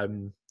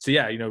 So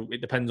yeah, you know,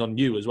 it depends on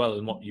you as well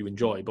and what you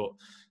enjoy. But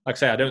like I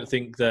say, I don't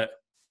think that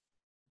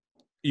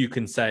you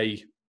can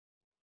say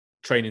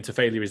training to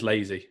failure is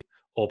lazy,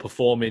 or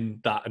performing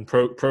that and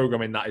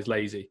programming that is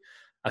lazy.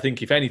 I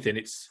think if anything,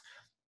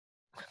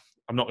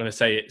 I'm not going to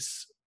say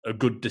it's a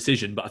good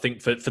decision, but I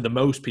think for the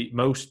most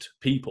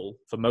people,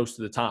 for most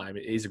of the time,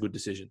 it is a good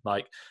decision.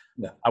 Like,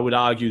 I would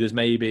argue there's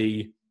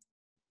maybe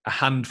a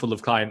handful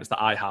of clients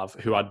that I have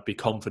who I'd be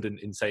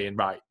confident in saying,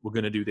 right, we're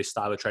going to do this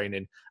style of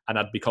training, and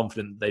I'd be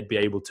confident they'd be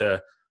able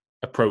to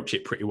approach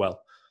it pretty well.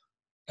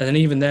 And then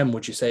even then,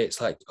 would you say it's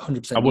like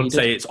 100%? I wouldn't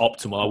say it's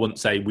optimal. I wouldn't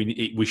say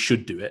we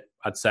should do it.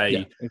 I'd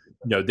say, you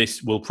know,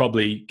 this will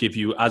probably give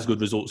you as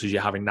good results as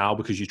you're having now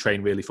because you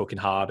train really fucking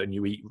hard and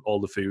you eat all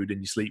the food and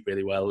you sleep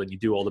really well and you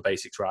do all the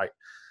basics right,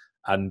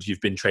 and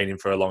you've been training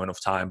for a long enough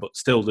time. But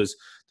still, there's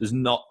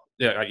not,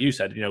 like you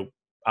said, you know,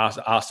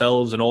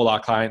 ourselves and all our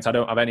clients. I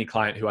don't have any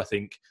client who I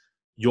think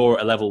you're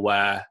at a level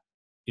where,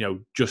 you know,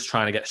 just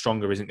trying to get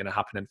stronger isn't going to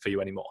happen for you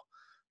anymore.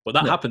 But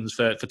that happens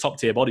for top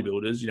tier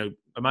bodybuilders. You know,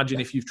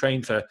 imagine if you've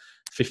trained for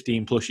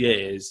 15 plus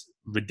years,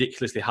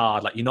 ridiculously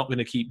hard, like, you're not going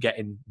to keep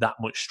getting that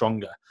much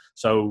stronger.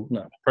 So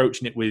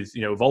approaching it with,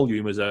 you know,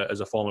 volume as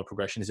a form of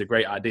progression is a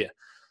great idea.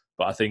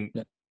 But I think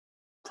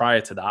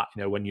prior to that,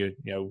 you know, when you're,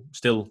 you know,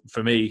 still,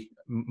 for me,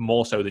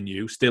 more so than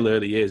you, still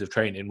early years of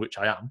training, which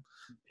I am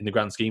in the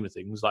grand scheme of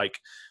things, like,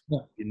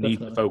 you need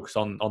to focus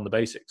on the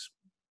basics.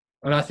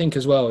 And I think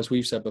as well, as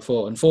we've said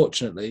before,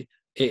 unfortunately,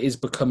 it is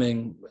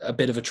becoming a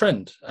bit of a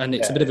trend, and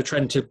it's a bit of a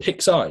trend to pick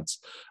sides.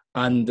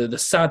 And the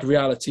sad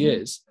reality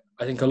is,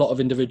 I think a lot of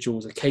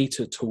individuals are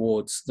catered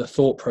towards the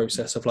thought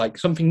process of like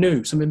something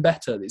new, something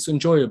better, it's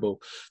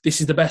enjoyable.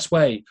 This is the best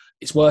way.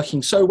 It's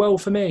working so well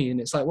for me. And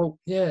it's like, well,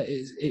 yeah,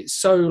 it's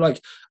so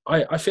like,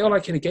 I feel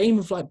like in a game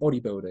of like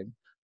bodybuilding,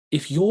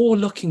 if you're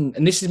looking,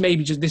 and this is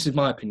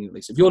my opinion at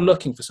least, if you're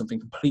looking for something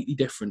completely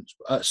different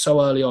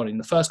so early on in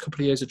the first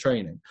couple of years of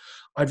training,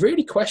 I'd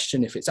really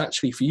question if it's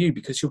actually for you,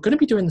 because you're going to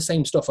be doing the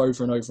same stuff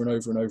over and over and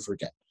over and over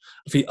again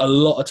for a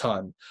lot of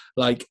time.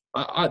 Like,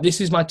 this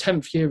is my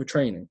 10th year of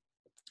training,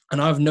 and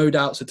I have no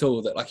doubts at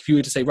all that, like, if you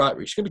were to say, right,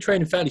 Rich, you're going to be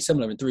training fairly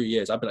similar in 3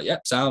 years, I'd be like,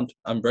 yep, sound,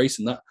 I'm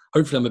embracing that.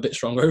 Hopefully I'm a bit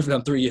stronger. Hopefully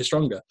I'm 3 years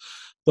stronger.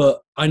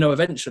 But I know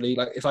eventually,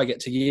 like, if I get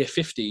to year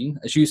 15,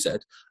 as you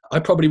said, I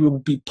probably will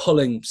be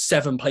pulling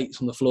 7 plates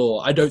from the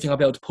floor. I don't think I'll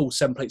be able to pull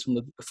 7 plates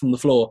from the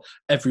floor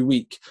every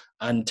week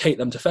and take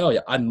them to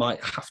failure. I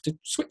might have to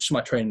switch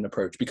my training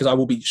approach because I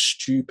will be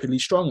stupidly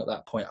strong at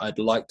that point, I'd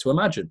like to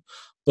imagine.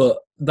 But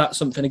that's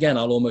something, again,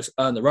 I'll almost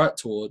earn the right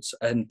towards.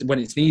 And when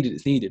it's needed,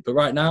 it's needed. But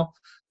right now,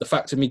 the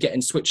fact of me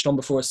getting switched on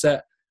before a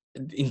set,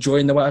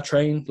 enjoying the way I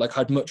train, like,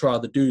 I'd much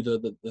rather do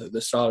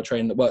the style of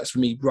training that works for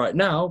me right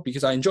now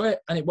because I enjoy it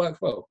and it works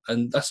well.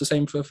 And that's the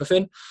same for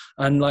Finn.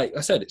 And like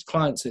I said, it's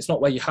clients. It's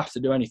not where you have to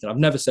do anything. I've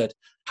never said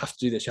have to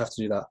do this, you have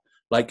to do that.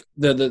 Like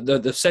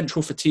the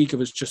central fatigue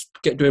of us just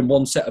doing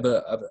one set of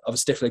a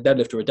stiff leg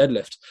deadlift or a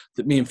deadlift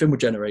that me and Finn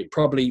would generate,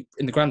 probably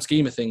in the grand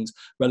scheme of things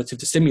relative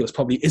to stimulus,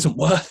 probably isn't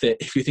worth it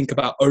if you think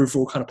about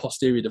overall kind of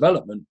posterior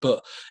development.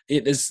 But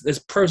there's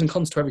pros and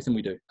cons to everything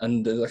we do,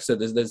 and like I said,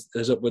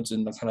 there's upwards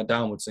and kind of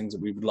downwards things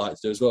that we would like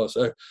to do as well.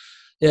 So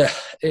yeah,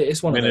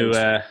 it's one of those.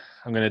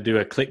 I'm going to do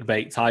a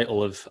clickbait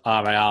title of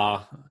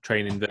RAR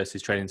training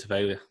versus training to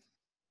failure.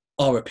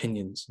 Our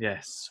opinions.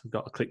 Yes, we've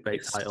got a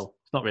clickbait title.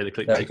 It's not really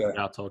clickbait. We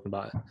are talking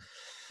about it.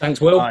 Thanks,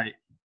 Will. Right.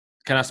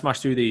 Can I smash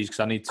through these?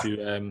 Because I need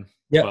to...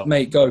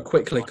 mate, go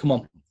quickly. Come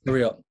on,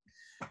 hurry up.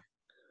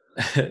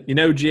 You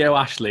know Gio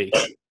Ashley,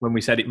 when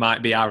we said it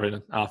might be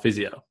Aaron, our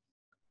physio?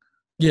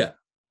 Yeah.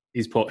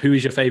 He's put, who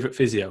is your favourite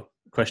physio?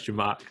 Question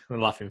mark, and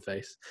a laughing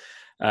face.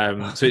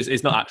 So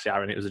it's not actually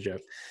Aaron, it was a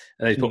joke.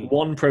 And they put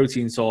one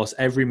protein source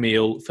every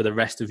meal for the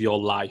rest of your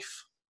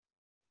life.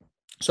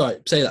 Sorry,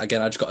 say that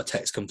again. I just got a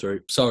text come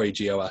through. Sorry,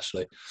 Gio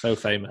Ashley. So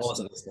famous. I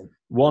wasn't listening.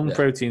 One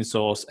protein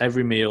source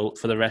every meal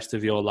for the rest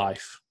of your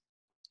life.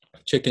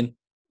 Chicken.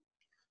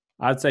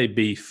 I'd say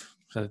beef.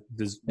 So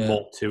there's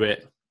more to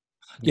it.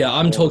 Yeah,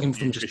 I'm talking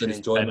from just an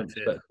enjoyment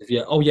perspective.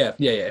 Yeah. Oh, yeah.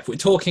 If we're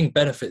talking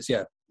benefits,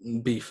 yeah,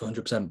 beef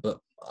 100%. But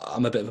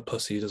I'm a bit of a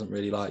pussy who doesn't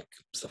really like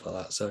stuff like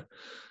that. So,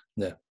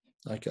 yeah,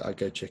 I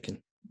go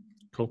chicken.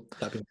 Cool.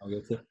 That'd be my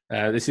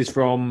go-to. This is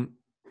from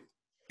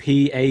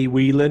P.A.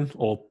 Whelan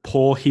or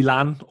Paul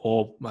Hilan,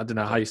 or I don't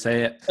know how you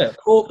say it. Yeah,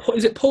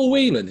 is it Paul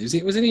Whelan?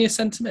 Wasn't he a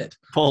centre mid?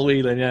 Paul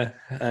Whelan,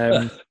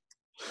 yeah.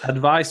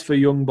 Advice for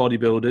young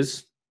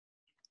bodybuilders,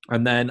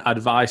 and then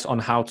advice on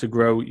how to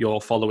grow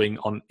your following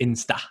on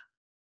Insta.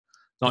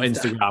 Not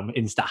Instagram,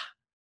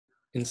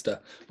 Insta.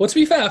 Well, to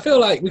be fair, I feel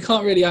like we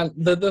can't really...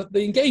 The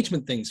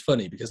engagement thing's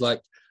funny because,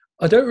 like,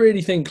 I don't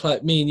really think,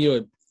 like, me and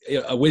you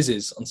are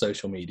whizzes on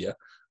social media.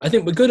 I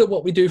think we're good at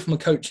what we do from a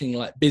coaching,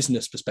 like,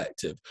 business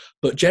perspective.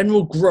 But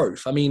general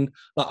growth, I mean,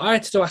 like, I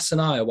had to ask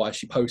Sanaya why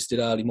she posted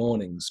early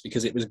mornings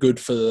because it was good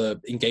for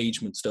the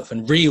engagement stuff.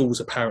 And Reels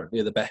apparently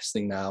are the best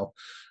thing now.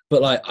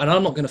 But like, and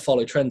I'm not going to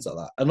follow trends like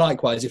that. And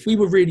likewise, if we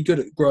were really good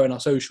at growing our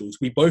socials,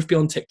 we'd both be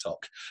on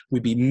TikTok.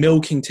 We'd be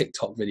milking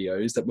TikTok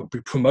videos that would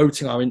be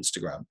promoting our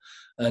Instagram.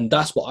 And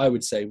that's what I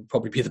would say would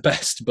probably be the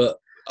best. But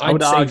I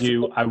would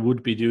argue I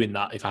would be doing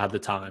that if I had the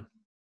time.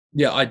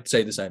 Yeah, I'd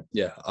say the same.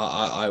 Yeah,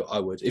 I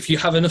would. If you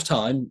have enough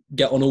time,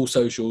 get on all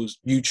socials,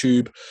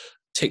 YouTube,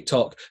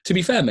 TikTok. To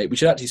be fair, mate, we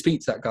should actually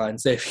speak to that guy and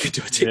say if he could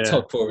do a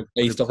TikTok for us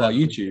based off our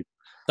YouTube.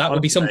 That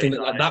would be something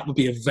that would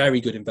be a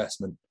very good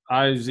investment.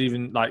 I was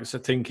even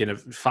thinking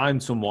of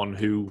find someone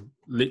who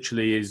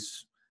literally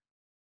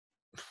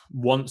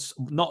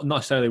not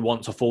necessarily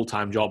wants a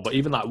full-time job, but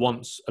even like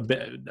wants a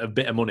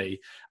bit of money,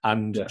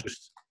 and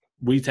just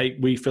we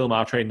film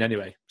our training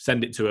anyway,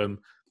 send it to them,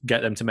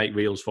 get them to make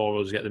reels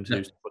for us, get them to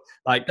do stuff.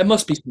 Like there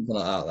must be something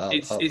like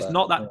that. It's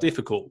not that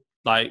difficult.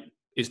 Like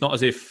it's not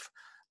as if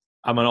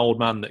I'm an old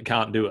man that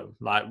can't do them.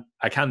 Like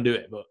I can do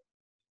it, but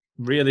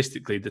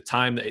realistically, the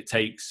time that it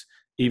takes,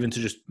 even to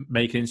just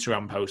make an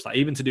Instagram post, like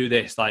even to do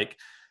this, like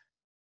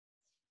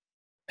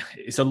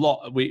it's a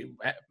lot.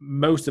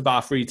 Most of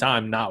our free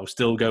time now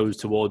still goes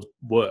towards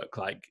work.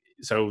 Like,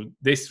 so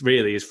this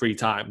really is free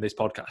time, this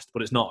podcast,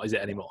 but it's not, is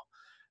it anymore?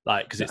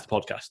 Like, because it's the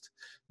podcast.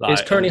 Like,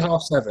 it's currently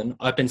 7:30.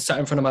 I've been sat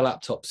in front of my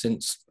laptop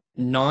since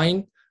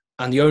 9.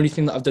 And the only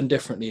thing that I've done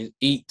differently is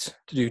eat,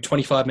 to do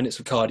 25 minutes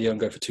of cardio and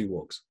go for 2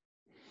 walks.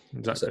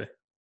 Exactly.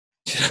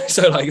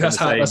 So like, that's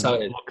how it is.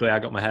 Luckily, I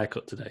got my hair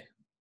cut today.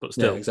 But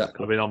still,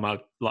 exactly. I've been on my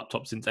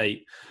laptop since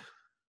 8.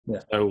 Yeah.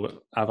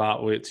 So I've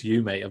outworked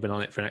you, mate. I've been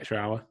on it for an extra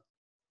hour.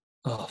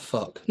 Oh,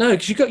 fuck. No,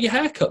 because you got your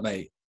hair cut,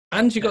 mate.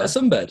 And you got a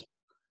sunbed.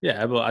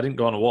 Yeah, but I didn't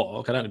go on a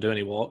walk. I don't do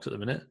any walks at the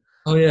minute.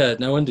 Oh, yeah.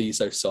 No wonder you're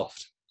so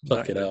soft.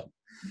 Fuck it up.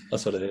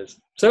 That's what it is.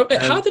 So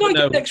how did I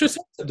get an extra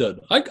set done?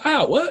 I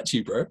outworked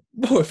you, bro.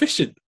 More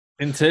efficient.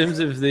 In terms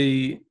of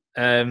the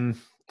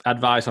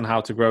advice on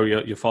how to grow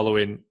your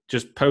following,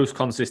 just post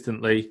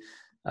consistently.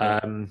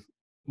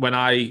 When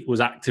I was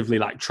actively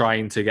like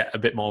trying to get a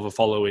bit more of a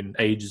following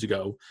ages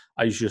ago,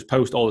 I used to just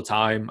post all the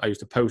time. I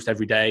used to post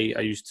every day.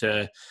 I used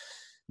to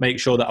make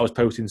sure that I was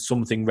posting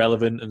something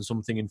relevant and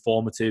something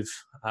informative,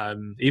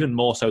 even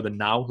more so than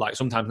now. Like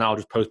sometimes now I'll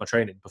just post my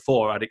training.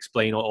 Before I'd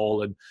explain it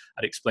all and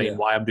I'd explain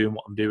why I'm doing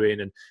what I'm doing.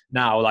 And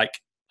now like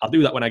I'll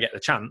do that when I get the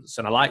chance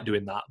and I like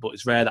doing that, but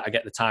it's rare that I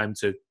get the time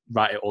to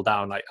write it all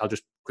down. Like I'll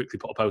just quickly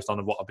put a post on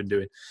of what I've been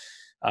doing.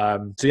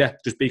 So yeah,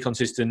 just be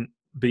consistent,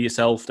 be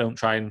yourself. Don't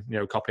try and,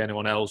 copy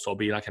anyone else or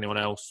be like anyone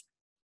else.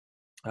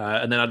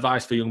 And then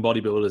advice for young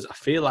bodybuilders. I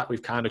feel like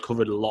we've kind of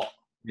covered a lot.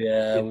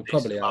 Yeah, we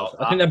probably have.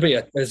 I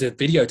think there's a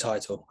video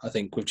title, I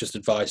think, with just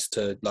advice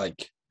to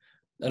like,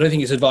 I don't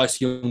think it's advice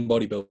to young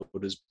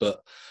bodybuilders,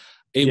 but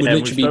it would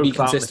literally be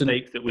consistent.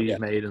 Mistakes that we've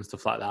made and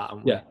stuff like that.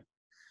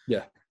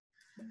 Yeah.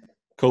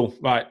 Cool.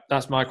 Right.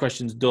 That's my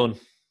questions done.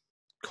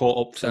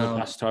 Caught up for the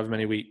past however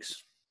many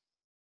weeks.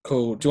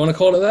 Cool. Do you want to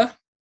call it there?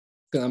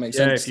 I think that makes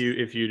sense. Yeah,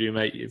 if you do,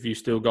 mate. If you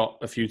still got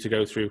a few to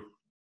go through.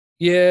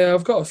 Yeah,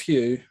 I've got a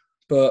few,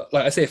 but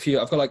like I say a few,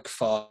 I've got like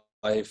 5.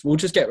 We'll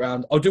just get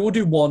round. We'll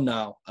do 1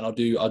 now, and I'll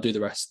do the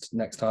rest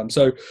next time.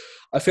 So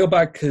I feel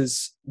bad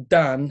because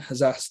Dan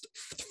has asked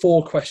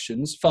 5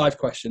 questions,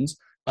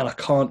 and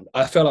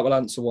I feel like we'll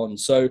answer 1.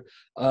 So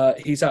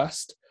he's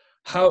asked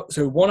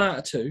 1 out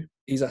of 2.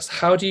 He's asked,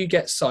 how do you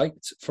get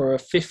psyched for a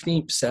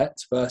 15th set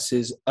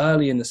versus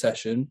early in the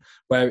session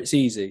where it's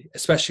easy,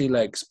 especially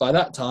legs? By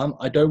that time,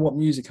 I don't want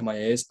music in my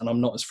ears and I'm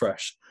not as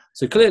fresh.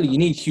 So clearly you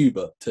need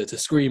Hubert to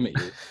scream at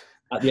you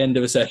at the end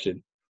of a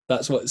session.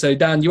 So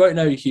Dan, you won't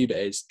know who Hubert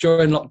is.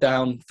 During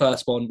lockdown,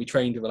 first one, we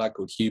trained with a lad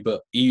called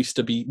Hubert. He used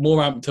to be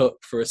more amped up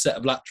for a set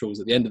of laterals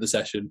at the end of the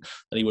session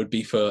than he would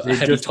be for a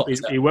heavy top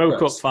set. He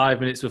woke up 5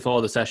 minutes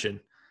before the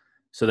session.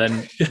 So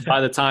then by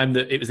the time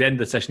that it was the end of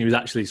the session, he was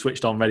actually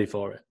switched on, ready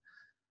for it.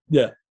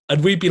 Yeah.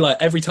 And we'd be like,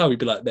 every time we'd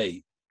be like,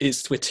 mate,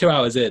 we're 2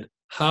 hours in.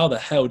 How the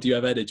hell do you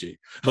have energy?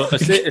 But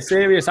a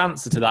serious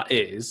answer to that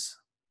is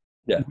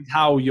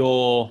how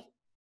your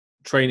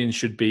training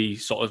should be,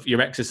 sort of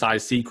your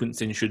exercise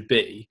sequencing should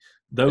be,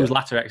 those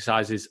latter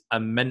exercises are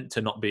meant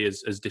to not be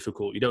as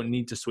difficult. You don't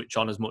need to switch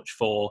on as much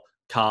for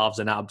calves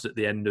and abs at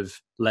the end of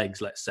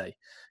legs, let's say.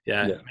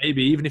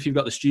 Maybe even if you've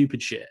got the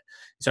stupid shit,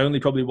 it's only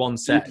probably one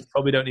set. You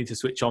probably don't need to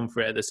switch on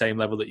for it at the same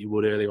level that you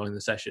would earlier on in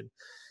the session.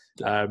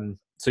 And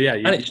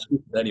it's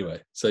stupid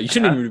anyway, so you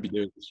shouldn't even be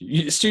doing it.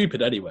 It's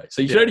stupid anyway,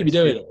 so you should only be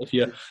doing it if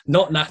you're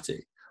not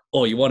natty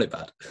or you want it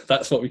bad.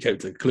 That's what we came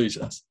to the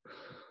conclusion as.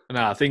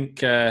 No, I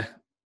think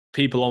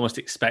people almost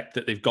expect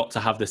that they've got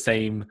to have the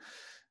same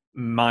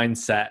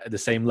mindset, the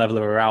same level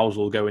of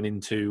arousal going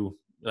into,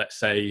 let's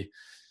say,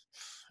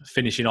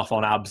 finishing off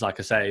on abs, like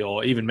I say,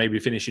 or even maybe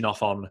finishing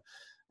off on,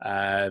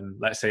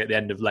 let's say at the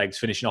end of legs,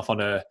 finishing off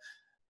on a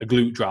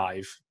glute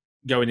drive,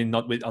 going in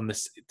on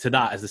this to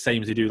that as the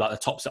same as they do like the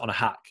top set on a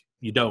hack.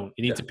 You don't.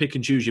 You need to pick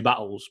and choose your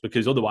battles,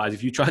 because otherwise,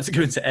 if you try to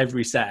go into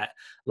every set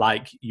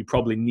like you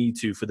probably need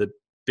to for the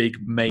big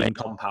main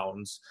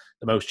compounds,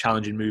 the most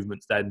challenging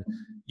movements, then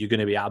you're going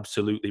to be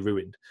absolutely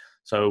ruined.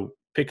 So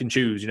pick and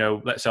choose.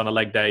 Let's say on a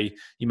leg day,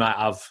 you might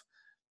have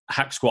a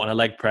hack squat and a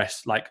leg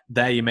press. Like,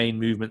 they're your main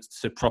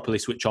movements to properly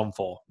switch on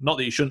for. Not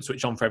that you shouldn't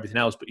switch on for everything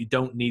else, but you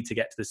don't need to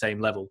get to the same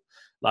level.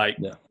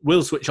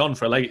 We'll switch on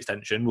for a leg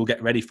extension. We'll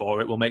get ready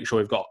for it. We'll make sure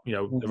we've got,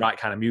 the right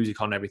kind of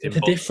music on everything. It's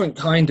a different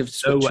kind of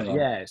switching on.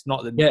 It's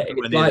not the...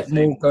 it's like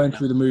more going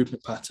through the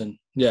movement pattern.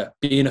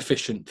 Being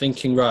efficient,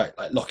 thinking right,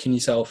 like locking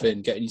yourself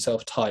in, getting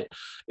yourself tight.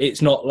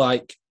 It's not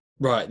like,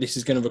 right, this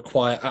is going to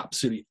require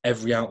absolutely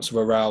every ounce of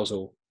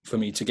arousal for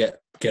me to get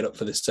up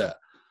for this set.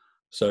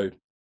 So,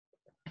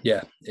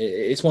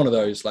 it's one of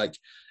those, like,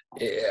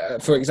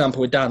 for example,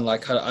 with Dan,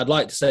 like, I'd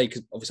like to say,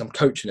 because obviously I'm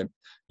coaching him,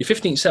 your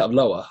 15th set of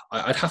lower,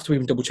 I'd have to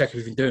even double check if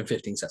we've been doing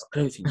 15 sets. I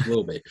don't think you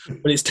will be,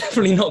 but it's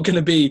definitely not going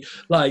to be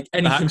like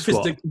anything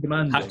physically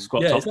demanding. Hack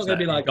squat, it's not going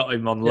to be like, got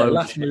him on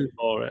loads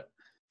for it.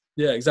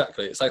 Yeah,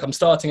 exactly. It's like I'm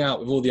starting out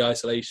with all the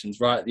isolations.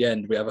 Right at the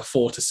end, we have a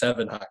 4 to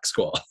 7 hack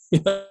squat.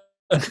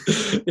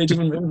 It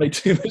doesn't make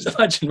too much.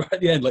 Imagine right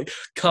at the end, like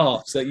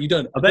calves that you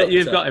don't. I bet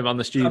you've got him on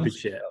the stupid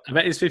shit. I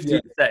bet his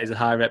 15th set is a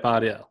high rep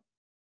RDL.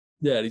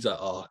 Yeah, and he's like,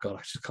 oh God,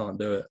 I just can't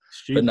do it.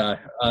 Stupid. But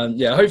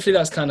no, hopefully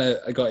that's kind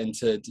of got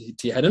into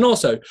your head. And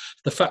also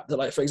the fact that,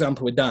 like, for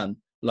example, with Dan,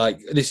 like,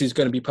 this is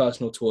going to be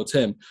personal towards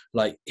him.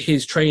 Like,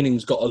 his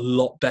training's got a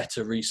lot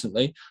better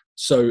recently.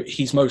 So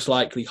he's most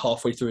likely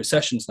halfway through his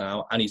sessions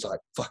now, and he's like,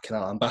 fucking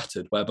hell, I'm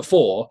battered. Where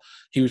before,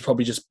 he was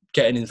probably just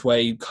getting his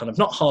way, kind of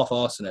not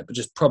half-arsing it, but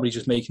just probably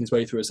just making his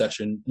way through a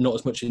session, not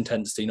as much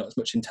intensity, not as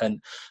much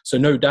intent. So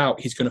no doubt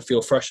he's going to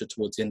feel fresher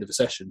towards the end of a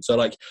session. So,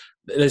 like,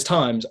 there's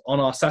times on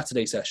our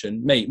Saturday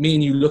session, mate, me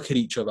and you look at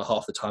each other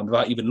half the time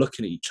without even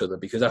looking at each other,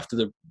 because after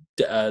the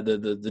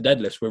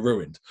deadlifts, we're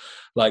ruined.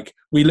 Like,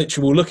 we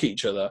literally will look at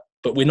each other,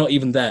 but we're not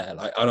even there.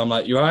 Like, and I'm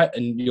like, you all right?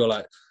 And you're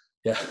like,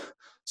 yeah.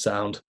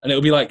 Sound. And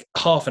it'll be like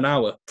half an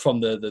hour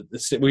from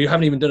we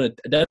haven't even done a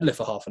deadlift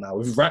for half an hour.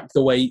 We've racked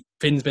the weight.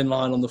 Finn's been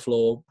lying on the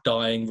floor,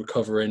 dying,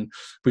 recovering.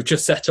 We've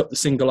just set up the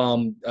single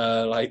arm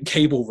like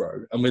cable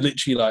row, and we're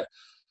literally like,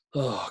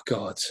 oh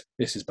God,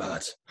 this is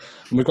bad.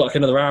 And we've got like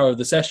another hour of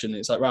the session.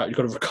 It's like, right, you've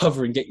got to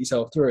recover and get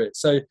yourself through it.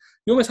 So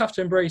you almost have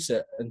to embrace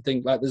it and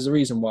think, like, there's a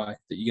reason why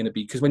that you're going to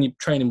be, because when you're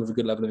training with a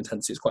good level of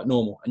intensity, it's quite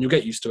normal, and you'll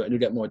get used to it and you'll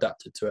get more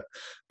adapted to it.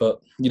 But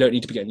you don't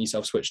need to be getting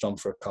yourself switched on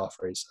for a calf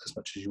raise as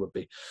much as you would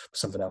be for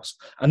something else.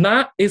 And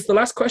that is the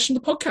last question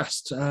of the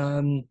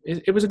podcast.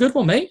 It was a good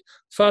one, mate.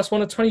 First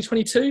one of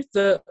 2022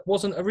 that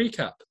wasn't a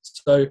recap.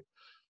 So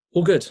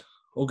all good.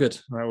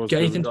 Get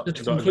anything to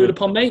conclude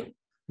upon, mate?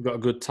 We've got a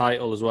good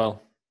title as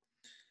well.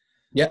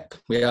 Yep,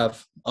 we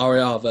have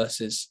RAR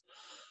versus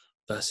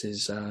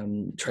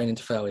training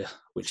to failure,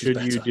 which should is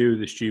better. You do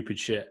the stupid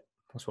shit?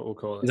 That's what we'll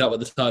call it. Is that what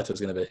the title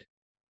is going to be?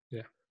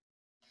 Yeah.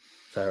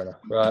 Fair enough.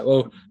 Right.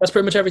 Well, that's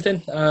pretty much everything.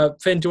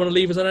 Finn, do you want to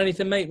leave us on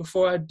anything, mate,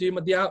 before I do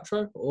the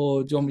outro,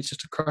 or do you want me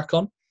just to crack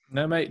on?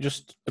 No, mate.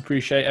 Just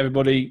appreciate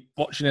everybody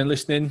watching and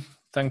listening.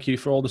 Thank you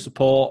for all the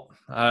support.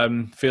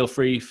 Feel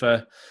free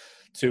to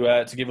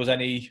give us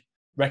any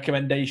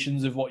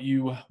recommendations of what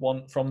you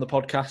want from the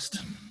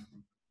podcast.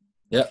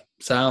 Yep,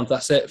 sound.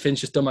 That's it. Finn's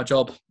just done my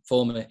job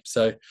for me.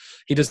 So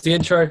he does the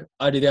intro,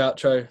 I do the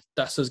outro.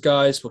 That's us,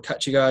 guys. We'll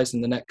catch you guys in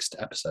the next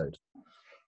episode.